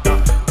heart.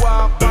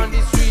 Walk on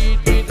the street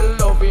with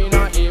love in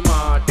a him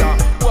heart.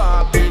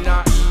 Walk in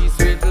a east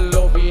with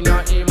love in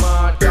a him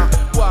heart.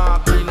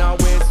 Walk in a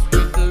west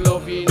with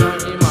love in a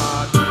him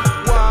heart.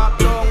 Walk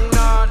down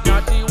north,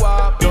 not the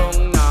walk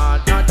down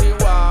north, not the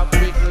walk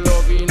with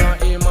love in a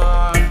him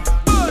heart.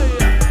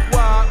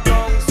 Walk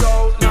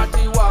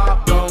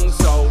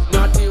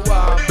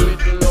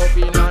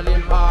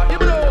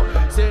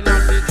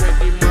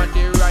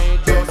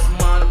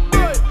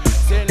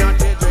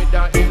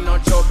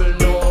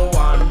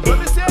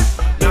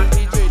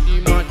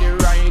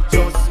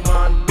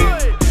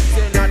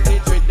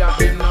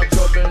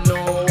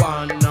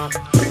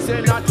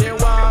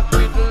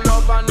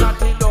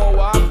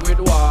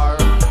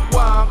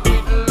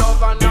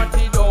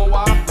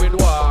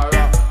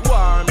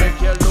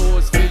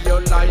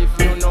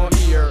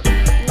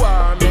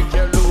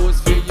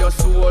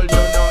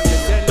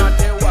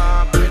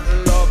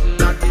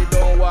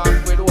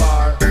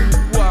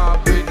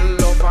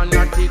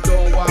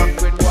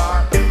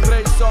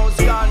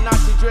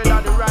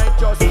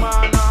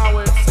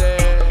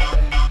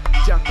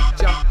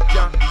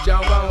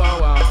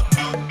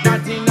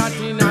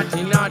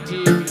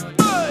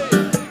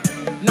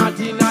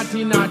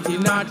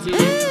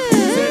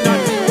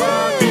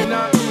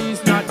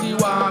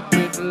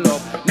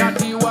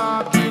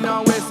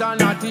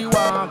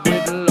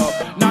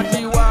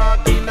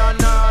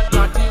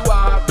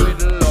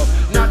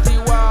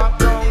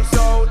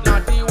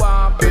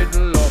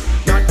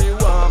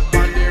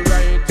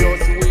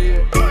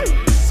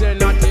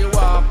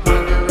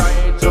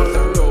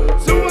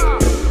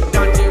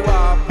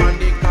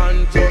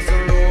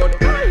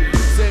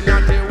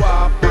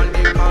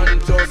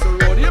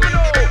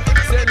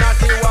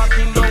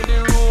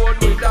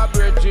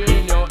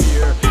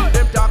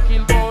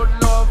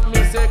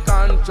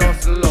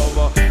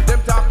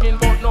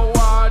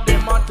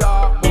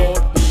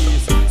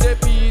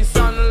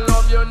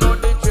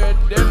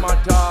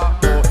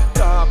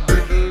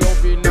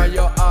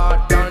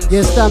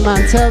understand,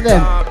 man? Tell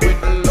them.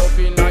 With love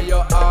in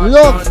your heart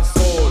Love. and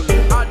soul.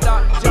 And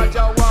that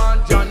Jaja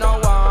want, Jah no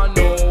want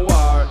no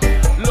war.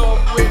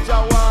 Love with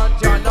Jah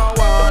want, Jah no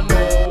want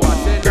no war.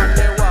 Say that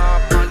they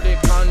walk on the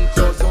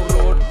conscious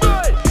road.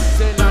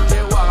 Say that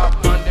they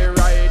walk on the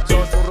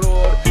righteous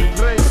road.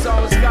 Grace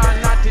house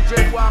gone, not the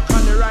dread walk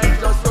on the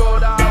righteous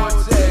road. I would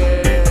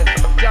say,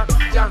 Jah,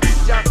 Jah,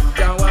 Jah,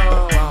 Jah,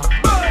 wah, wah,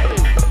 wah.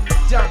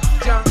 Jah,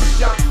 Jah,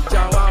 Jah,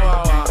 Jah, wah,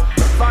 wah, wah.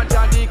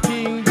 Father the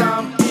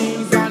kingdom,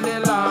 kings and the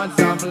lords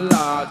of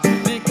lords.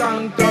 The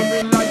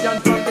conquering lion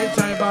from the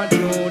tribe of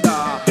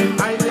Judah.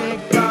 I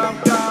lift up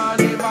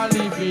God, ever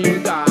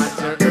living God.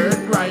 The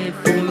earth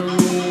rightful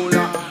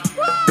ruler.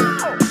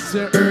 Wow!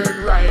 The earth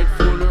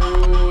rightful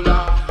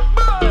ruler.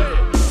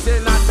 Boy! Say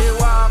not they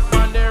walk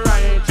on the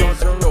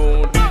righteous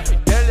road.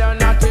 Tell you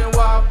not they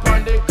walk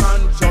on the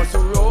conscious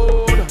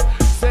road.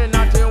 Say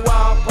not they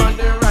walk on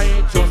the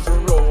righteous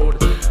road.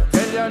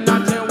 Tell you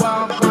not they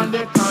walk on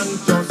the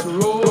conscious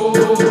road.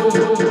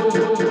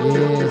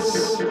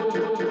 Yes.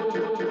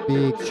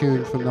 Big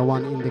tune from the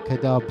one Indica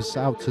Dubs.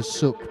 Out to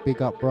Sook.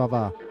 Big up,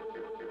 brother.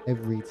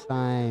 Every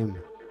time.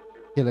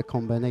 Killer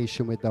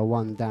combination with the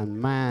one Dan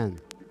Man.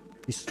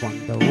 This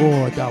one, the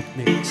raw dub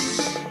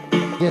mix.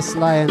 Yes,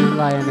 Lion and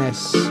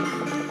Lioness.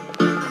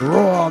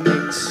 Raw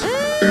mix.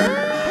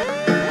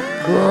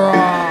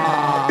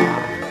 Raw.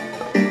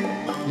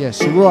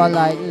 Yes, raw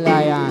like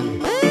lion.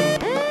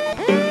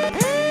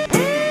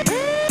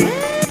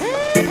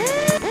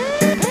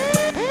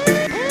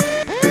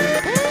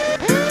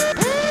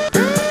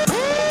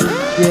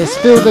 Yes,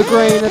 feel the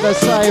grain of the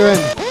siren.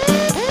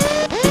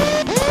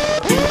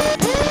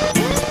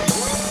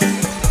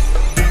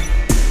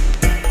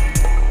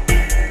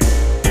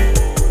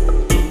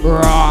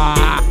 Rah.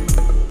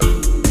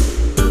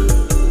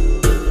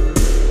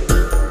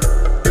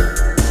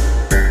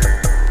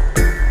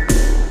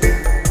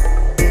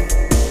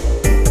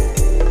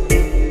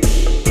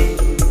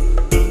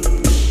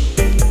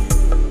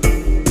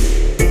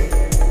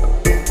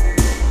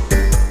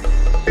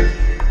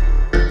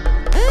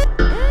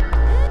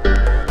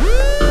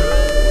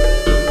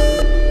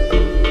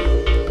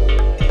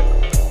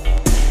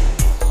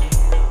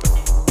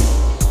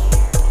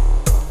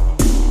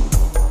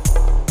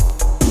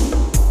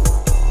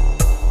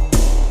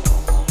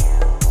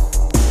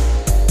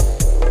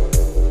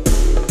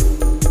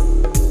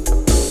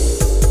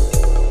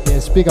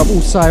 Big up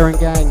all Siren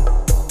Gang.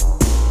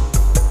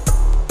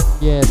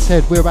 Yeah,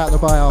 Ted, we're about to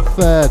buy our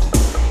third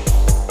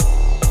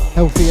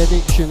healthy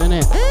addiction,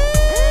 innit?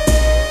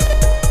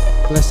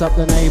 Bless up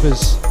the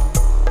neighbours.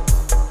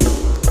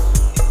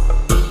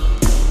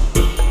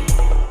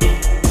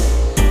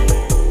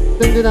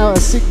 Sending out a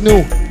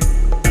signal,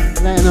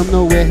 letting them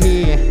know we're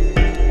here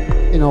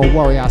in our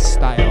warrior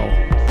style.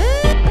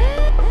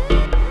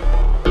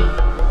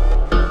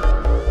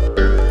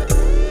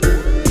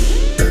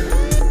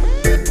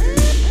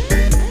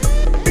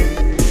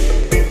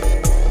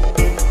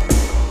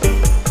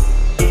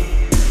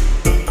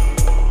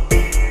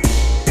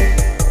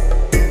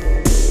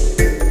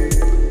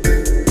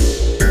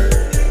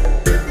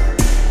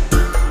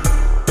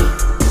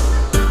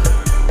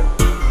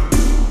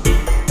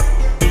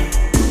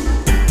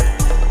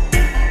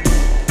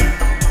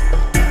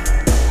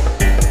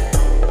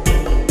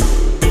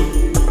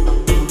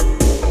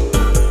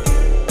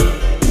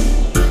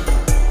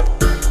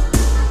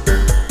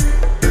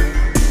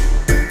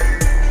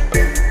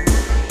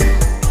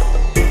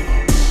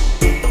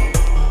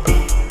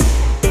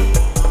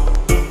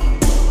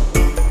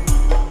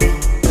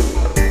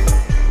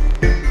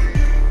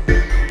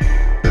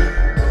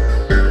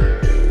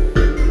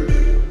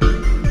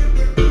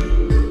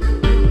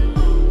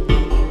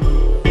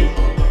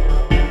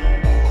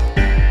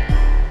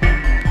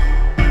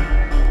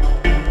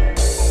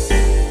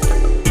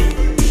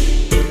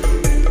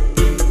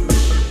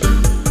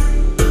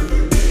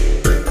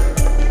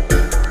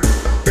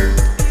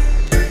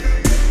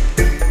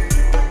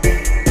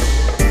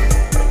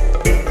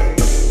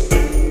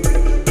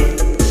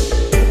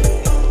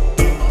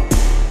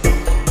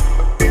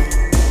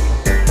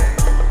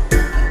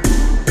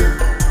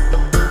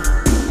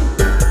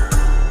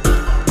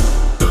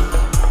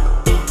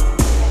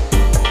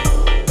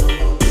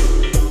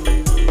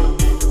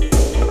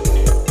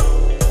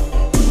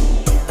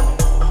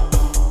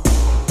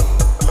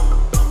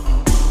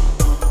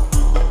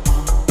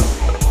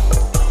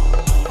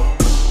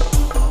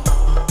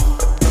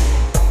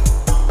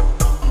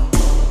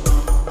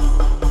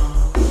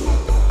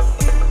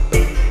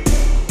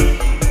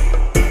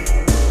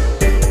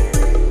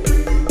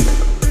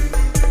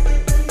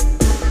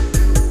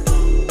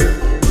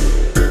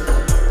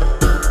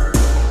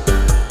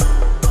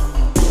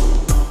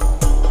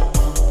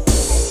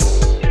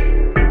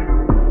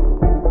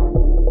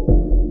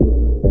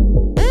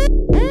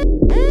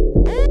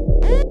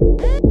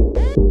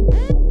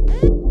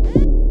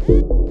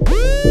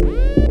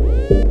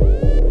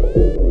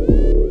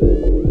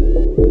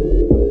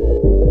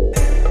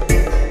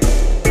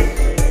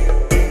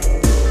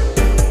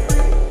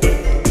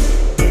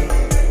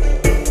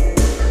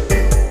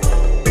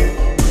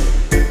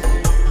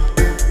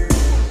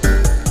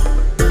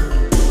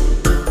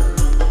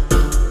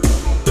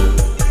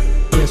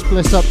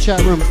 Bless up chat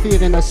room,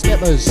 feeling the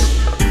steppers.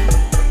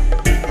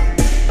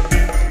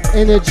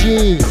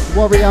 Energy,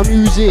 warrior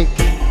music.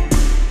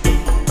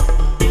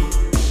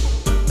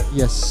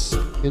 Yes,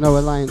 you know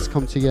Alliance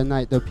come to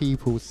unite the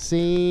people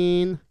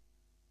scene.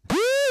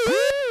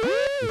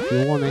 If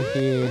you want to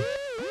hear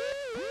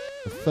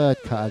the third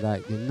cut of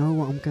that, you know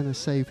what I'm going to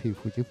say,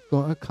 people. You've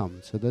got to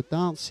come to the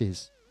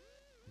dances.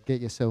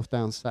 Get yourself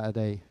down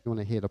Saturday. You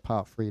want to hear the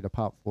part 3, the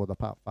part 4, the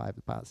part 5,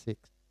 the part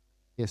 6.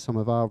 Hear some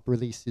of our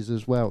releases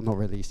as well. Not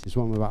releases,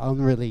 one of our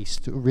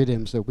unreleased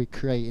rhythms that we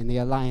create in the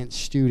Alliance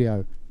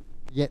studio.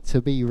 Yet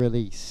to be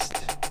released.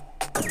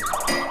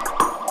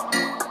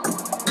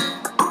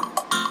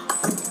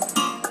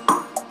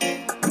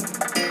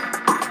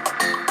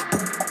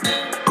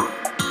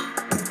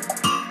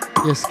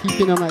 Yes,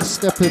 keeping on that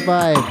stepper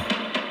vibe.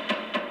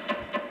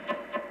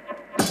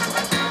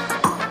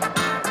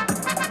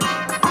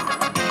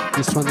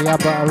 This one, the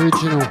ABBA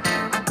original.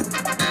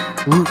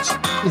 Roots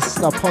is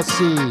the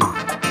posse.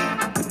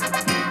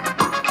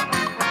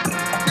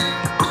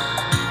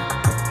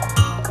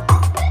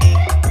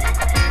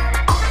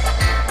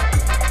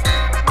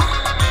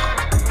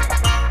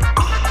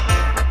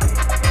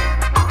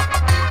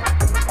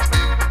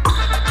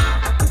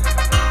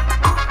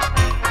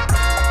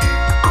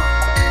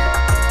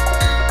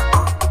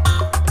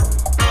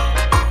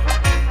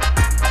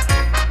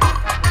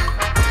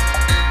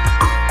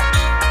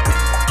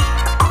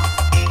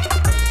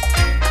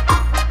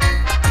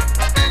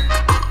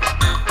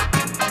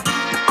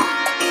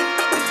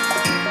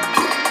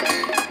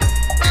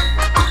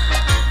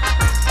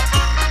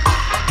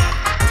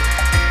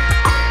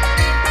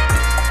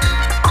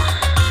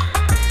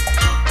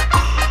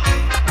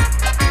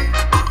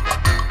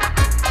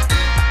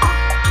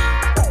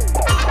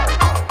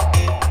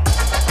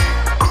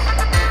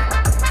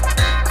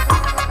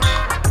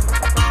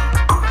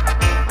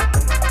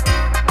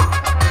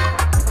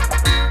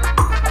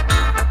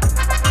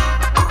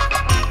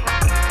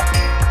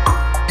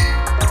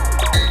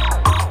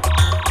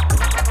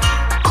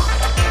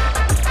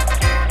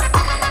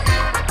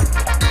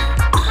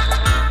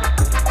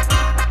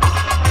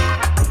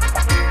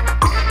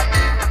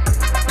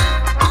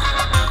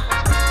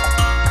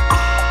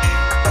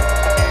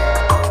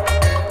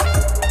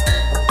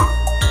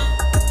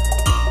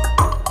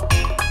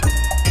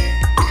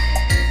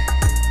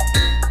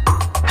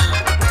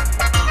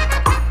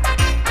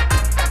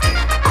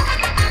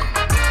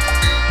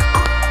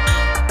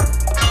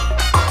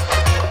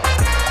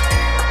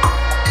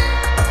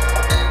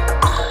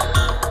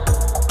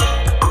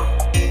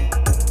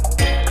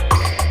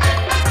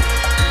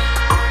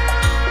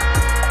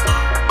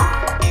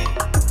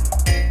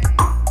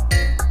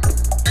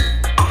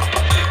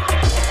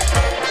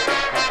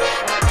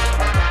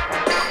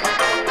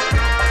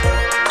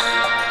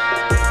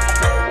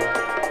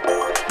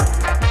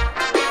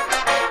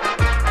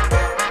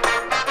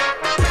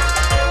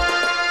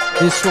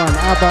 This one,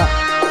 ABBA.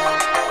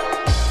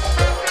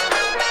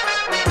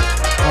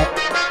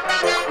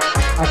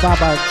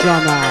 ABBA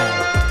Johnny.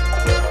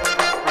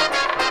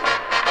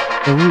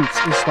 The Roots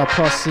is the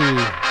posse.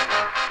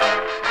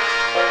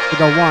 With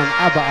the one,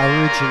 ABBA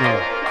original.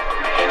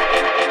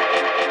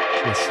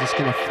 Yes, just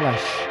gonna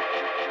flash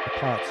the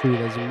part 2.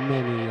 There's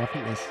many, I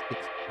think there's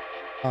 6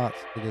 parts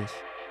to this.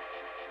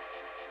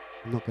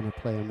 I'm not gonna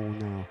play them all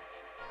now.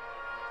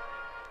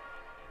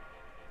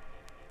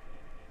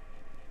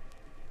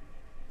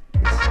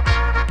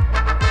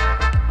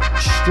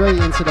 Straight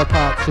into the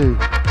part 2.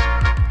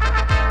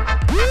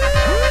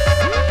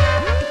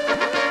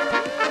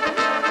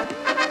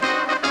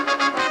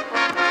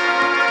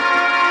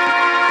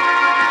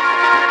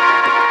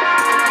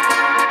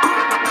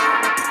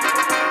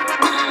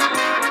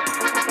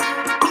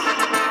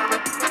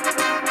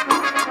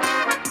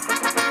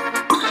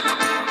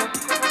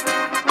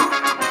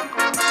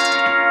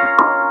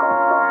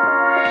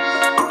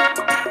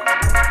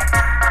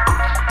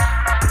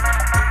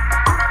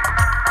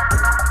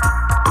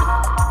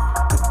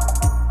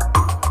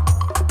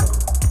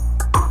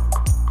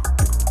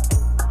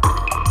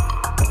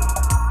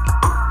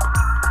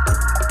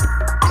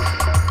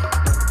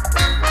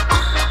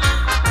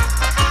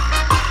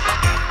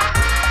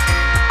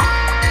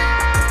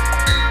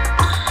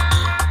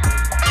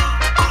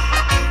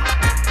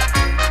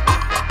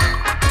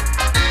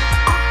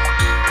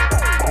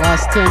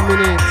 Last 10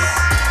 minutes.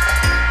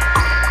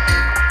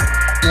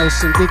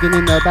 Nelson digging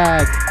in the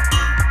bag.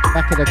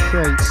 Back of the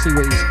crate, see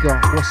what he's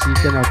got. What's he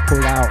gonna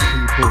pull out,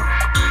 people?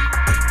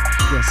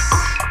 Yes.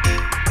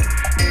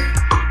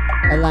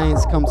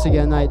 Alliance come to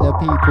unite the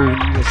people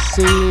in the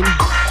scene.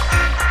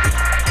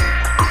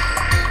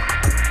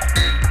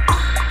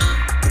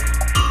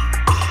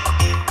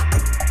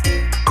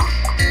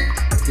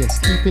 Yes,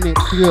 keeping it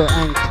pure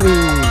and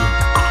clean.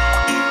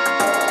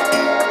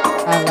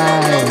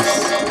 Allies.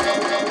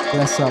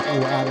 Bless up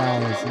all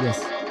allies, yes.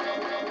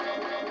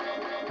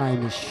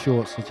 Time is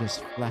short, so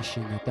just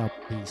flashing the dub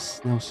piece.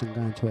 Nelson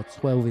going to a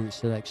 12-inch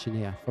selection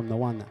here from the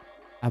one,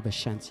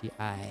 Abashanti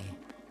Eye.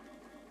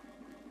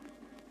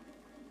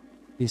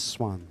 This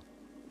one.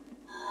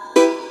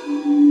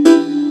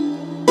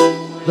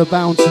 the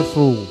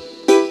Bountiful.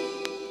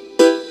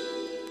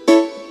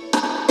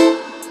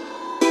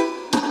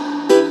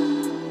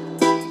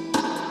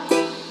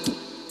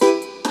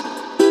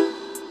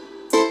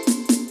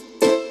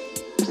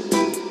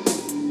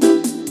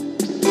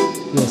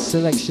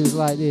 Selections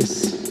like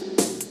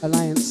this,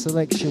 Alliance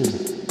Selection.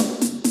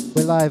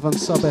 We're live on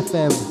Sub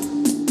FM.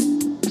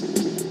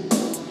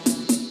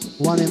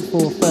 1 in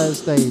 4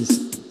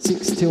 Thursdays,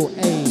 6 till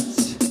 8.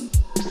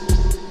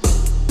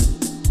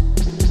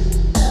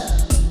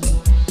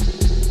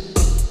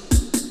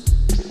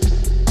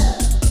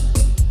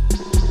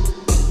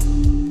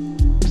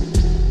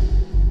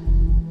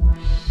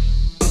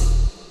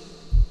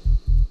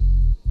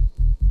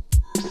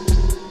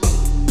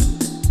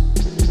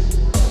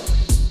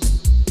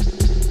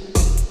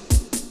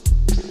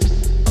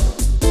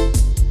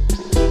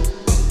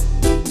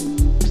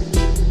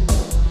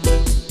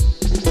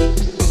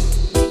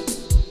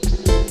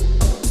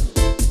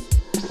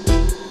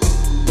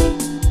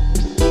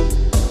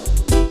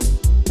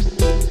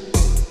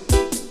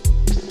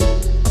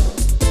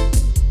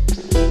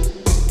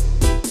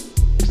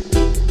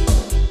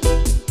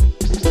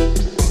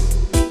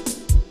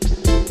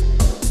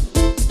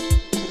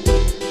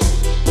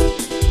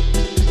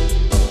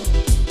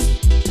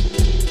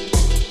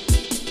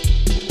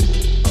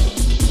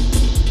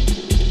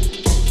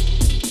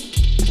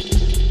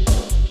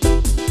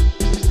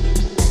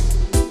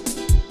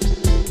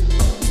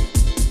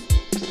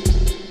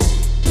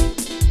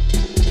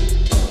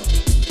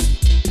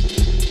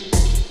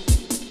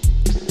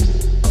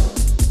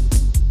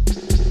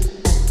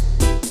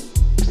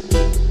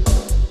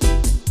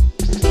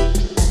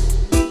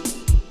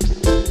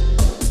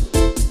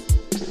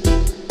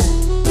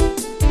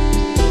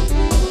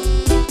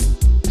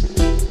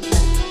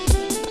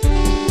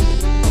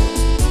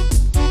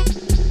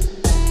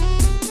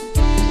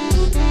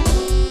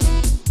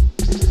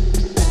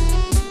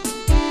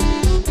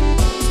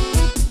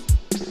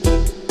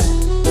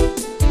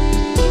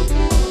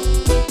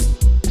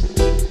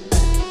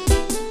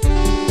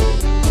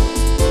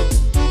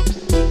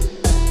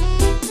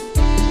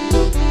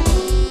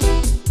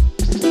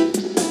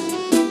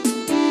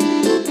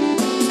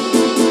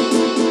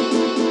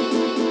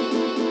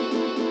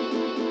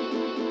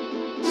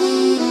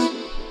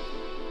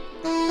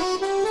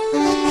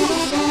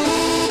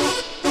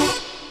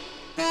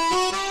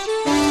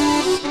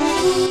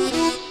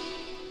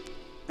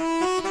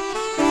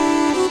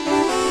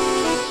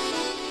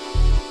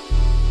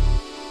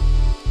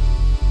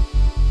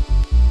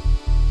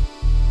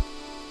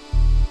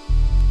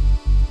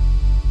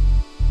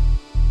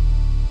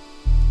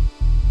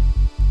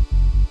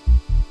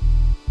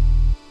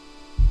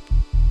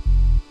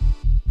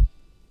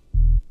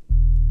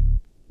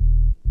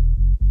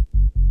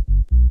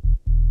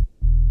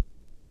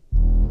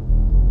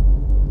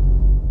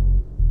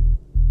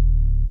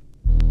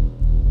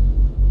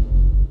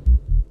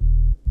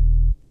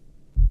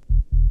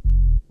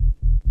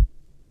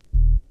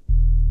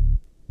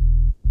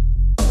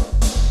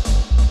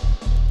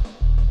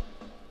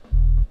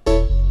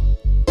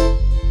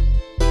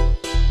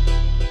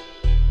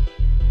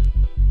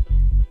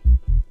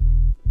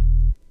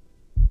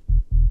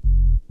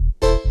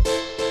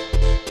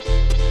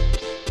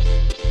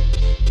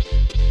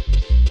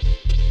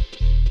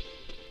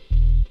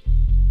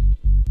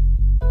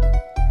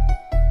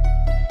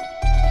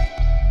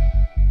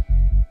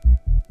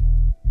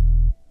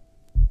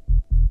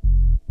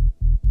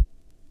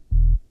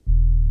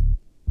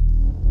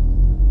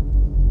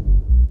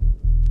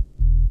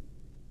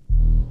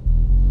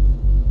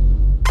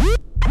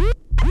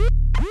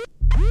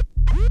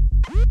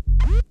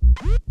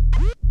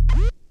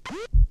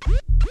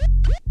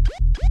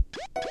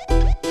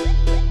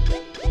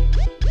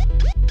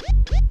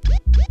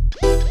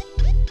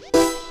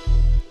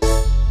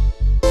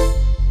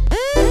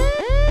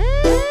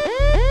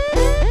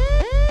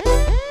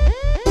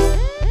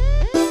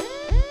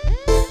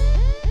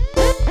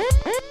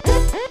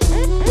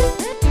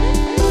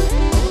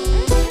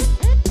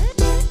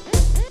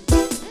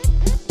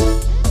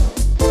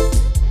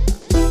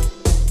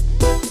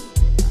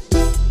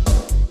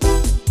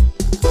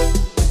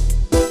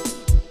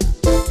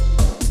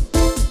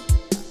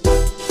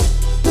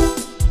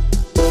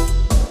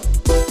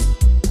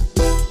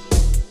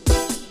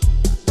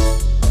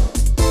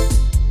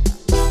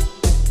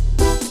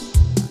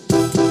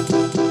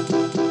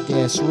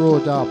 Raw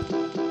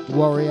Dub,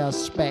 Warrior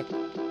Spec.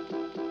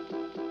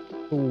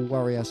 Oh,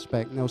 Warrior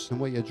Spec. Nelson,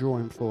 what you're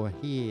drawing for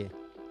here?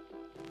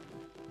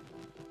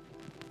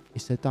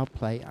 It's a dub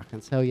plate, I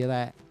can tell you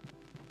that.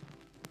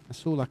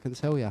 That's all I can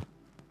tell you.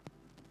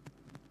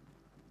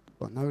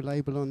 Got no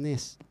label on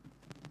this.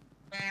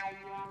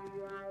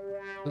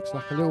 Looks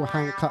like a little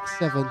hand cut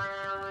 7.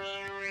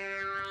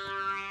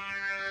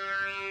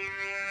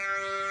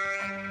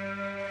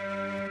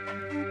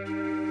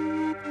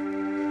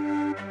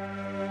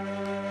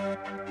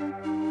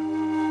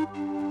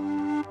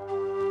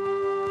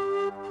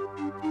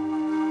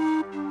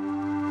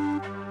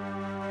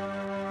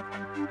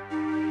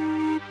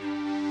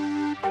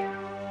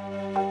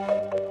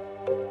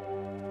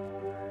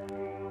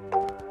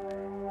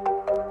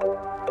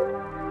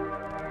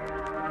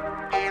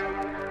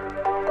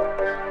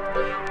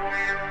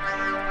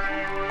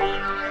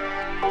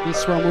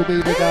 This one will be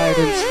the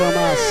guidance from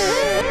us.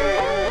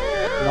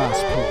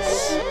 Last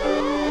piece.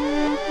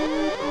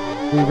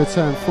 We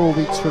return 4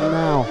 weeks from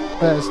now,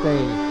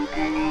 Thursday,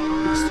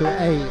 6 to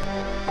 8.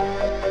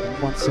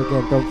 And once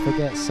again, don't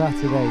forget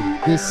Saturday,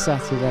 this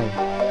Saturday,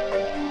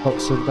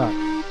 Box and Duck,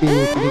 big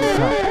link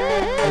up,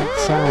 8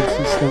 sound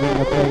system in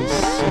the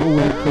place, all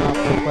linking up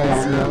to play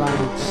on the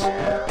Alliance,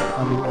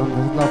 on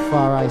the Love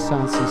Far Eye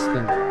sound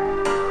system.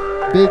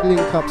 Big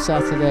link up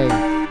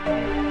Saturday.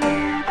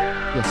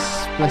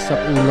 Yes, bless up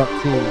all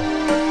locked in,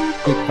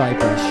 big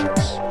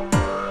vibrations.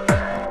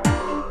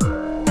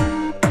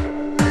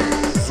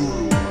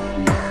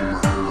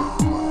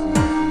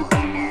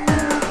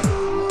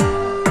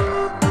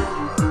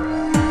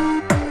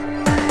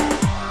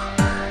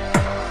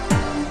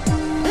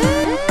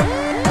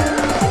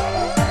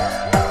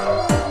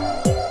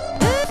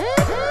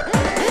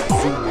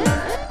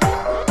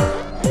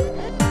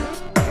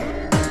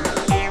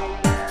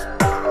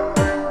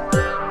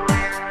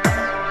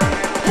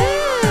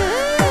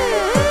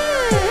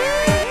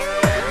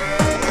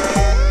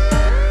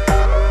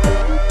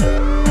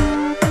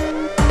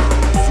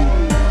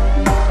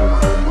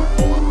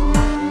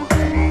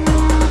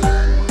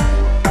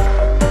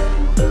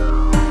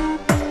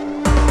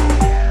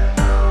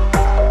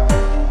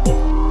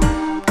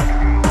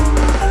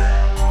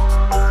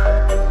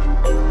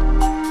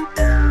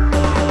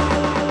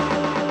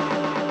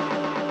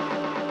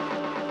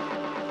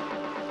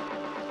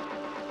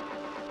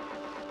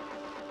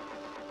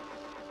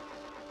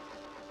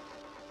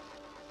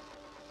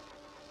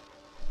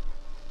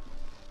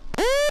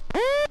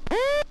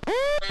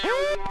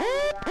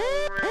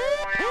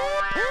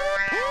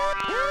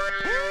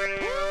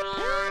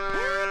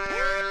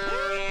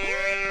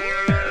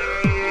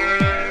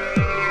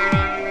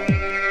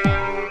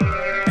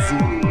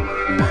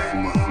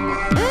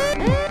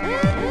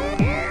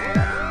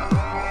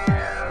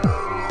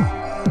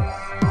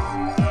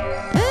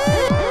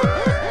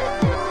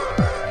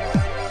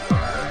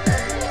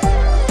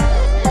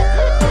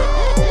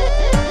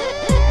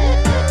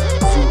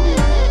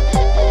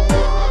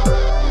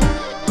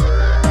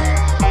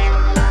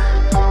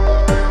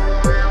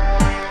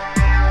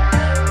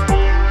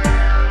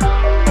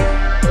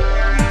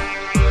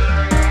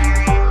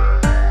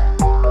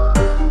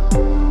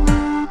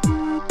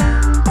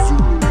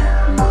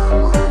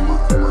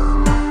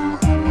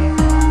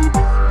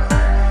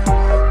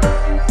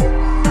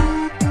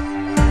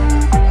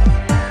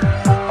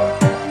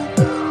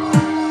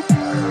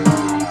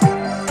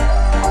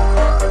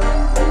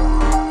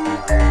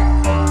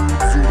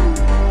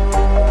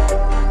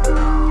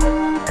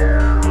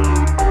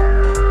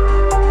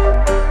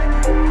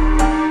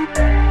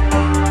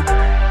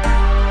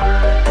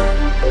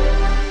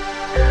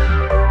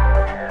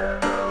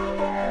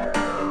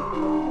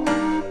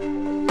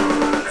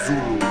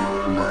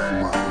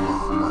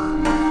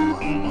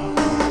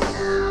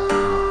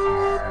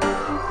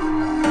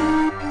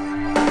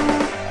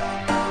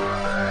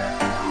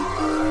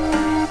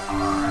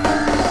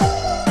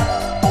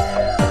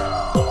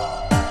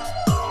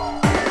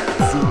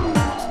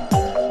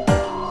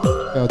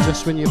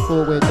 Just when you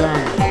thought we're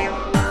done,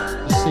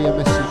 you see a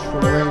message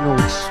from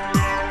Reynolds.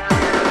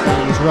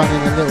 He's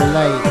running a little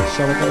late,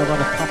 so we're going to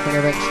run a couple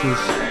of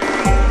extras.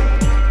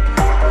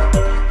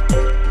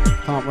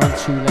 Can't run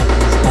too late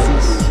these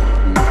days.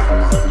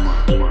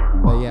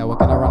 But yeah, we're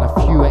going to run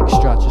a few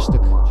extra just to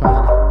try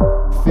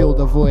and fill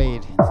the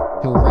void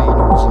till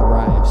Reynolds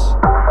arrives.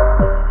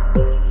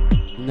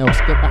 And they'll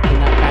get back in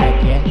that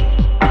bag, yeah?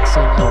 Big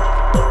Saint help.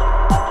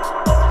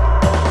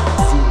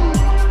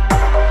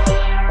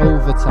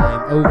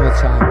 Overtime,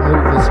 overtime,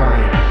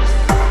 overtime.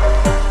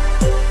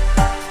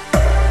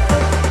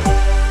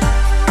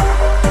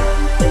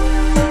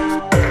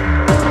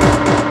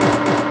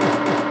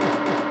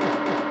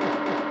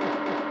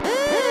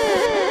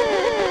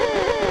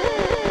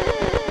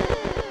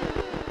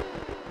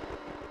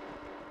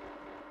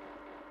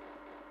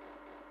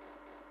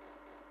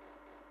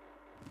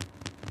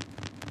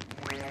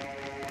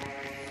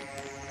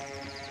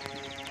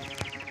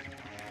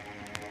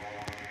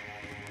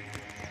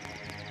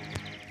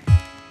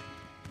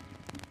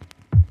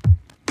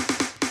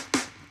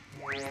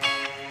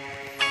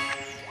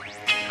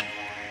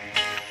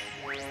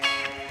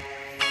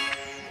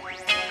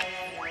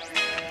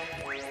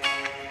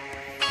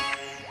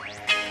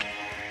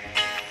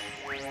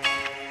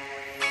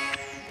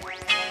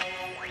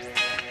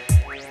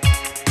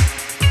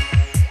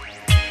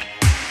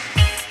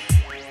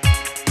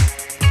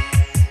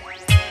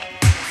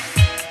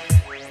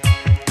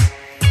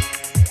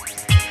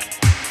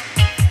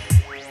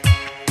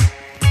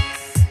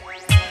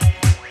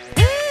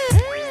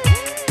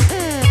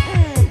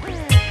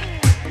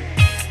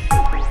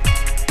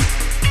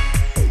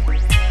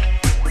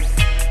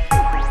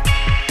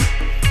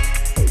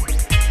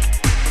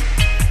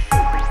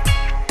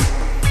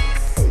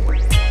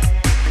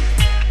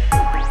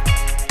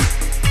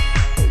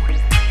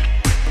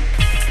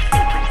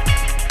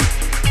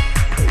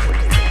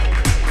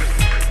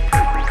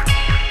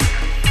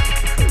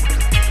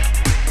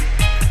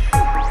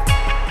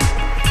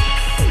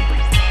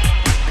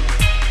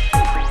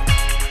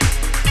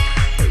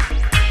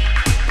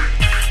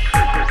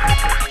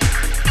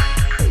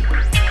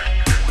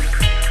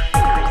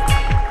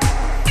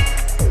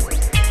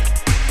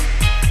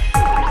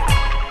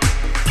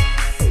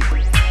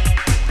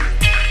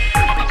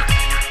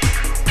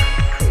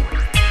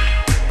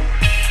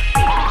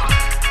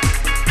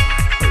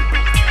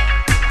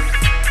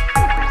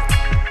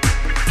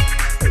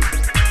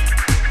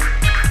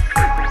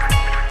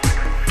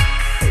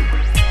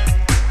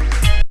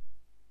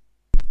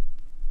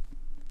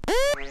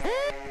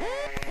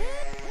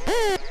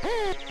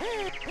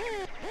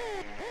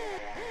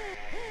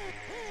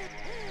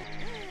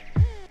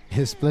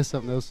 It's Bless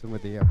Up Nelson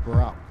with the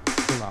abrupt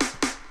pull up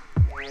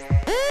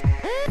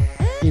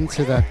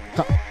into the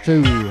cut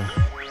 2. I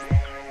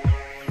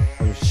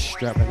was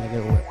strapping a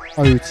little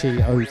OT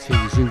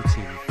Zooty.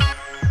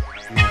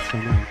 You know what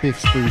I mean?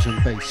 Biff, screws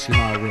and bass, you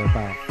know what we're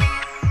about.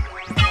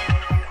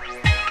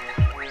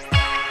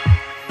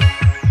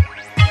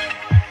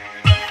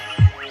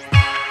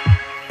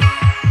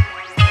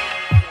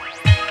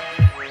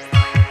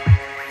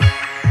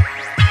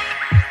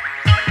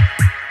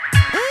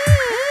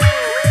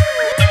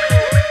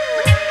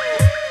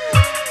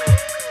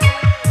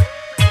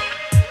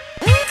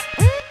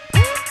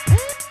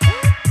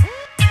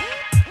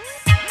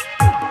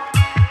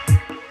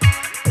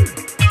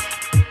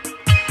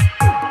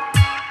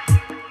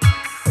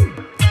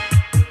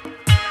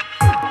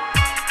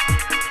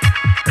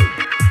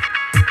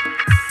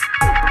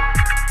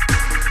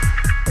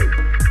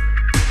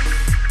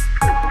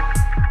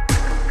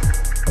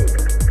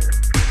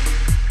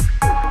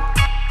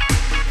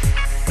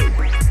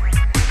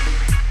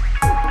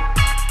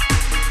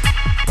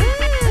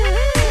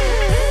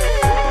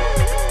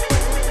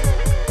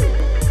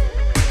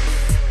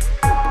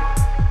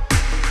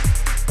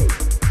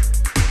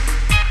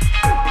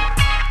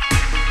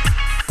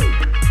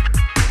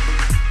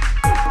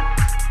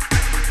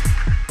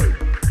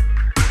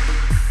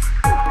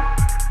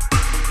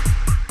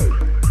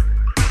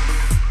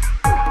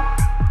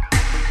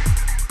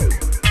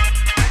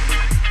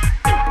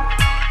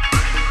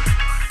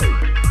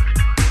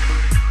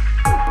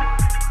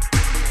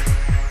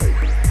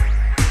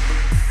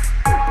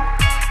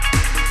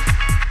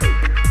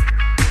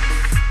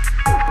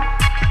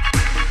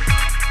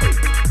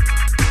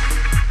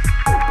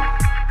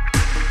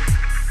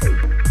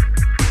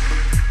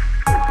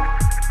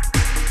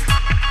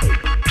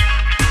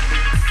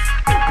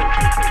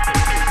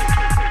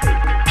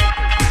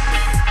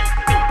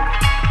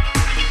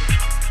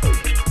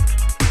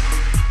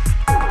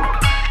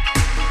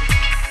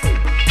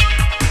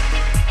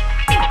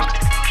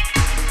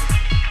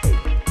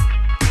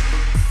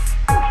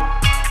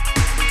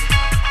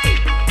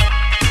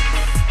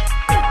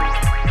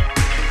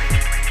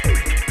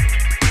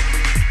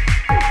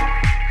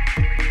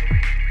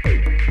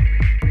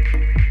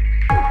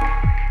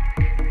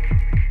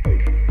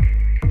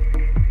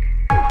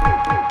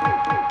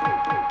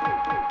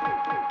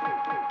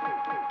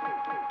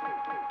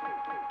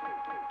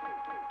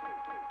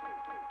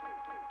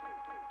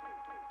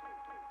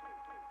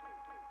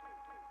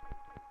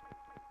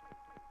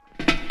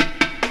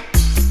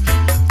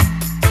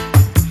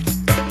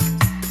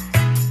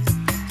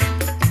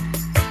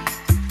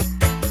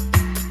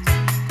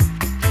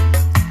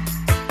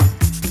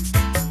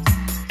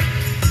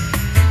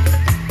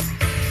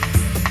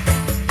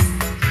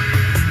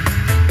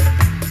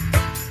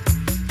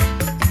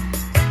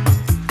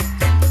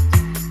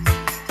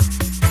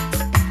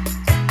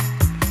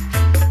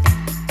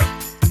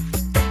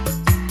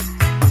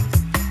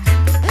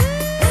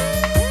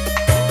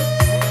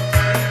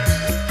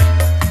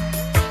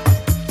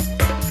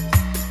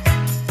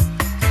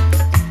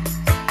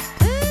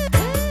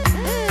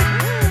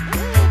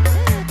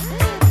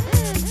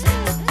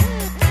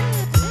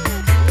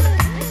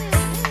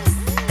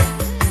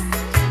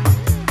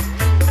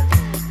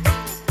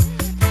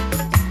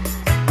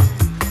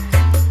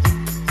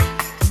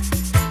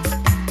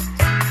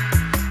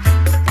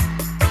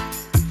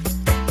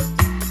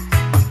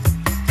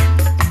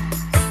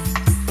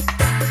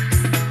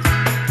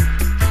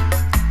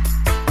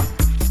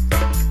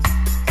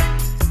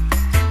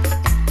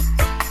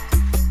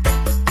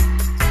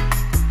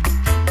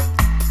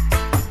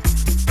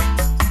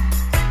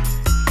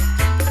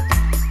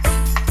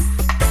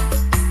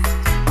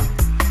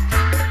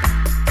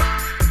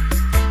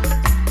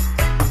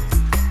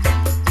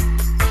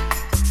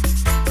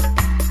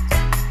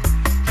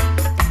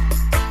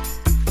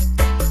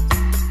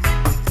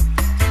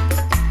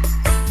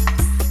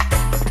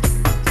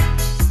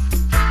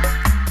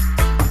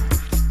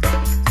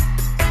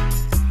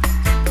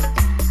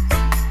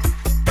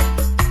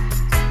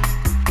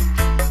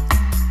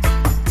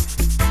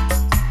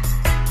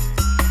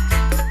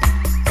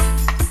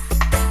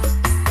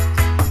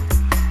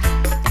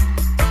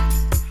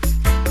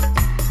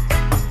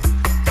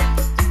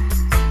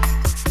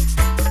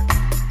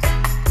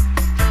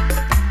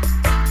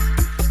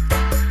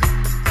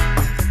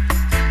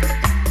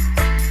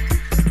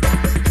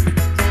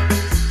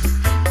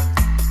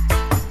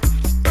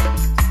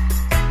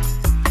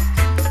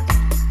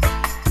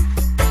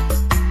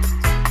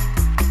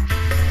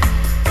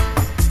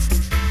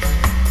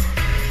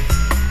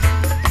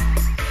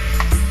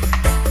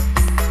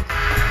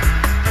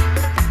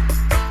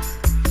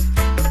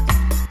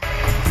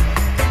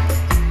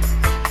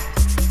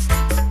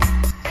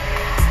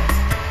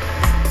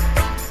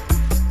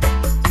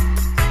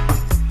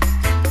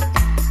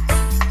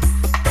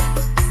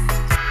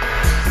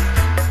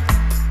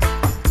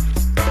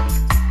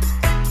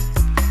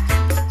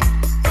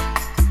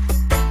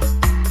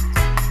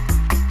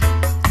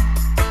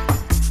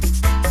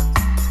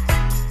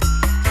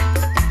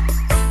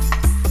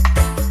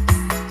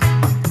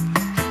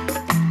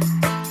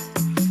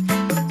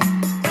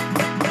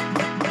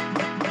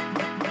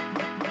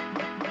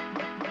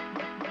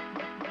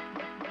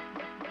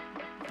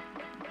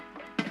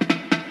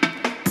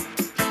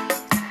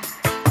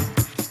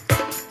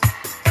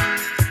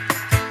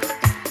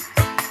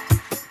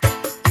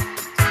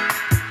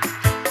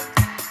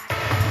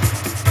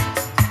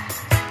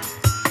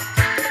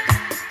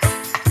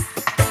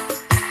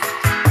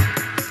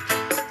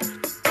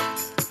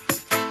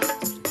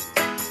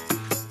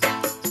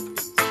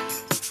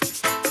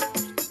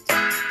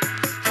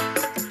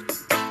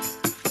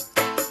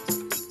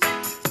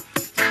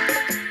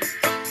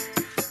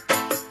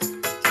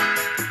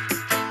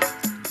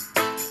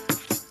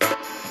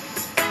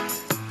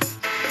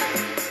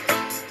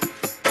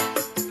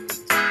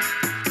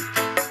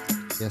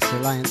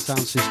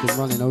 Sound system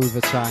running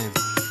overtime.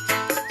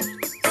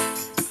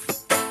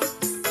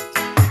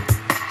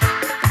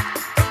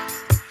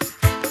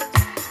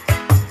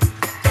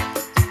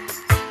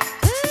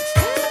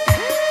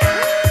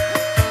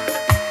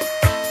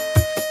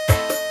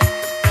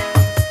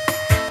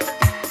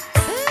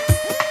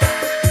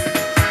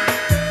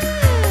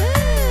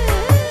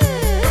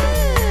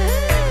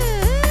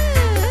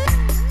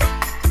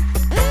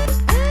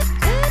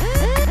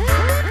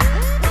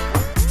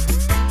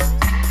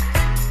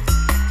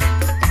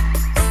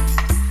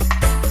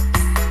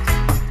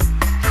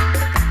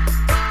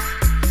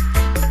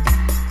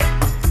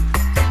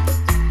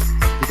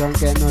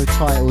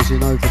 Titles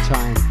in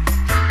overtime.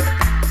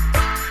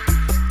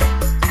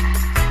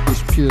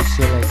 It's pure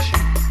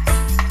selection.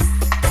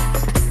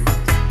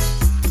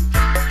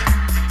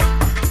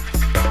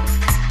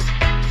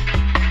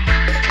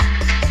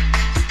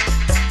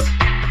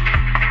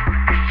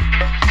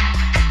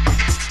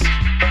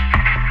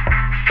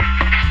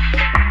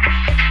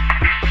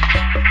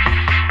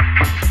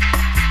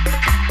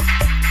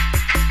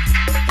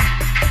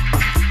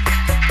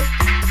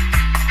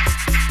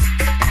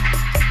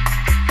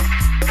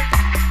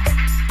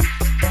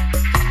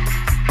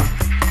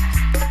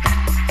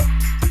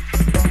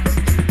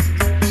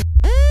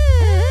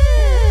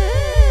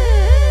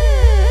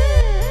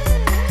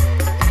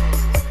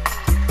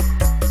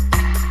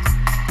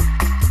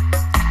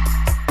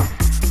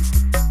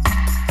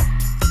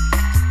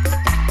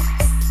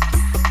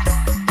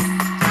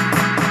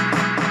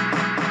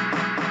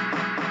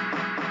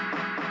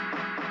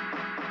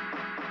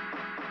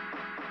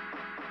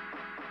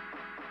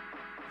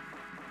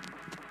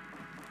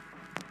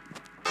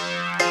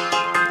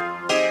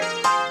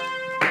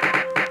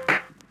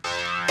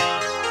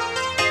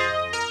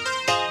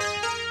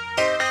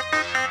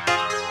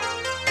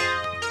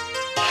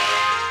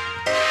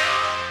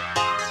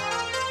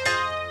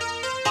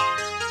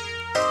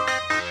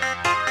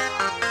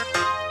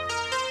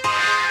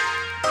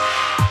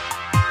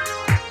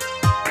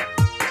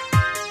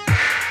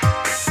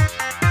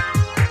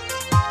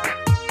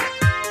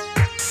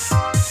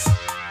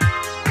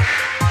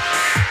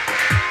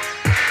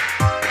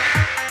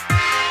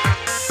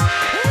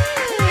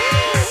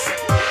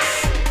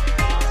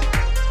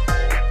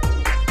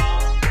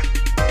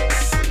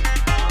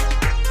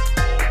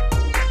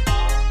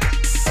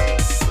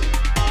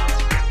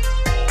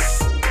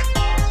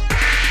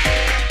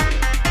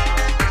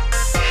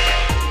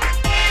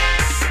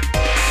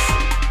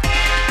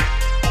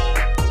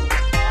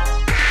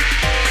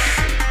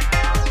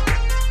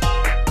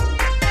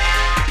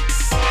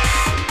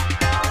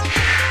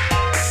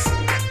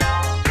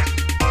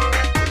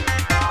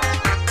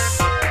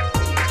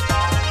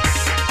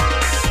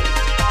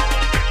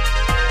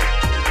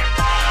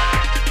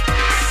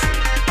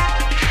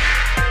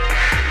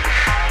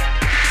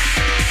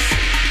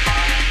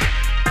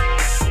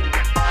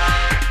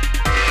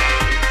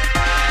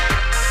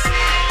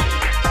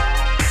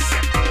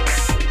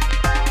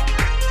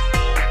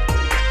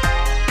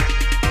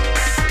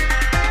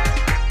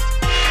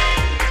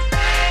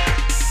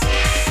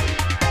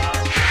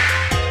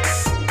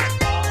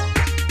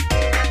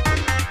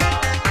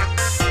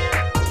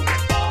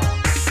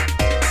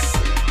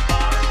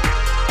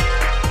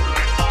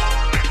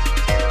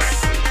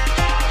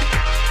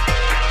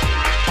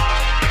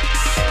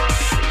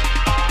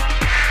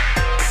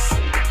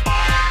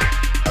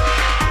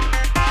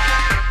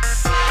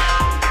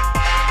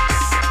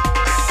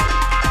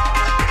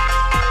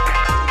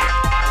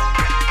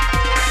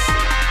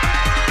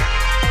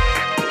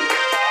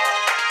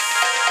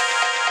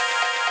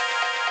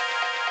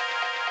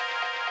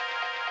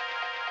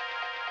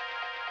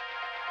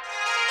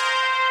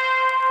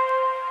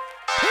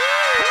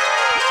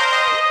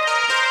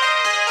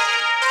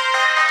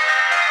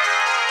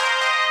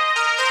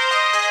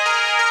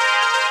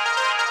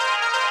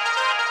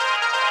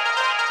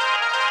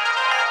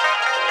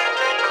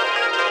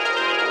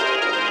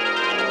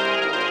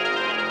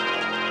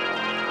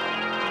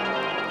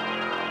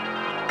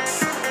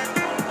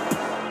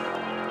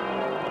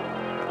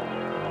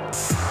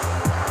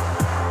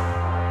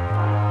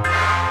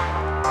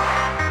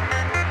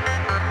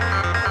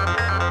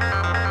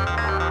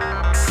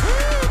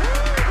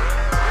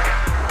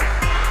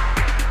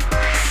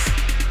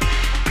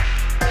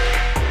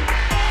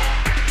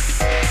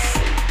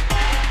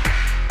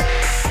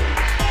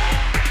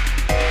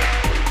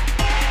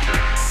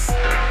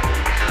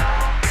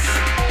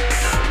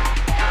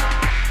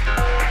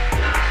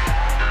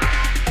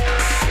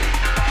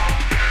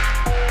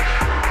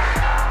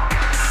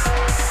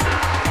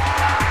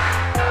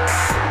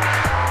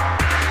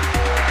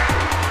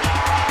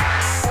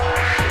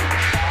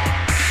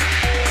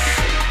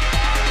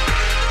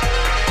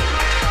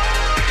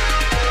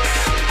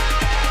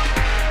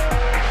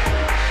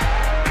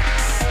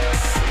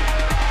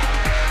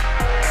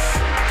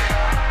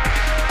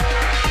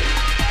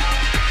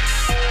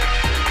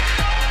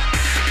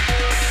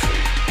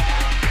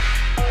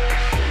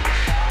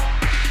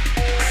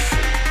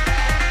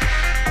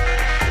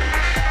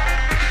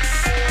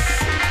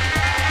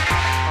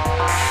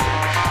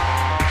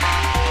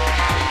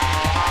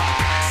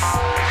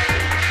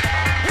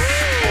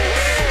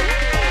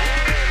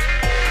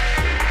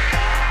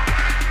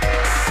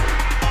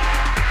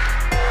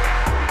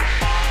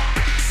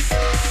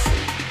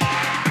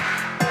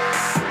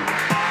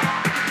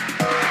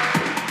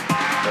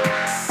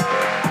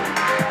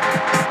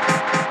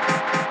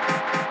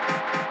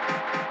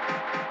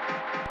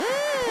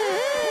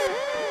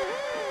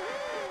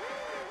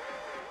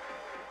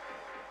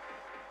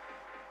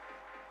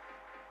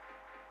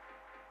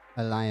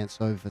 Alliance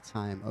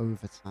overtime.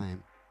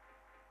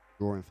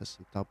 Drawing for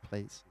some dub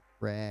plates,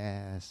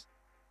 rares.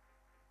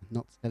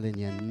 Not telling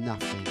you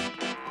nothing.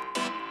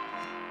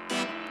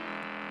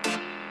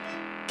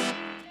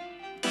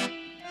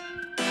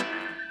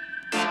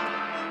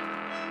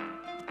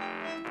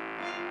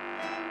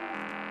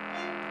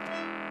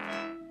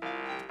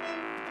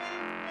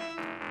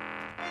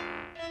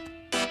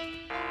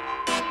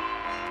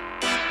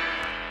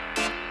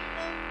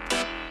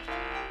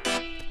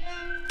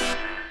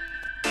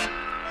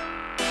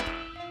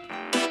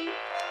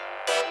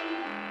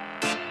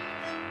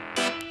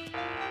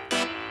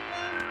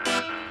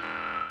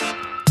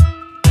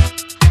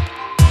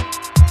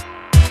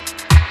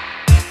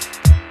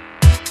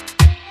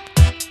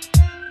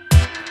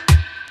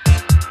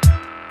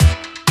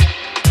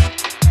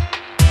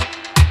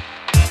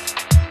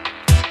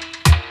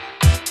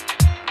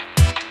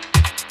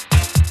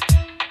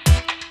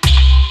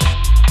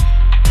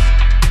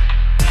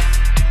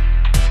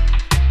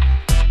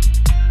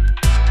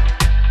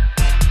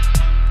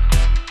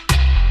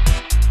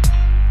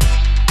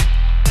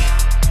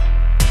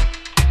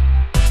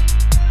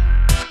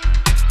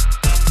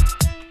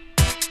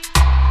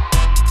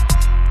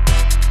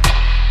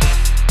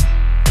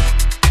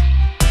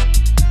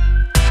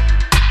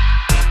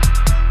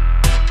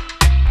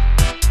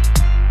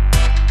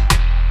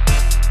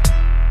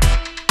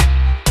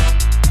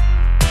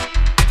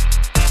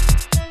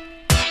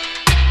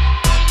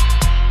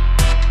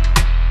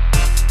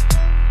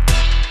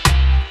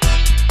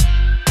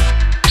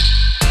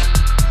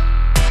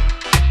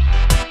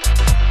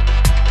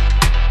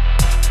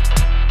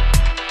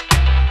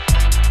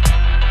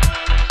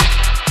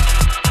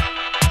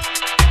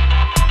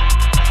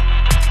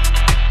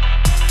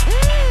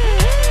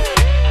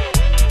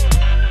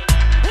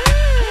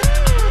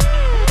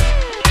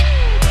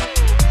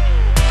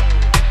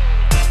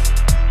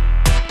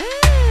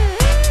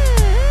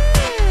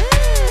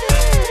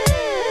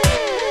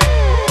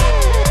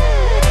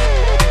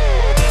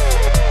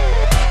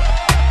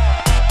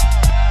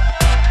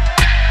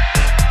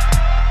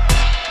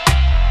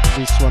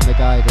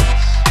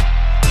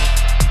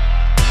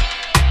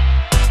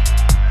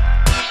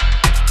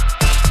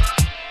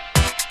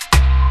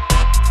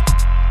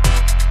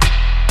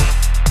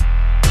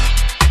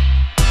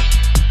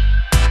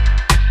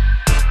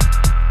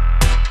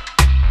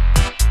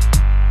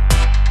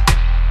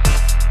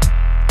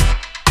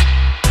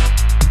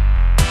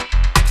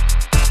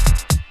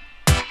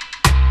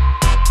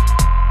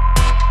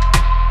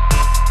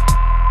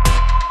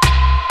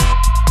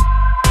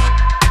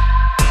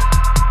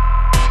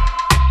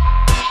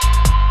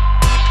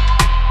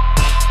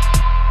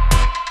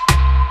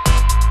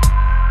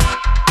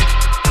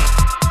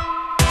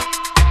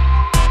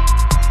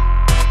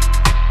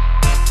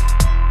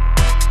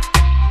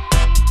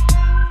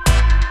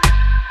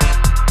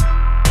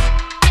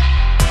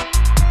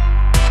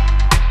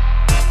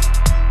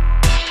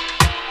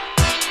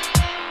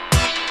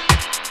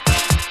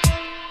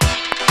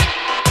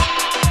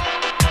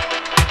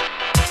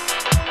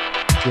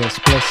 Yes,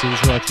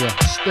 blessings, Roger.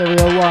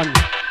 Stereo 1.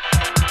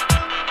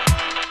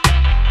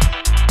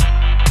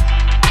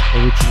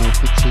 Original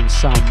featuring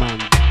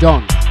Soundman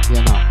Don,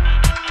 you know.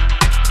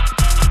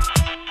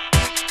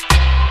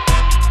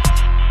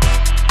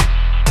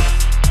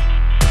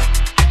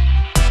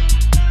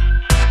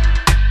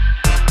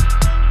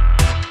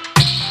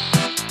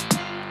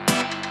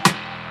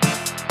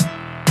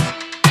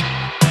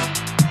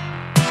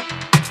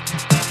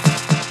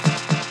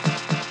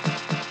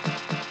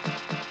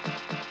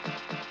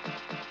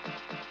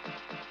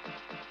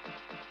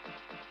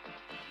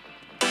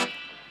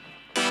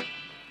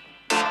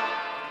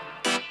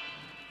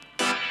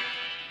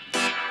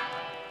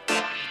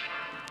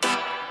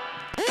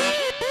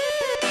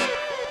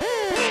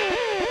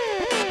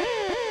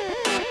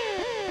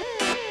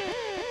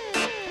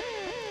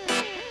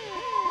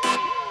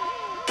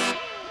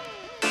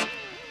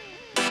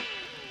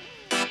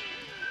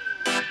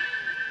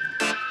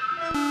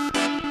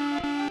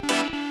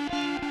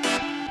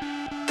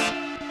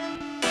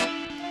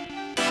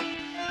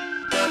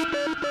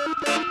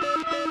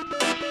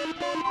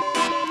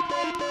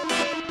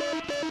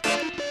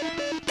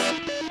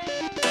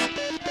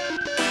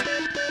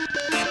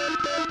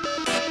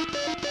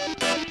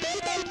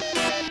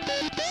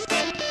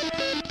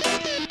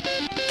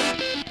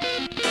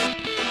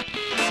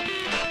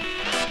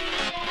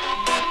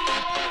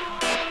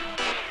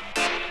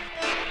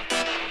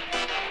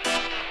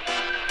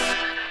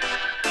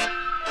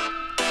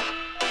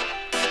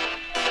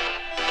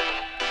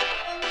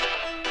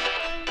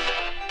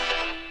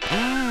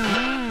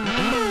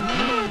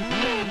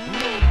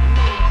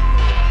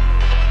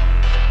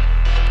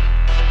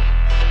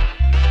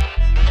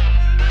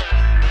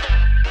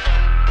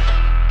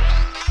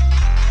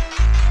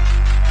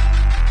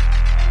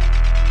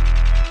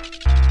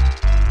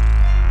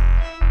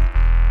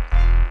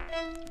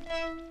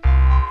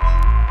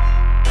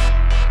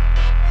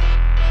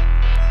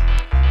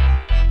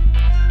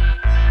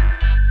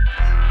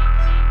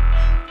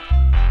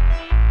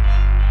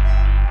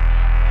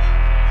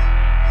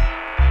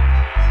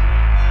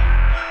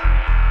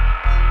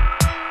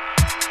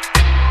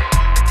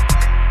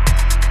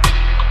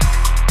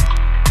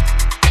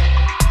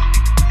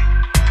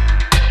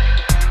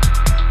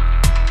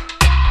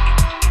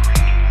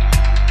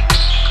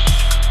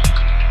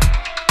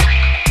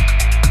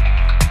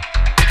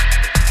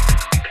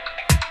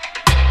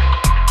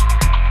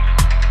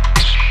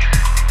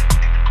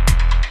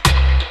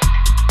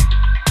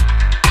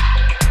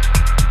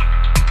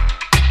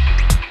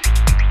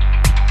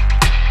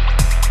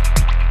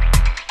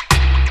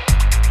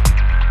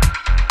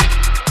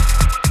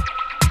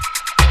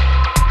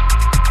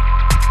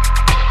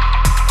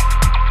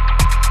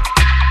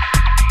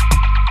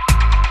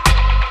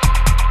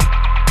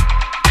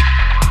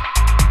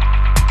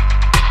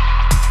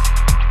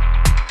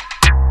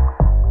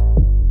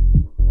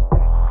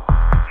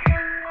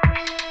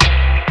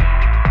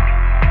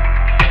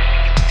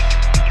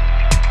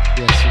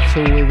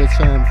 until we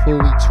return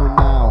 4 weeks from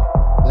now.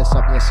 Bless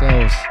up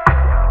yourselves.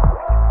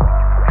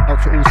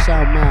 Out to all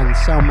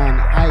Soundman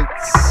 8,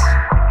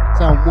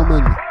 Sound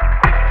Woman.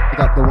 Big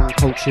up the One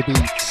Culture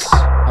Beats.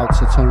 Out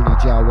to Tony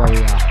Jar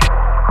Warrior.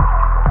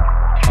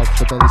 Out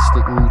to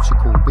Ballistic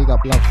Ruticle. Big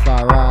up Love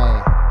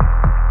Farai.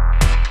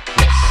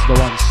 Yes, the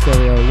One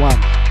Stereo 1.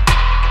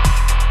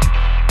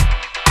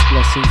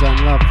 Blessings and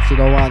love to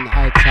the One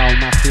Aital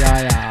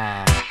Mafiaya.